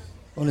Avenue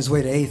on his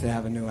way to 8th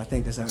Avenue. I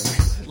think that's how it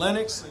is.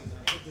 Lennox.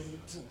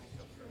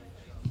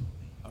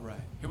 All right,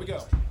 here we go.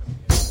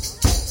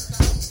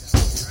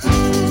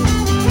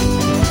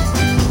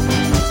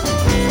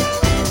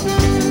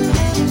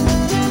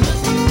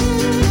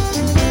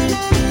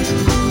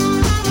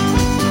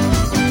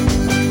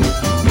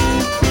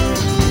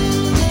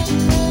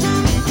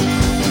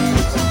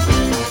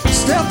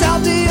 Stepped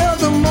out the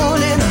other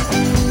morning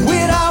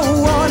without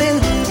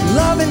warning.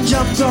 Loving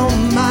jumped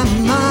on my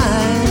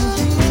mind.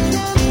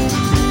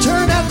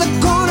 Turned at the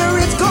corner,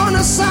 it's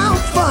gonna sound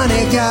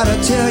funny.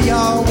 Gotta tell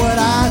y'all what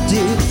I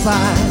did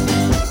find.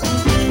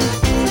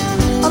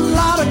 A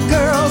lot of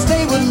girls,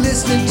 they were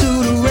listening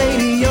to the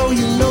radio.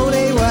 You know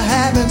they were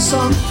having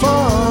some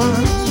fun.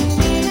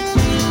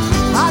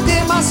 I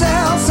did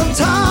myself some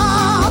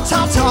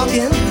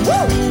talking.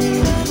 Woo!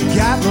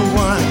 Got me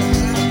one.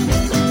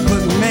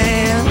 But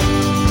man,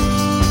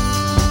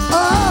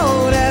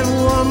 oh, that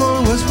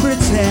woman was pretty.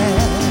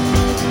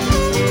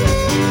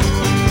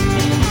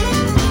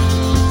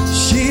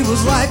 She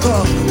was like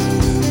a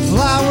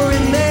flower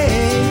in May.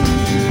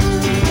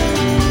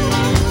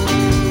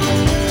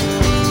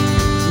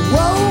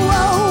 Whoa,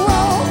 whoa,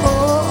 whoa,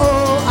 oh,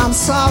 oh, I'm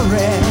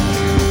sorry.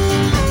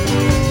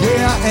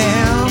 Here I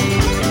am.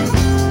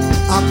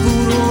 I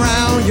fooled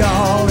around,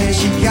 y'all, and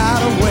she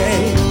got away.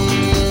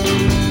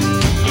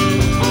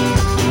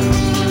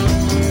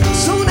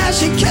 Soon as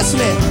she kissed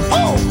me,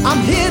 oh,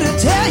 I'm here to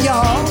tell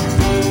y'all,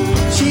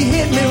 she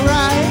hit me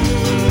right.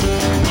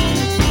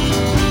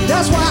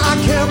 That's why I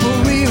kept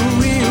her real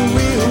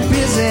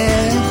busy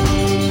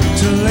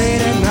till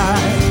late at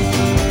night.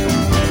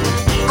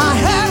 I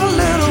had a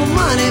little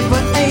money,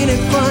 but ain't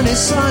it funny,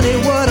 sonny,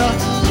 what a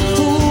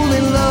fool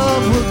in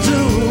love will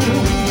do.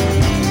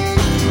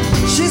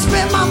 She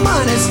spent my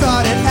money,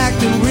 started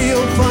acting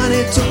real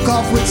funny, took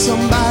off with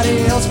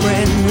somebody else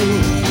brand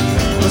new.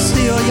 But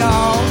still,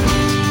 y'all,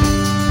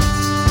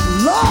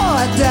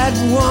 Lord, that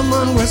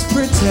woman was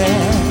pretty.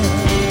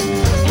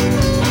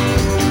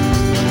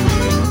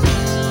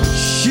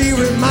 She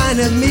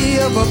reminded me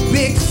of a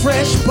big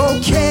fresh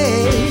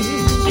bouquet.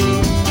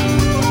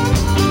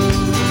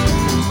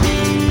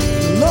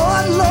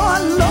 Lord,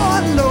 Lord,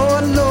 Lord,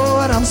 Lord,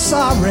 Lord, I'm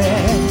sorry.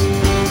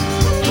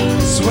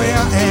 Swear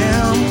I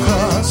am,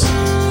 'cause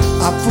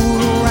I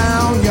fooled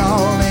around,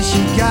 y'all, and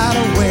she got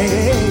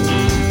away.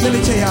 Let me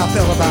tell you how I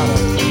felt about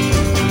her.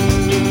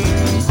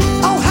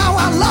 Oh, how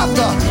I loved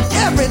her.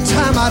 Every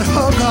time I'd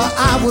hug her,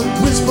 I would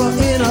whisper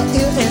in her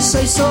ear and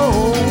say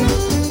so.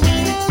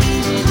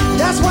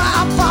 That's why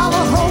I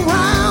follow her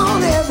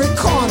around every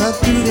corner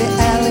through the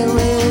alley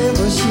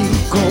wherever she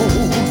go.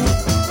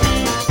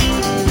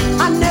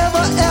 I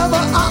never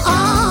ever,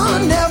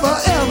 never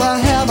ever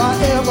have I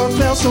ever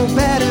felt so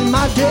bad in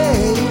my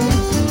day.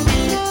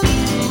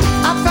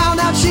 I found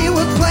out she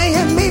was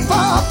playing me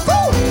for a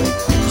fool.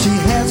 She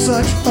had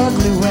such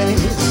ugly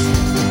ways,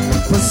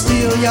 but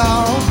still,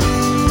 y'all,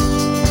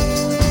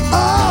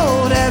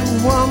 oh, that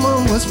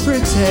woman was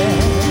pretty.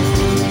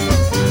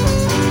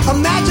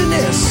 Imagine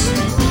this.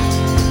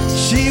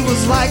 She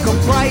was like a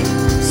bright,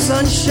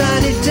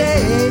 sunshiny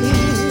day.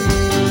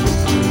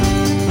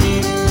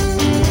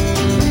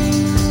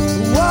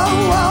 Whoa,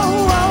 whoa,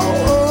 whoa,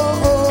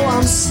 oh, oh,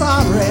 I'm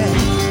sorry.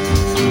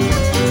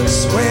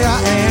 Swear I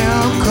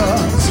am,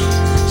 'cause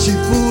she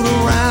fooled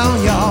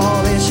around,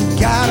 y'all, and she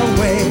got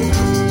away.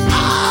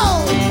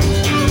 Oh!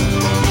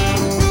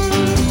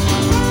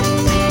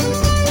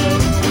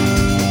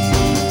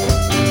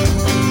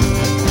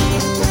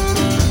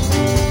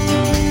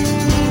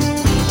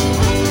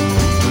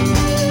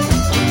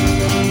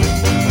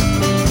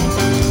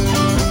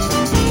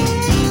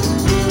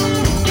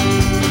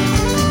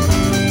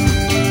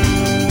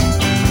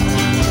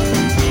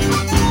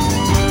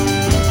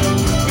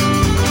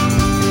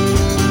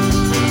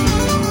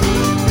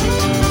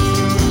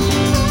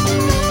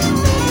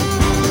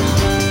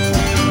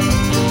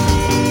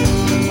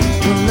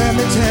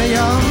 Tell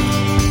y'all,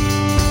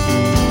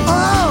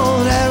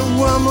 oh, that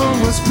woman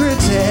was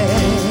pretty.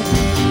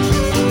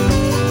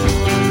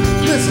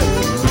 Listen,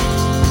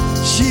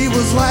 she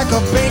was like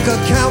a bank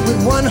account with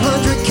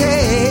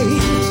 100K.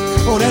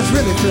 Oh, that's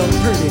really feeling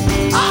pretty.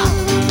 Ah!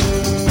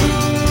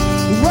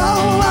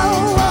 Whoa, whoa,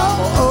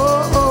 whoa,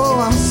 oh,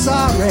 oh, I'm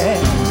sorry.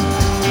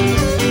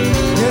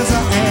 Yes, I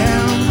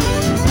am.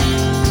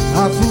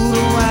 I fooled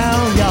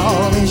around,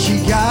 y'all, and she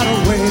got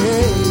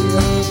away.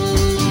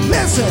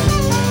 Listen,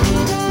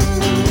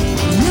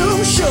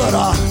 you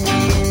shoulda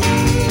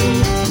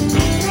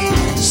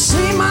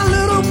seen my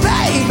little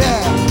baby,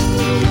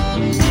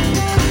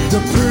 the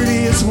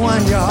prettiest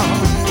one, y'all.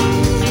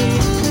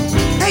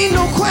 Ain't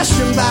no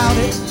question about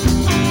it.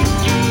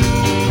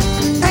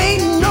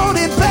 Ain't no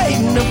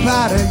debating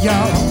about it,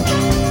 y'all.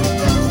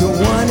 The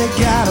one that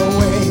got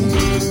away.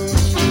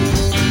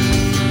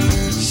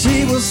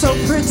 She was so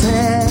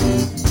pretty.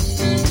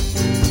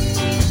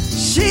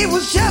 She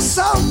was just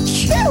so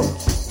cute.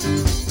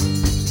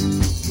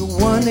 The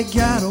one that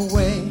got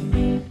away.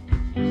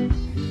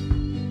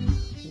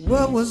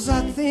 What was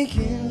I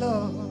thinking,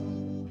 Lord?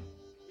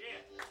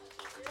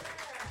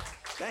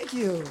 Thank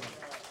you.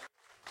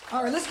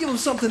 All right, let's give them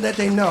something that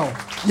they know.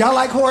 Y'all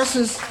like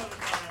horses?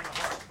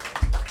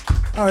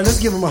 All right, let's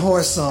give them a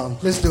horse song.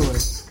 Let's do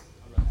it.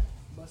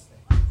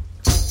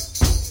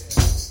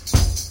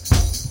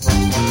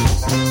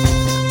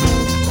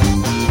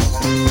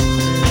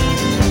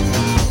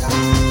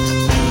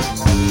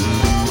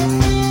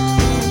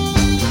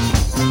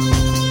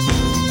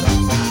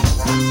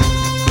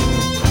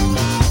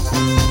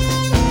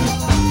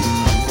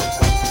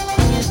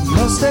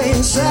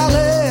 Mustang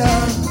Sally,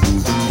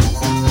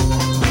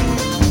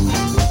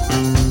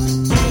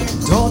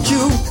 don't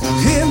you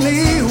hear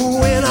me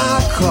when I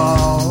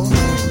call?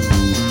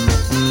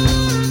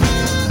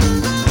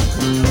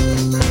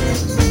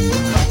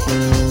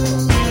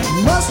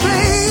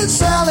 Mustang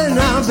Sally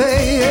now,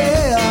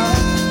 baby,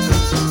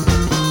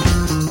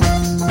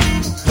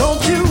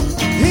 don't you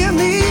hear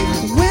me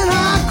when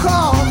I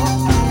call?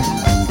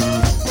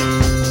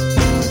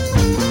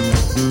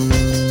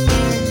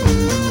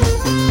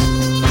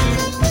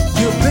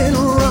 You've been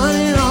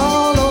running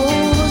all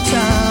over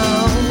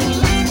town.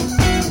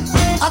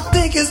 I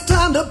think it's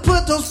time to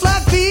put those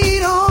flat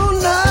feet on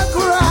the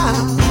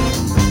ground.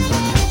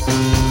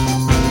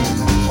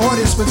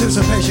 Audience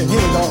participation,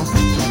 here we go.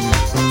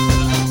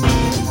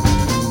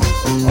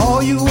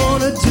 All you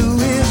wanna do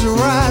is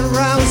ride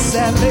around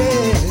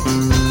Sally.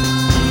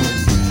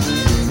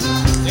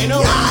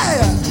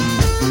 Yeah!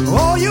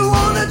 All you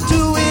wanna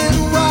do is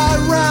ride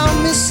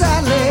around Miss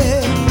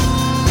Sally.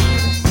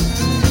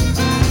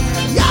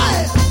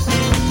 Yeah!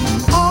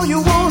 All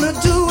you wanna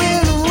do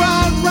is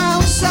ride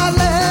around Sally.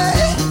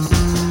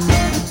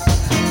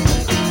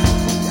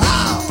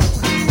 Yeah!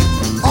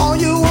 All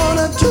you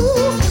wanna do,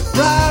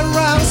 ride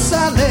around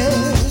Sally.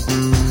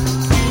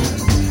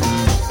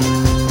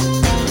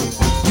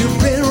 You've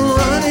been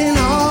running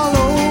all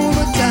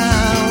over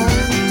town.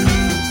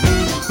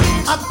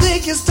 I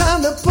think it's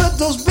time to put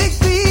those big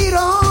feet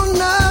on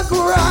the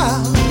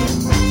ground.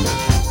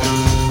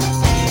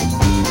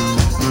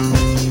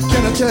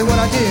 Can I tell you what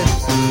I did?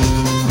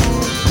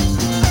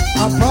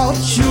 I brought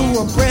you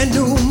a brand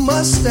new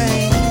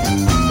Mustang,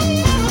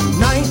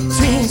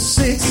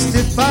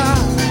 1965.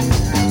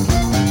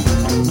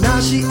 Now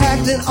she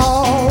acting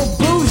all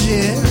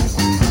bougie.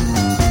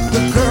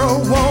 The girl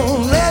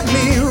won't let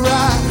me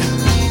ride.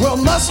 Well,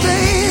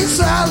 Mustang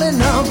Sally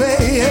now,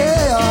 baby,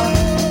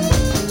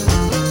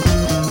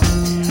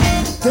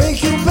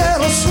 think you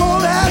better slow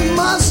that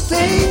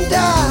Mustang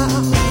down.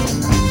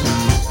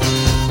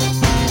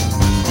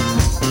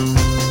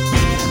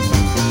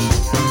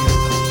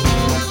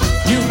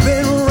 You've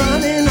been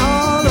running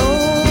all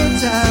over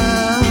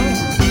town.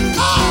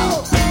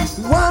 Oh,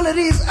 one of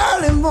these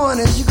early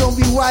mornings you're gonna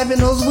be wiping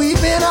those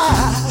weeping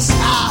eyes.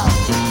 Oh.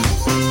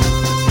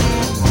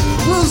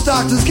 Blues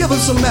doctors, give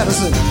us some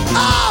medicine.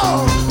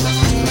 Oh!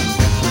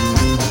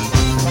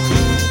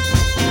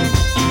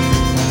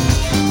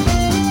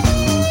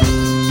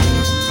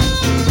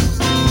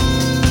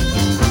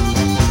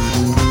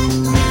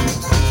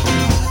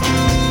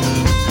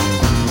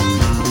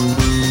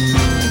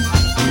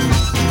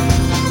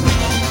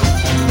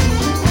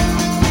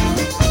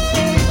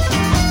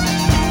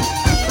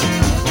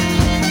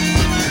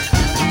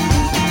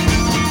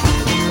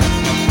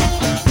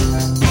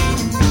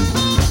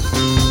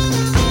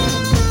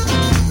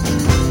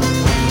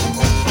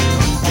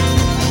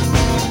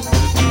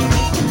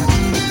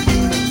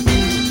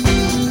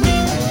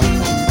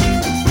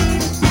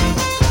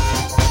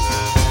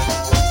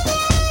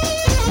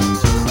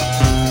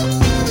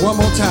 One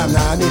more time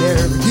now, I need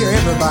to hear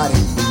everybody,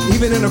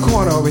 even in the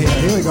corner over here.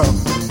 Here we go.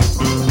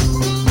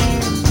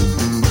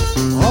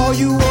 All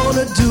you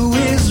wanna do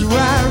is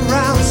ride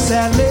around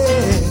Sally.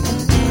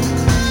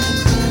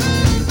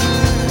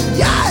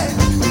 Yeah!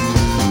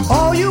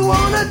 All you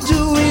wanna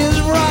do is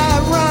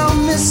ride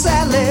around Miss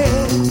Sally.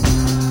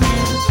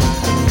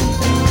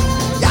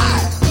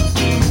 Yeah!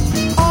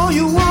 All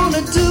you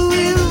wanna do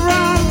is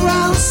ride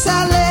around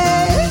Sally.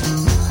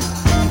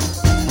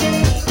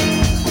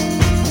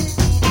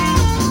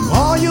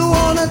 All you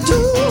wanna do,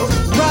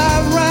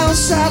 ride around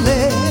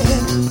Sally.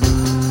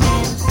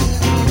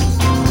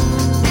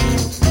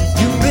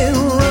 You've been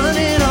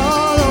running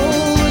all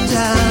over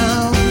town.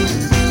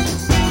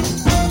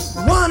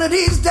 one of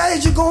these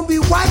days you're gonna be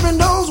wiping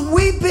those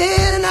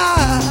weeping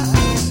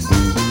eyes.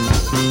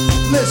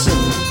 Listen,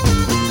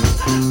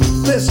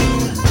 listen.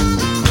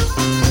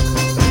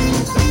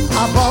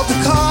 I bought the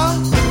car,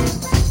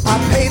 I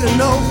paid a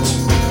note.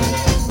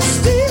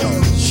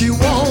 Still, she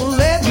won't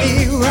let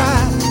me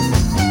ride.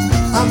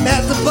 I'm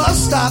at the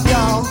bus stop,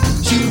 y'all.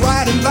 She's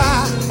riding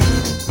by.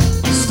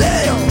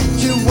 Still,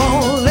 she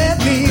won't let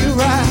me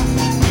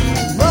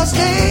ride.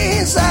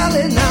 Mustang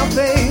Sally now,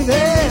 baby.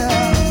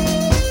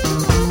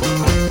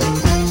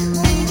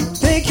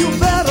 Think you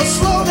better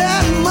slow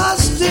that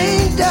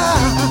Mustang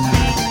down.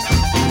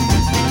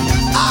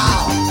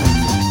 Ow.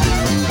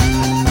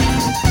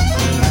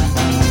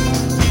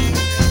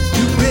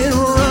 You've been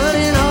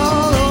running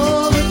all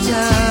over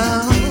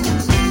town.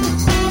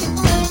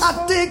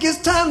 I think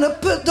it's time to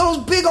put those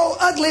big old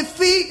ugly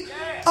feet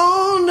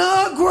on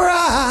the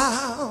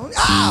ground.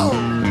 Ow.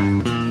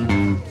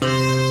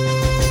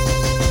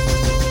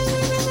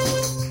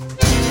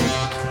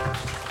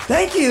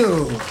 Thank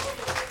you.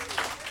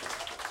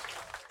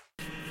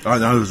 All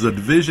right, now there's a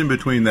division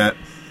between that.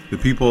 The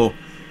people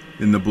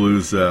in the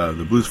blues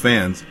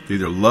fans, they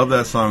either love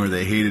that song or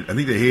they hate it. I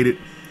think they hate it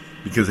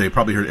because they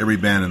probably heard every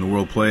band in the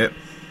world play it.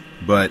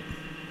 But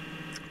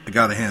I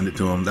got to hand it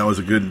to them. That was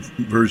a good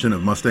version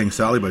of Mustang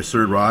Sally by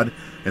Sir Rod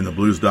and the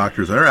Blues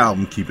Doctors. Their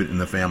album, Keep It in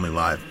the Family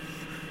Live.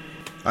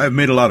 I have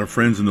made a lot of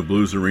friends in the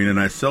blues arena, and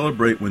I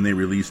celebrate when they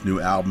release new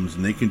albums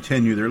and they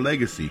continue their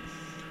legacy.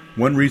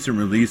 One recent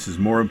release is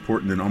more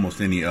important than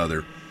almost any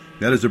other.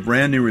 That is a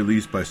brand new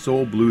release by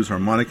soul blues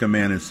harmonica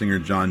man and singer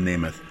John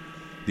Namath.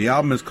 The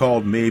album is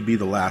called May Be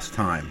the Last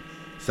Time.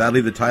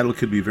 Sadly, the title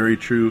could be very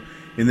true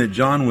in that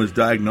John was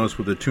diagnosed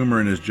with a tumor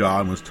in his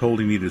jaw and was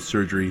told he needed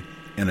surgery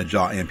and a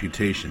jaw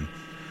amputation.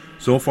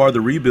 So far,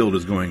 the rebuild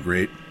is going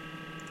great,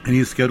 and he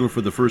is scheduled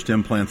for the first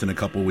implants in a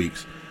couple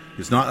weeks.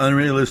 It's not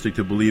unrealistic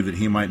to believe that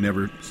he might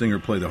never sing or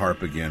play the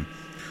harp again.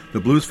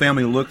 The Blues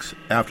family looks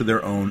after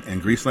their own,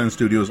 and Greaseland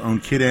Studios' own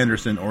Kid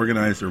Anderson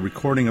organized a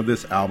recording of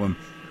this album,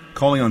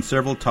 calling on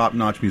several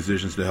top-notch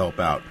musicians to help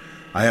out.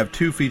 I have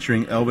two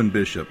featuring Elvin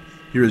Bishop.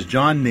 Here is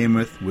John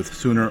Namath with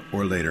Sooner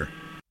or Later.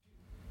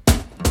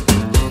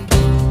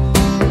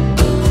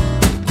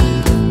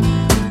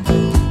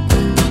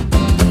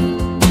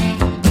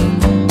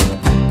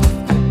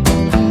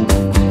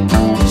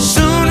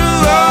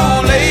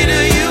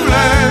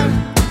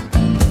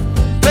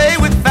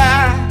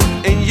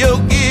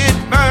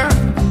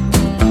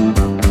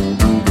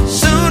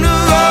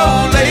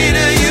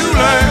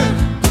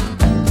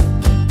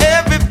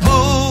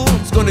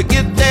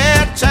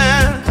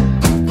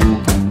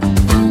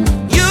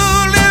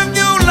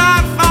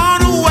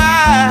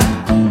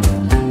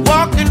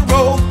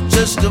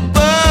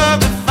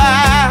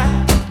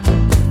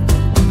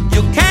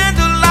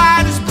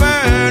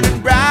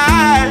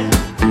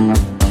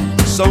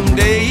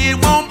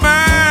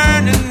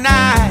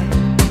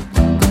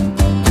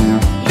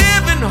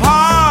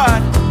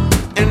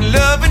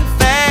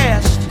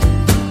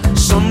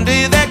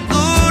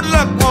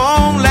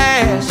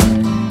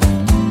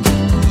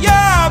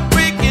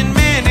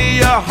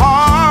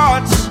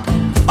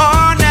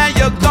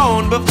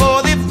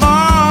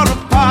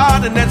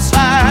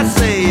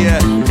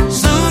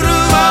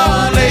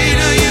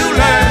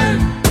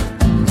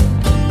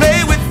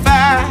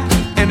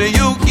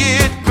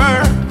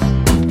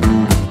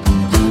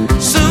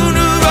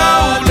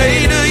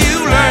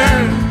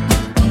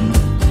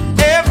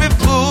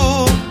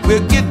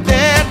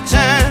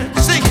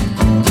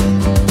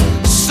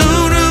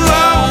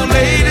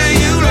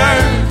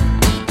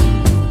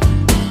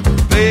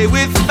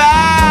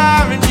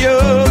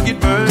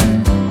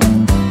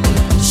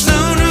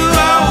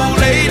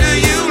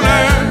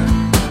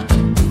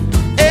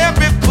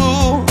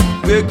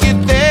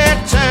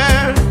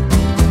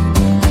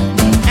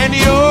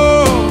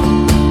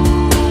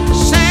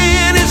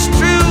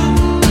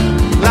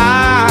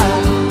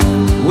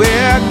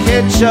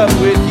 Up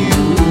with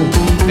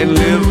you and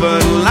live a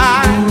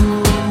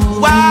life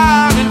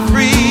wild and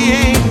free.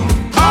 Ain't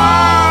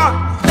all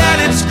that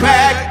it's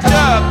cracked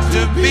up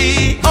to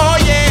be. Oh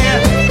yeah.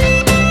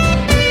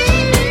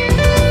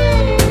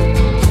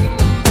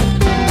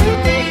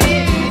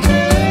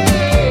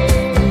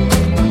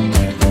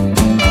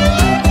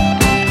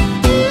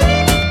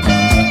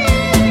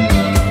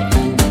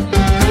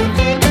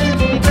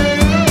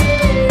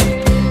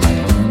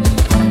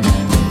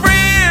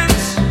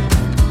 Friends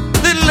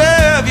that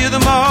love you the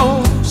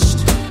most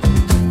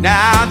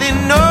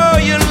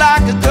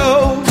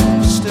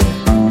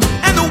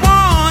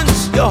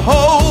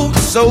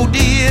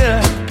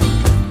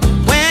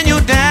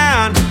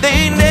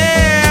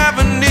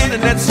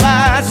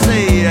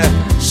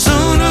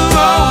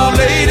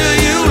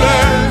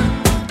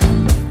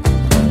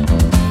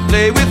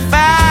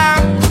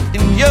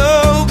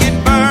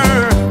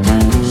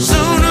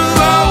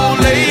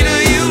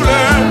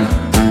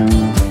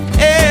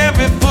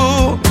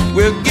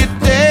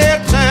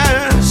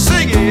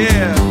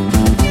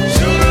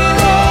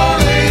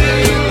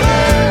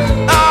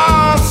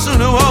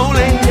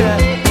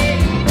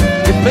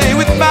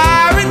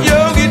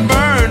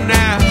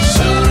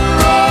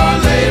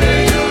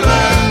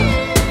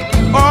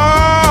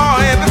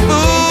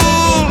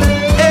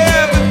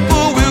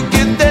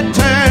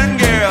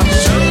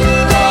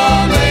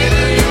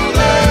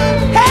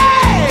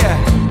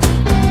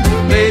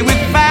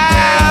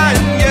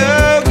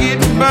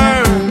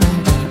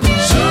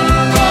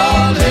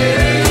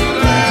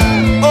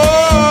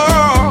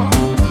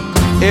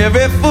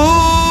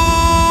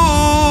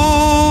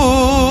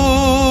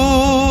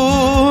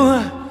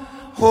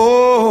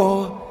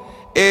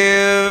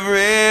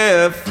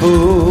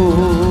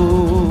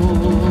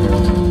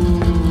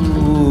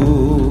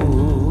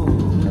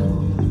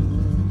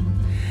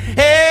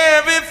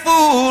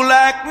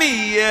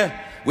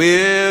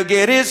will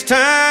get his time.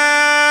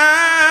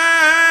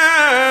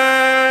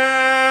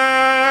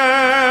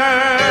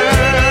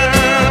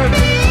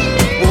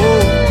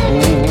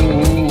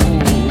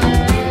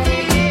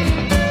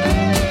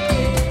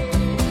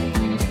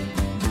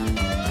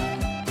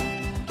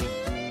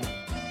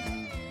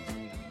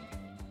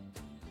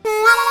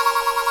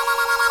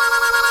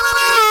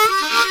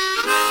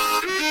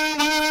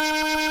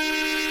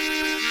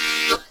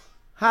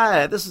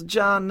 Hi, this is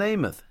John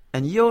Namath,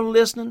 and you're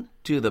listening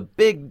to the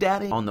Big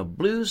Daddy on the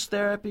Blues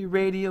Therapy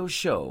Radio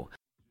Show.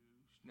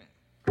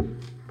 Feeling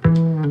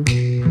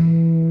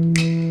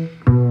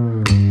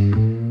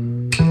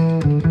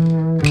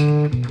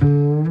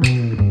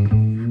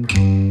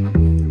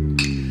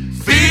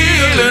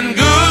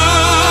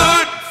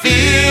good.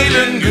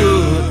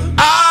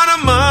 All the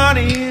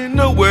money in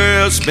the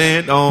world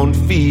spent on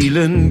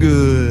feeling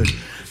good.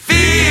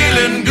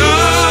 Feeling good.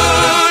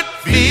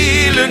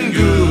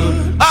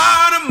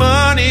 All the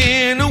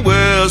money in the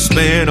world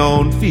spent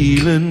on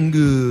feeling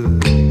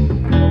good.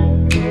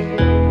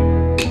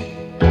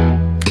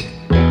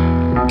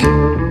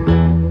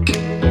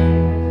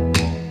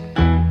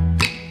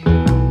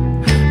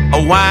 A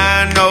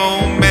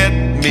wino met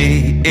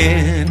me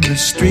in the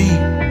street.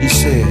 He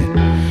said,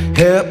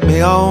 help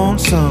me on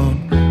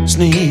some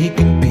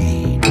sneaking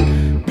beat.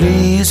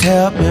 Please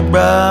help me,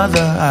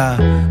 brother,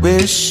 I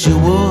wish you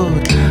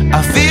would.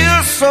 I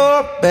feel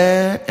so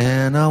bad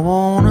and I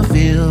wanna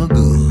feel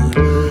good.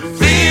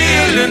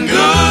 Feeling good.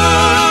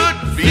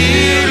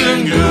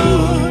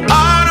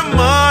 All the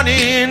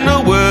money in the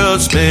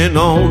world spent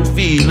on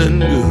feeling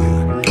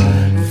good.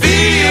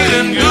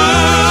 Feeling good.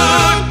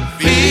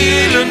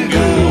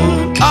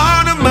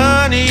 All the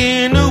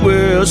money in the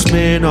world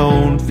spent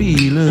on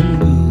feeling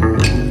good.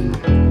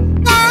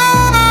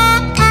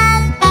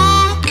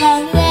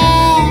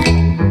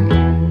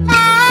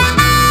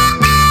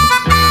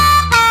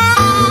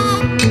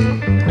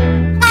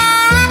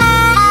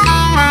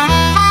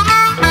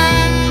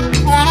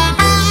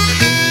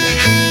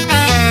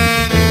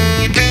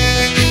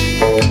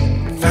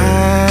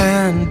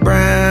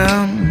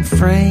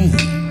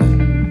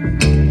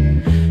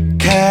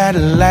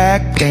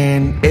 Cadillac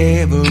and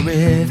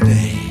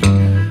everything,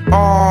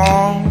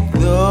 all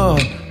the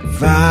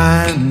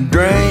fine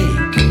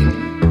drink,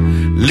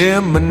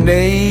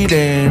 lemonade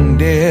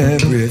and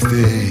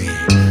everything.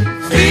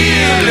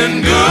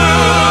 Feeling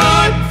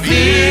good.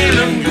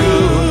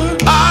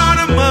 All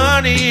the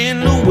money in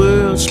the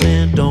world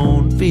spent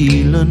on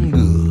feeling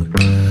good.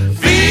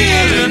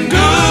 Feeling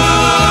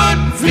good.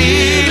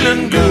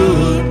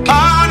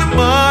 All the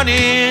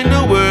money in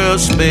the world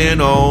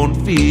spent on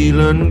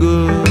feeling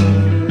good.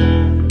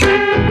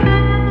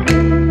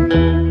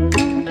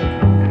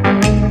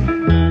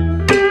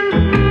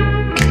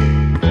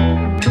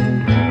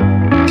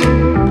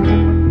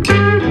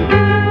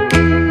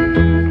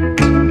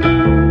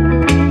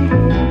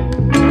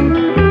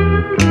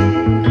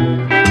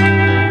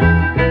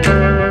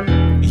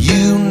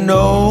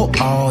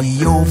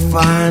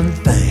 Fine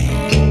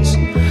things,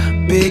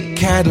 big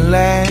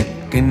Cadillac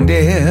and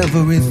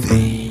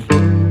everything,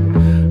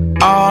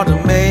 all the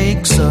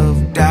makes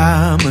of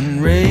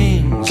diamond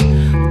rings,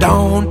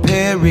 Dom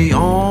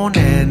Perignon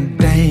and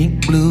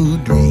dank blue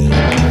dream.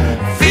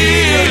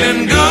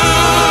 Feeling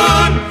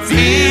good.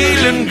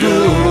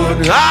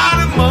 All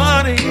the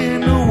money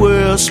in the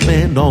world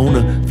spent on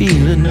a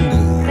feeling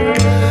good.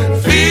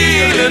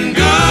 Feeling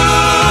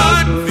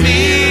good.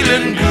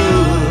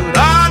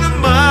 All the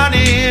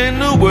money in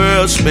the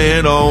world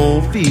spent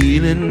on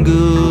feeling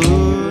good.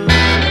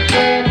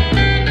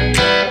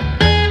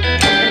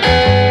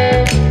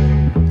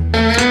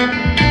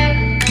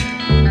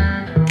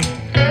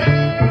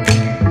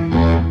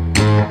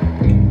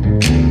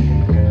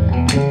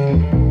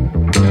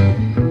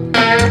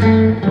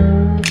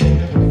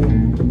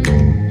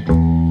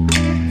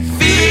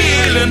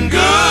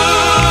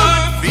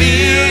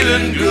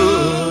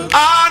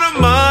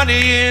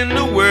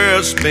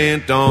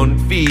 Spent on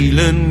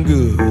feeling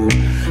good.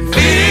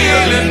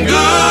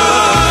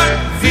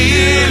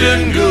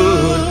 Feeling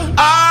good.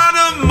 All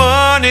the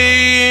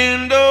money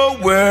in the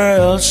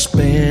world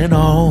spent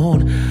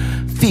on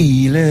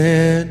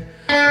feeling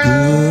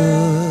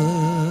good.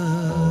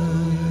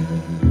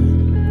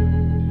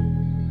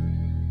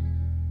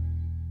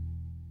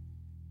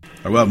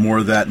 We'll have more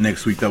of that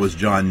next week. That was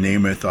John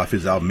Namath off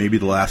his album Maybe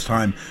the Last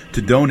Time.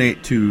 To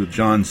donate to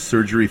John's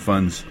surgery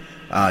funds,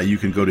 you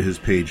can go to his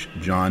page,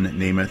 John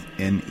Namath,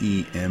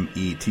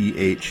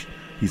 Nemeth.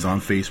 He's on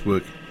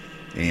Facebook,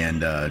 and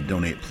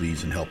donate,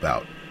 please, and help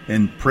out.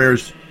 And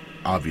prayers,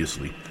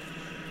 obviously.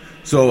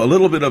 So a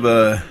little bit of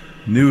a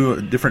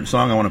different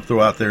song I want to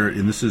throw out there,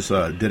 and this is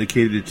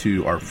dedicated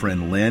to our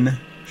friend Len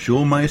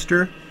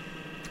Schulmeister,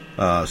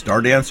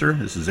 Star Dancer.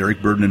 This is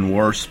Eric Burdon and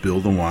War,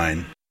 Spill the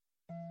Wine.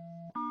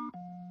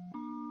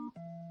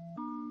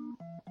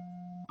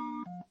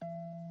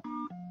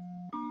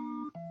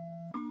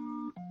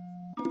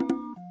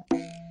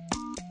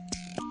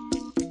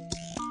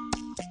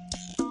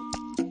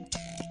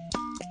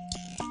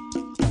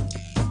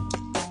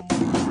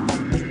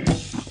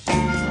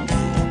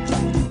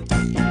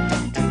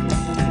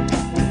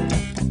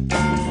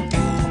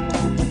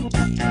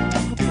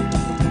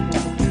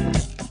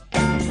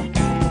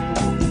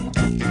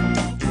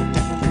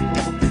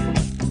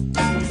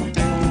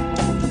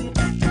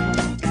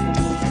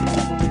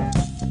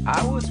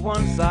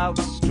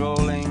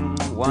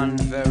 one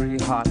very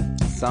hot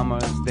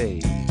summer's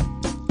day,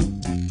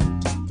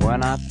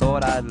 when I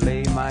thought I'd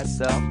lay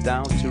myself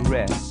down to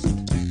rest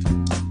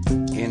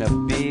in a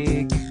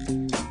big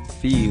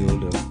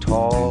field of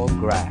tall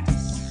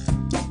grass.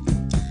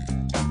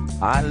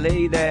 I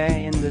lay there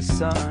in the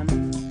sun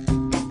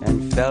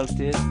and felt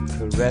it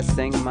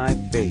caressing my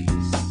face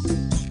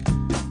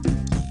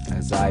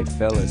as I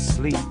fell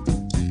asleep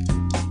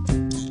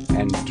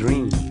and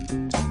dreamed.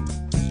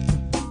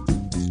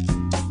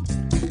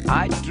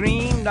 I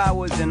dreamed I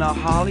was in a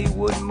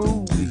Hollywood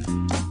movie,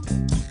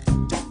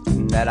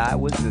 and that I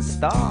was the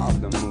star of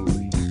the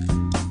movie.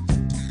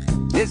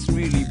 This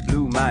really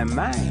blew my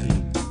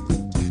mind,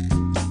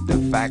 the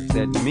fact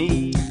that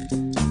me,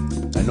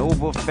 an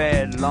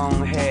overfed,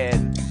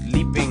 long-haired,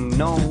 leaping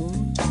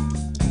gnome,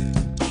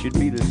 should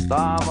be the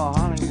star of a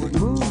Hollywood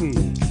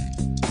movie.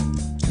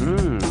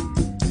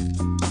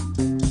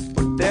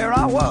 But there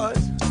I was.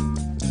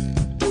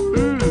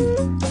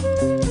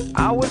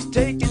 I was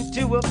taken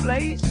to a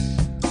place,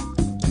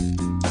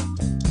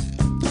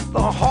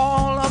 the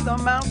Hall of the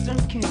Mountain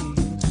King.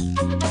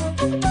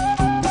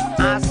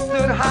 I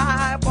stood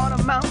high upon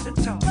a mountain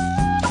top,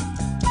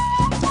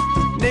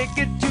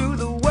 naked to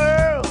the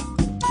world,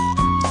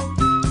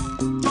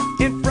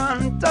 in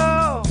front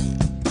of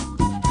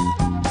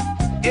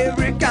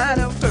every kind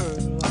of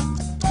girl.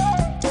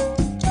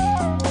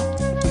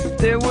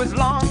 There was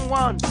long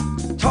ones,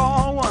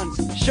 tall ones,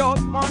 short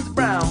ones,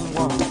 brown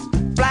ones,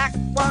 black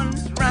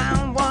ones,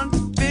 round ones,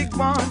 big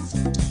ones,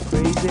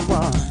 crazy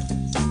ones.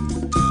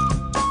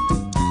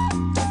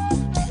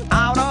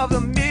 Out of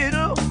the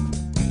middle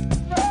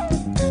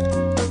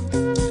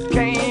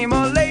came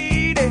a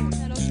lady.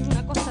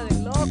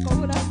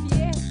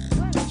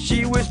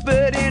 She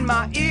whispered in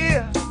my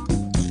ear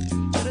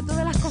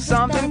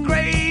something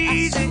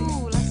crazy.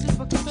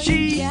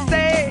 She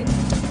said,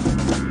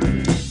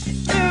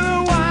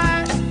 "Still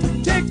wine,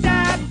 take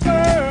that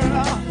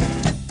girl.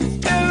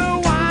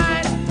 Still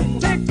wine,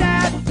 take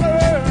that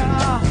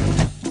girl.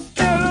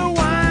 Still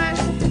wine,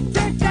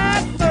 take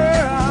that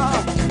girl.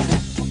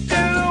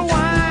 Still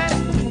wine,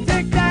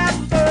 take that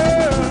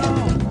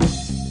girl."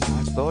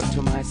 I thought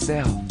to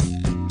myself,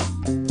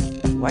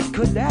 what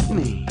could that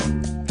mean?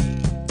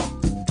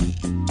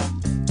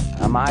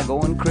 Am I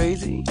going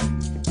crazy?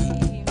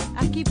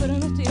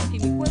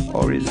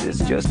 Or is this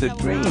just a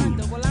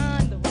dream?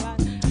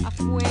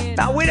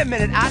 Now wait a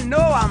minute, I know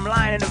I'm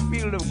lying in a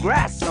field of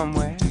grass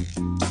somewhere,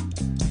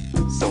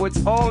 so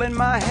it's all in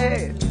my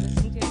head.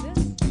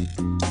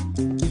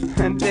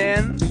 And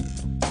then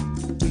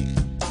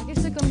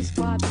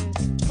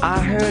I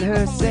heard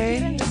her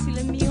say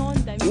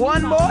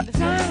one more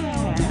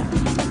time,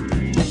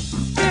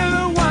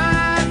 "Still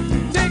wine,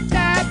 take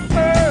that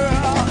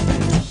girl.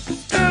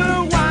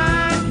 Still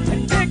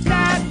wine, take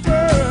that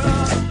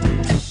girl.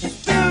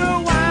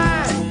 Still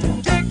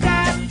wine, take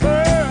that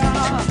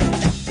girl.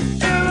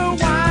 Still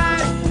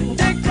wine,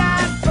 take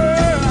that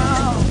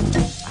girl."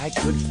 I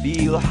could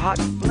feel hot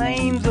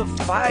flames of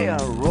fire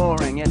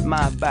roaring at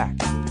my back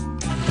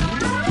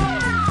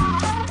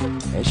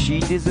as she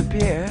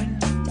disappeared,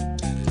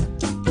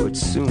 but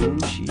soon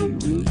she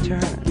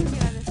returned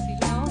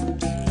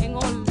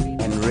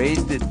and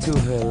raised it to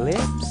her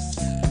lips,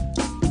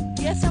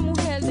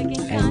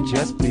 and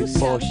just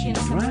before she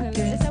drank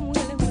it,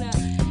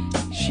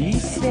 she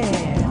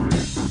said,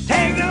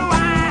 "Take the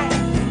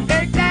wine,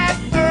 take that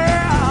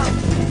girl.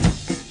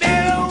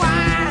 Still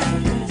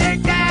wine,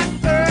 take that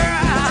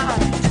girl.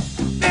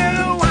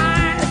 Still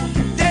wine,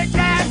 take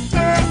that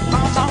girl.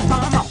 Come on,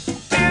 come on.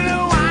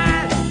 Still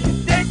wine,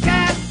 take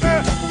that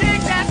girl,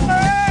 take that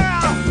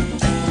girl.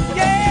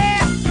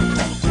 Yeah,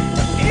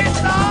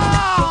 it's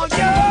all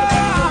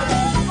yours.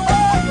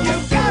 All you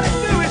gotta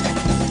do is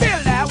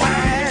spill that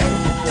wine,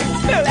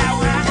 spill that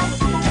wine.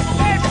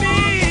 Let me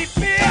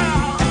feel,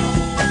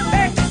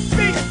 let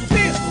me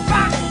feel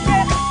rock,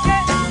 yeah,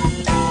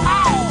 yeah.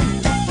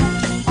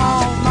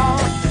 Oh,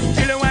 Lord.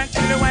 Chill away,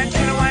 chill away,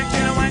 chill away,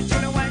 chill away,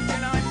 chill away,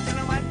 chill away, chill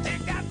away.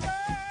 Take that girl.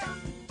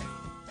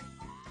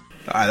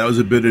 All right, that was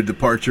a bit of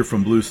departure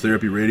from Blues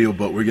Therapy Radio,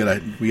 but we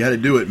had to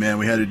do it, man.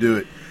 We had to do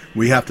it.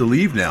 We have to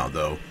leave now,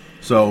 though.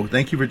 So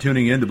thank you for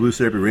tuning in to Blues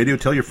Therapy Radio.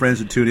 Tell your friends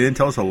to tune in.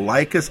 Tell us to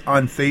like us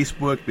on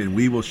Facebook, and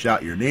we will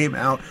shout your name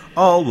out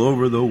all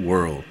over the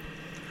world.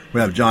 We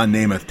have John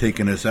Namath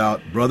taking us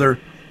out. Brother,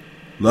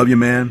 love you,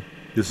 man.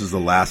 This is the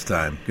last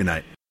time. Good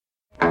night.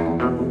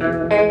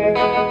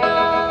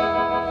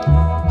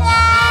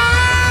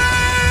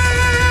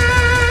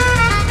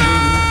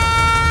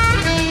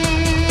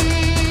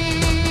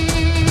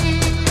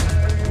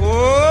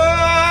 Oh,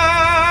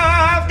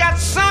 I've got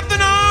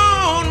something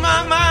on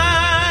my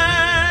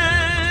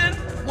mind.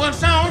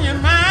 What's on your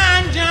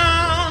mind,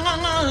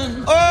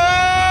 John? Oh,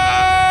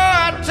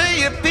 I tell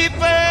you,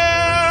 people,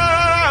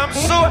 I'm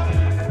so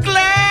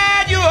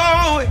glad you're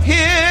all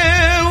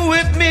here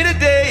with me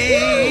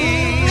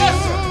today. Yes,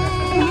 sir.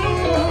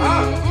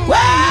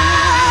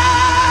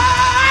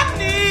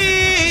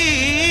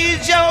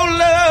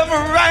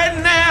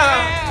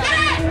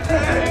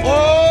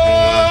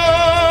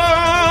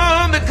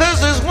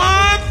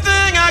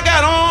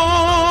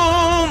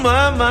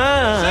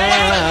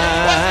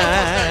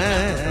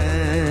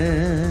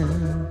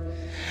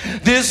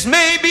 This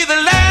may be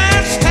the last